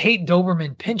grew to hate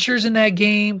Doberman pinchers in that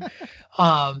game.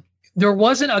 There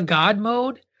wasn't a God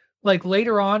mode. Like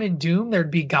later on in Doom,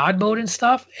 there'd be God mode and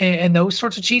stuff and those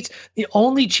sorts of cheats. The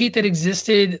only cheat that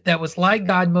existed that was like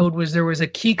God mode was there was a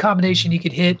key combination you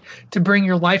could hit to bring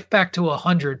your life back to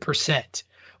 100%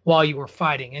 while you were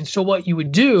fighting. And so what you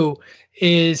would do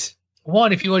is,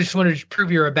 one, if you just wanted to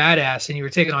prove you're a badass and you were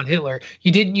taking on Hitler,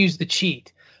 you didn't use the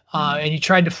cheat. And you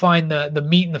tried to find the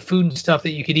meat and the food and stuff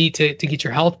that you could eat to get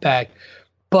your health back.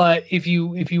 But if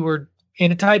you were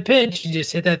in a tight pinch, you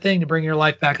just hit that thing to bring your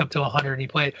life back up to 100 and you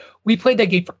played. We played that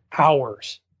game for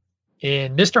hours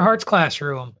in Mr. Hart's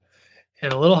classroom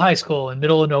at a little high school in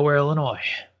middle of nowhere, Illinois.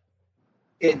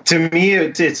 To me,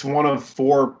 it's one of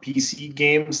 4 PC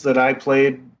games that I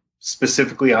played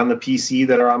specifically on the PC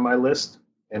that are on my list.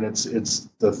 And it's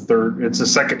the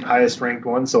second highest ranked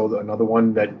one. So another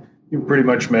one that you pretty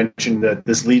much mentioned that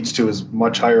this leads to is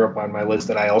much higher up on my list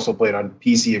that I also played on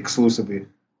PC exclusively.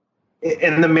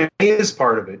 And the maze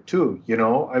part of it too,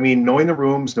 I mean, knowing the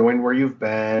rooms, knowing where you've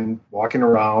been, walking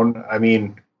around, I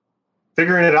mean,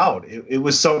 figuring it out. It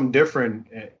was something different,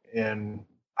 and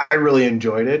I really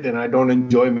enjoyed it, and I don't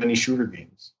enjoy many shooter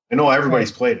games. I know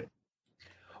everybody's played it.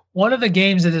 One of the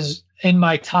games that is in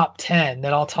my top 10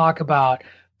 that I'll talk about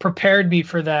prepared me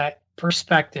for that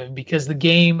perspective, because the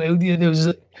game, it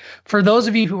was, for those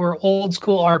of you who are old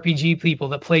school RPG people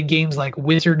that played games like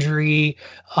Wizardry,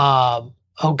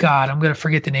 oh God, I'm going to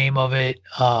forget the name of it.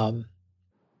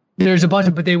 There's a bunch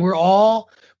of, but they were all,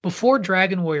 before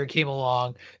Dragon Warrior came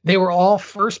along, they were all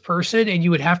first person, and you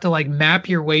would have to like map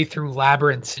your way through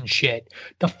labyrinths and shit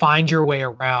to find your way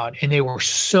around. And they were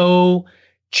so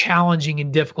challenging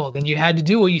and difficult. And you had to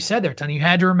do what you said there, Tunney. You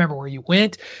had to remember where you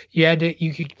went.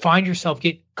 You could find yourself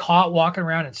get caught walking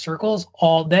around in circles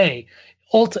all day.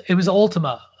 It was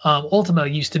Ultima. Ultima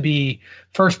used to be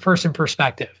first person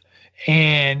perspective.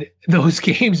 And those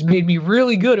games made me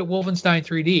really good at Wolfenstein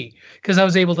 3D because I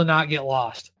was able to not get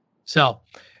lost. So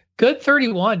good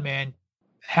 31, man.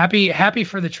 happy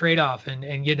for the trade-off and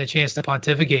getting a chance to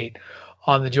pontificate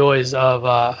on the joys of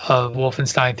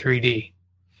Wolfenstein 3D.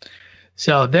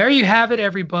 So there you have it,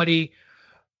 everybody.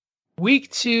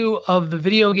 Week 2 of the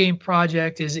video game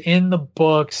project is in the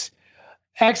books.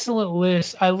 Excellent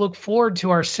list. I look forward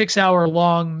to our 6-hour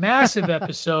long massive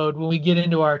episode when we get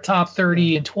into our top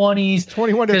 30 and 20s.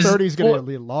 21 to 30 is going to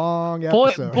be a long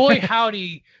episode. Boy,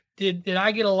 howdy, did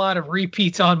I get a lot of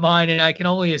repeats on mine, and I can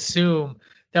only assume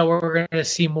that we're going to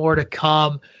see more to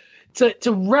come. To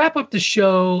wrap up the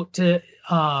show,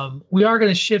 we are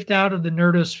going to shift out of the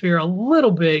nerdosphere a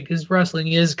little bit because wrestling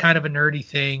is kind of a nerdy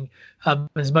thing.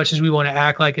 As much as we want to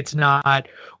act like it's not,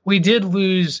 we did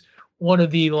lose one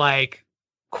of the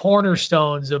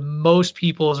cornerstones of most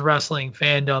people's wrestling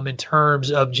fandom in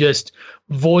terms of just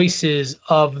voices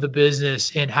of the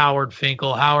business in Howard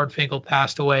Finkel. Howard Finkel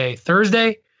passed away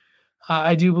Thursday,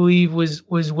 I do believe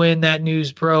was when that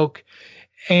news broke.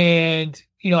 And,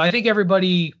 I think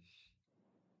everybody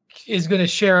is going to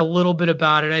share a little bit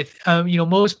about it.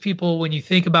 Most people, when you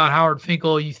think about Howard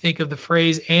Finkel, you think of the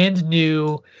phrase "and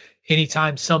new"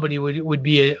 anytime somebody would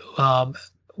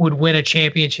win a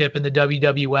championship in the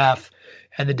WWF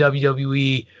and the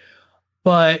WWE.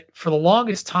 But for the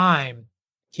longest time,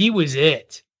 he was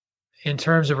it in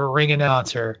terms of a ring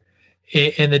announcer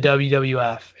in the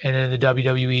WWF and in the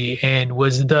WWE, and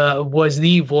was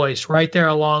the voice right there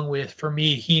along with, for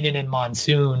me, Heenan and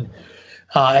Monsoon.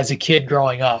 As a kid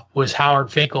growing up, was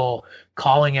Howard Finkel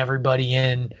calling everybody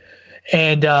in.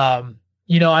 And,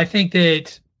 I think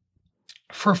that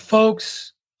for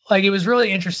folks, it was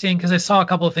really interesting because I saw a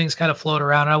couple of things kind of float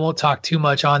around. And I won't talk too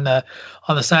much on the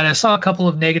side. I saw a couple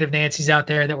of negative Nancy's out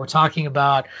there that were talking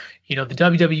about, the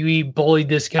WWE bullied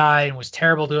this guy and was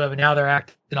terrible to him, and now they're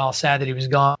acting all sad that he was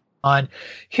gone.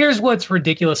 Here's what's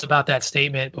ridiculous about that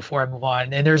statement before I move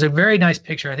on. And there's a very nice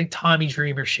picture. I think Tommy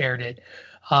Dreamer shared it.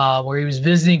 Where he was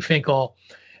visiting Finkel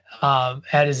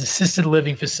at his assisted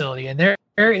living facility. And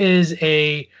there is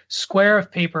a square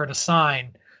of paper and a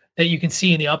sign that you can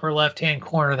see in the upper left-hand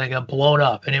corner that got blown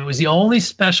up. And it was the only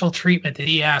special treatment that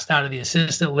he asked out of the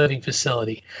assisted living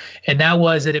facility. And that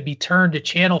was that it be turned to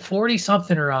channel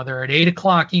 40-something or other at 8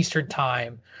 o'clock Eastern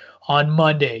time on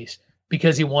Mondays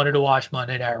because he wanted to watch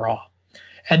Monday Night Raw.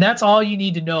 And that's all you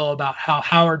need to know about how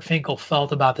Howard Finkel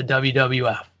felt about the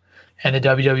WWF and the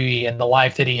WWE and the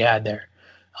life that he had there.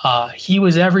 He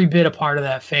was every bit a part of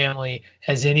that family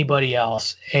as anybody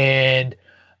else. And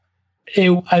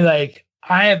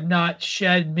I have not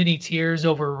shed many tears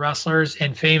over wrestlers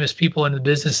and famous people in the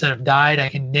business that have died. I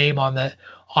can name on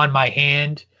my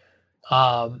hand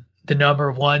the number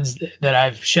of ones that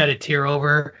I've shed a tear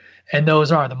over. And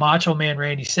those are the Macho Man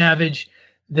Randy Savage.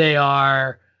 They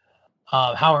are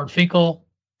Howard Finkel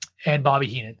and Bobby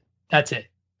Heenan. That's it.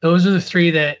 Those are the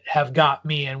three that have got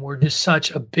me and were just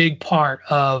such a big part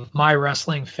of my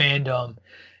wrestling fandom.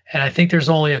 And I think there's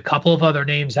only a couple of other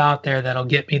names out there that'll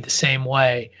get me the same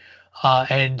way.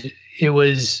 And it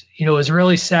was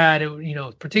really sad,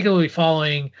 particularly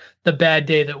following the bad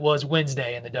day that was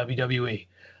Wednesday in the WWE,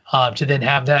 to then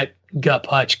have that gut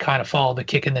punch kind of follow the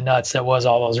kick in the nuts that was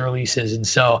all those releases. And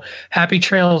so happy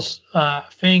trails,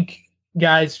 Fink.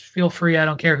 Guys, feel free. I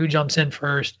don't care who jumps in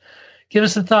first. Give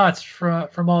us the thoughts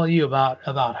from all of you about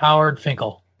Howard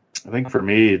Finkel. I think for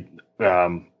me,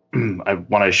 when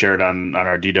I shared on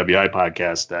our DWI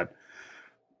podcast that,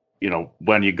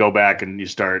 when you go back and you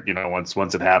start,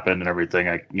 once it happened and everything,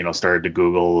 I, started to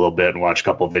Google a little bit and watch a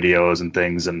couple of videos and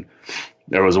things. And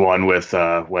there was one with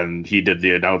when he did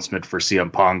the announcement for CM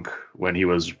Punk when he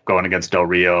was going against Del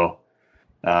Rio.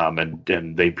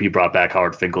 And he brought back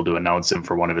Howard Finkel to announce him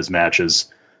for one of his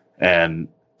matches. And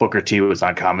Booker T was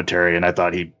on commentary, and I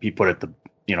thought he put it the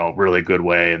really good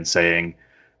way in saying,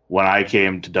 when I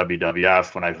came to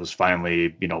WWF, when I was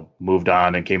finally moved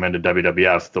on and came into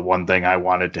WWF, the one thing I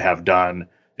wanted to have done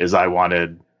is I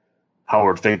wanted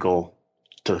Howard Finkel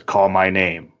to call my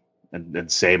name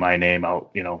and say my name out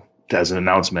as an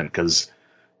announcement, because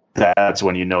that's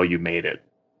when you made it,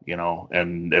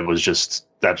 and it was just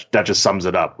that just sums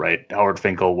it up, right? Howard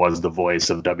Finkel was the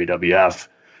voice of WWF.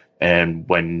 And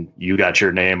when you got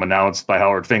your name announced by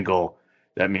Howard Finkel,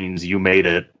 that means you made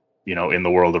it, in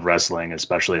the world of wrestling,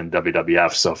 especially in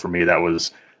WWF. So for me,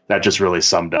 that just really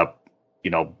summed up,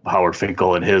 Howard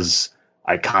Finkel and his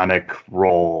iconic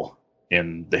role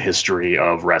in the history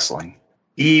of wrestling.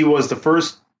 He was the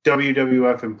first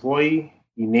WWF employee.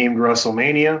 He named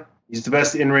WrestleMania. He's the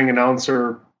best in-ring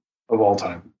announcer of all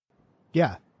time.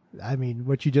 Yeah. I mean,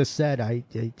 what you just said,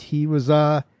 he was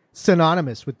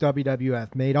synonymous with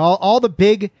WWF, made all the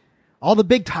big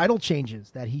title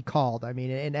changes that he called. I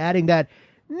mean, and adding that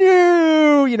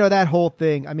new, that whole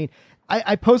thing. I mean,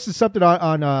 I posted something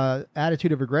on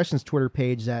Attitude of Aggression's Twitter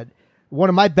page that one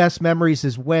of my best memories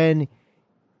is when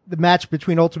the match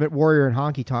between Ultimate Warrior and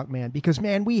Honky Tonk Man, because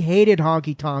man, we hated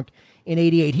Honky Tonk in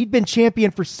 '88. He'd been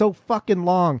champion for so fucking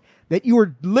long that you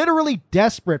were literally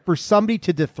desperate for somebody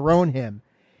to dethrone him.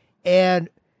 And,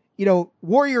 you know,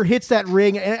 Warrior hits that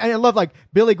ring, and I love, like,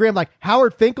 Billy Graham, like,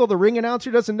 Howard Finkel, the ring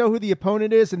announcer, doesn't know who the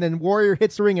opponent is, and then Warrior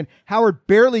hits the ring, and Howard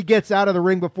barely gets out of the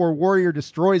ring before Warrior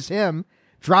destroys him,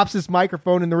 drops his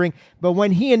microphone in the ring. But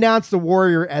when he announced the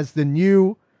Warrior as the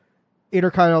new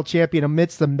Intercontinental Champion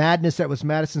amidst the madness that was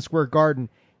Madison Square Garden,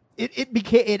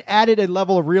 it added a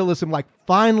level of realism, like,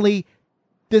 finally,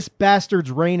 this bastard's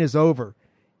reign is over,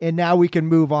 and now we can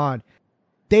move on.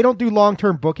 They don't do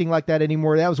long-term booking like that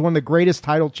anymore. That was one of the greatest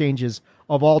title changes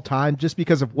of all time just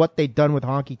because of what they'd done with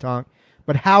Honky Tonk.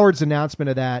 But Howard's announcement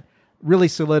of that really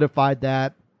solidified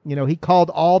that. You know, he called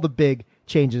all the big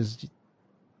changes.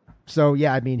 So,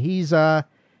 yeah, I mean,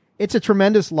 it's a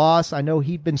tremendous loss. I know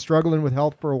he'd been struggling with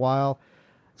health for a while.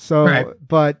 So, right.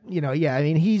 But, you know, yeah, I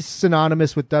mean, he's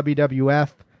synonymous with WWF.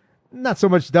 Not so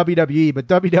much WWE, but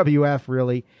WWF,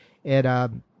 really.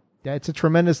 And it's a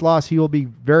tremendous loss. He will be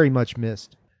very much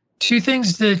missed. Two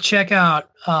things to check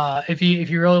out if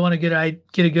you really want to get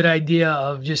a good idea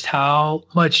of just how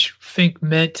much Fink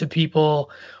meant to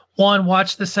people. One,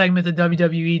 watch the segment that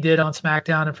WWE did on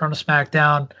SmackDown in front of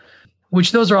SmackDown,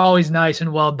 which those are always nice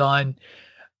and well done.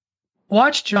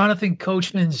 Watch Jonathan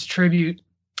Coachman's tribute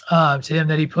to him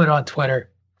that he put on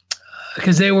Twitter,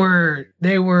 because I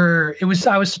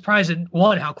was surprised at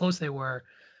one, how close they were.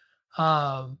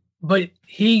 But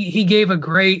he gave a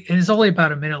great, and it's only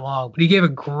about a minute long, but he gave a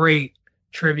great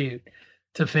tribute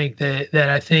to Fink that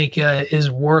I think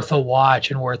is worth a watch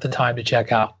and worth the time to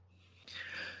check out.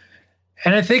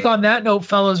 And I think on that note,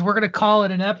 fellas, we're going to call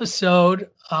it an episode.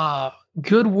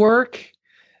 Good work.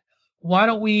 Why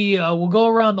don't we'll go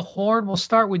around the horn. We'll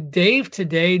start with Dave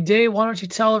today. Dave, why don't you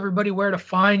tell everybody where to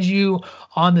find you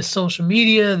on the social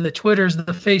media, the Twitters, the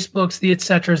Facebooks, the et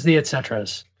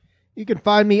ceteras. You can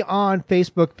find me on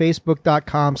Facebook,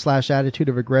 facebook.com/Attitude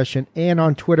of Aggression, and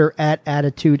on Twitter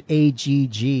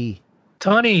 @AttitudeAGG.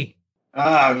 Tunney.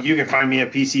 You can find me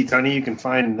at PC Tunney. You can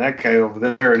find that guy over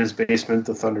there in his basement,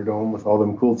 the Thunderdome, with all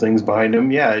them cool things behind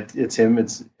him. Yeah, it's him.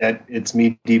 It's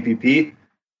me, DPP.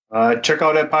 Check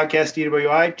out at Podcast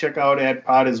DWI. Check out at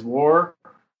Pod is War.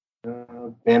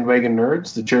 Bandwagon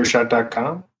Nerds,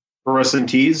 thechairshot.com. For Wrestling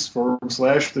Tees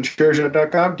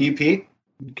 /thechairshot.com. DP.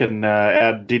 You can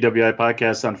add DWI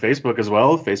Podcast on Facebook as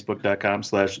well,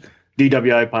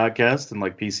 facebook.com/DWI Podcast. And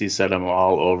like PC said, I'm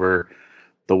all over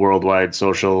the worldwide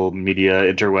social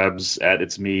media interwebs at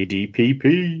It's Me,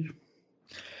 DPP.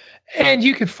 And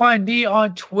you can find me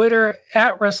on Twitter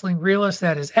at Wrestling Realist.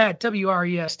 That is at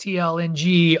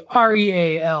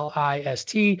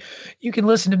WRESTLNGREALIST. You can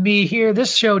listen to me here.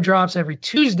 This show drops every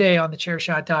Tuesday on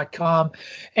thechairshot.com.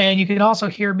 And you can also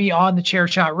hear me on the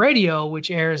Chairshot Radio, which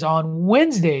airs on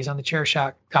Wednesdays on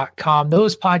thechairshot.com.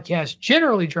 Those podcasts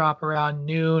generally drop around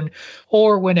noon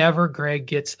or whenever Greg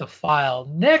gets the file.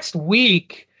 Next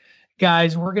week,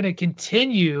 guys, we're going to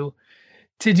continue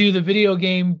to do the video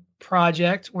game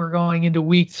project. We're going into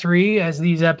week 3 as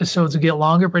these episodes will get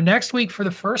longer. But next week, for the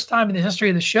first time in the history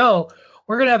of the show,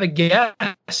 we're going to have a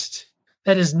guest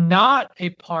that is not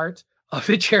a part of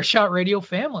the Chairshot Radio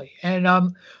family. And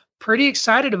I'm pretty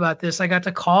excited about this. I got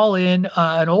to call in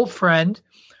an old friend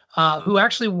who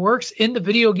actually works in the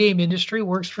video game industry,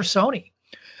 works for Sony.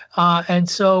 And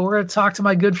so we're going to talk to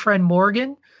my good friend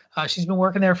Morgan. She's been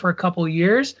working there for a couple of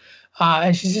years.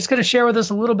 And she's just going to share with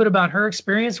us a little bit about her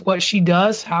experience, what she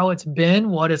does, how it's been,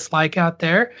 what it's like out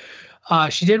there.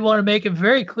 She did want to make it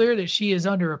very clear that she is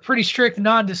under a pretty strict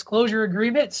non-disclosure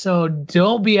agreement, so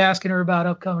don't be asking her about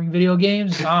upcoming video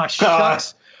games.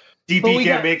 Shucks. DP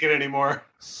can't make it anymore.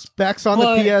 Specs on the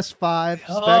PS5.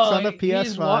 On the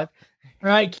PS5.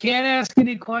 Right. Can't ask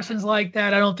any questions like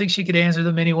that. I don't think she could answer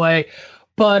them anyway.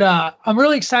 But I'm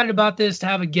really excited about this, to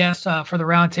have a guest for the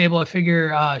roundtable. I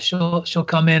figure she'll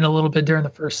come in a little bit during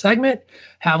the first segment,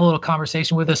 have a little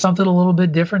conversation with us, something a little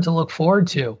bit different to look forward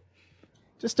to.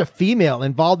 Just a female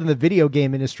involved in the video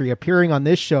game industry appearing on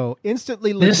this show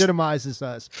instantly legitimizes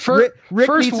us.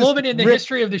 First woman in the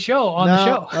history of the show on the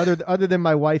show. Other than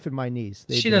my wife and my niece.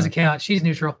 She doesn't count. She's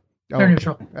neutral. They're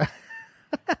neutral.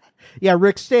 Yeah,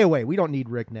 Rick, stay away. We don't need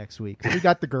Rick next week. We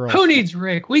got the girls. Who needs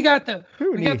Rick? We got the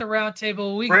round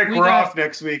table. Rick, we're off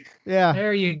next week. Yeah.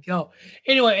 There you go.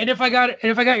 Anyway, and if I got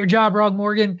your job wrong,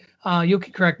 Morgan, you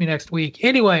can correct me next week.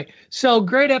 Anyway, so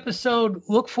great episode.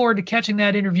 Look forward to catching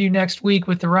that interview next week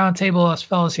with the round table, us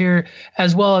fellas here,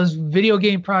 as well as Video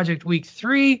Game Project Week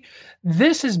 3.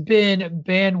 This has been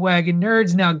Bandwagon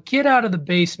Nerds. Now get out of the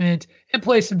basement and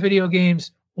play some video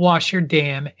games. Wash your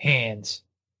damn hands.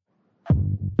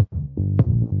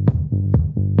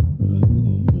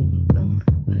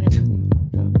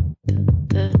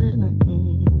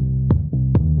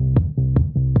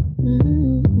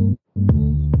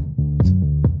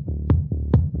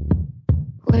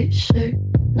 White shirt,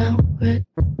 now red,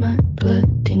 my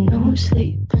bloody nose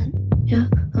sleeping. Yeah,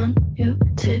 on your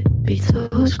tippy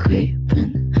toes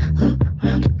creeping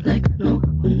around like no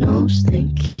one knows.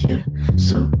 Think you're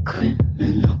so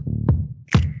criminal.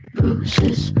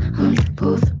 Bruises on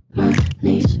both my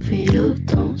knees for you.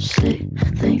 Don't say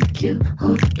thank you.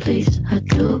 Oh please, I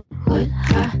do what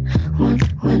I want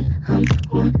when I'm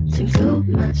wanting to.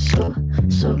 My soul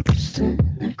so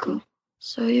cynical.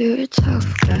 So you're a tough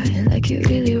guy, like you're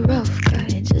really rough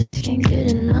guy. Just can't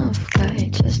get enough guy,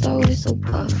 just always so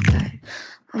puff guy.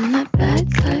 I'm that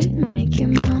bad type, make your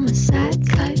mama sad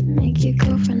type, make your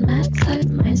girlfriend mad type,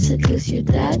 might seduce your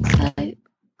dad type.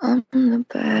 I'm the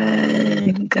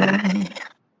bad guy.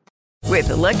 With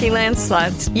the Lucky Land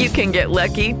Slots, you can get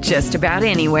lucky just about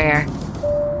anywhere.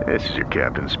 This is your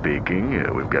captain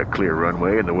speaking. We've got clear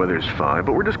runway and the weather's fine,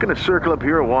 but we're just going to circle up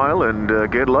here a while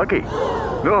and get lucky.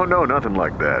 No, nothing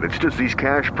like that. It's just these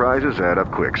cash prizes add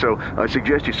up quick. So I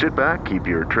suggest you sit back, keep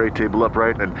your tray table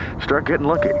upright, and start getting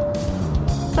lucky.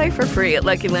 Play for free at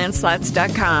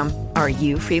LuckyLandSlots.com. Are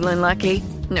you feeling lucky?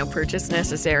 No purchase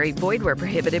necessary. Void where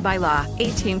prohibited by law.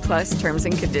 18+ terms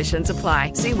and conditions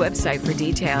apply. See website for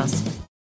details.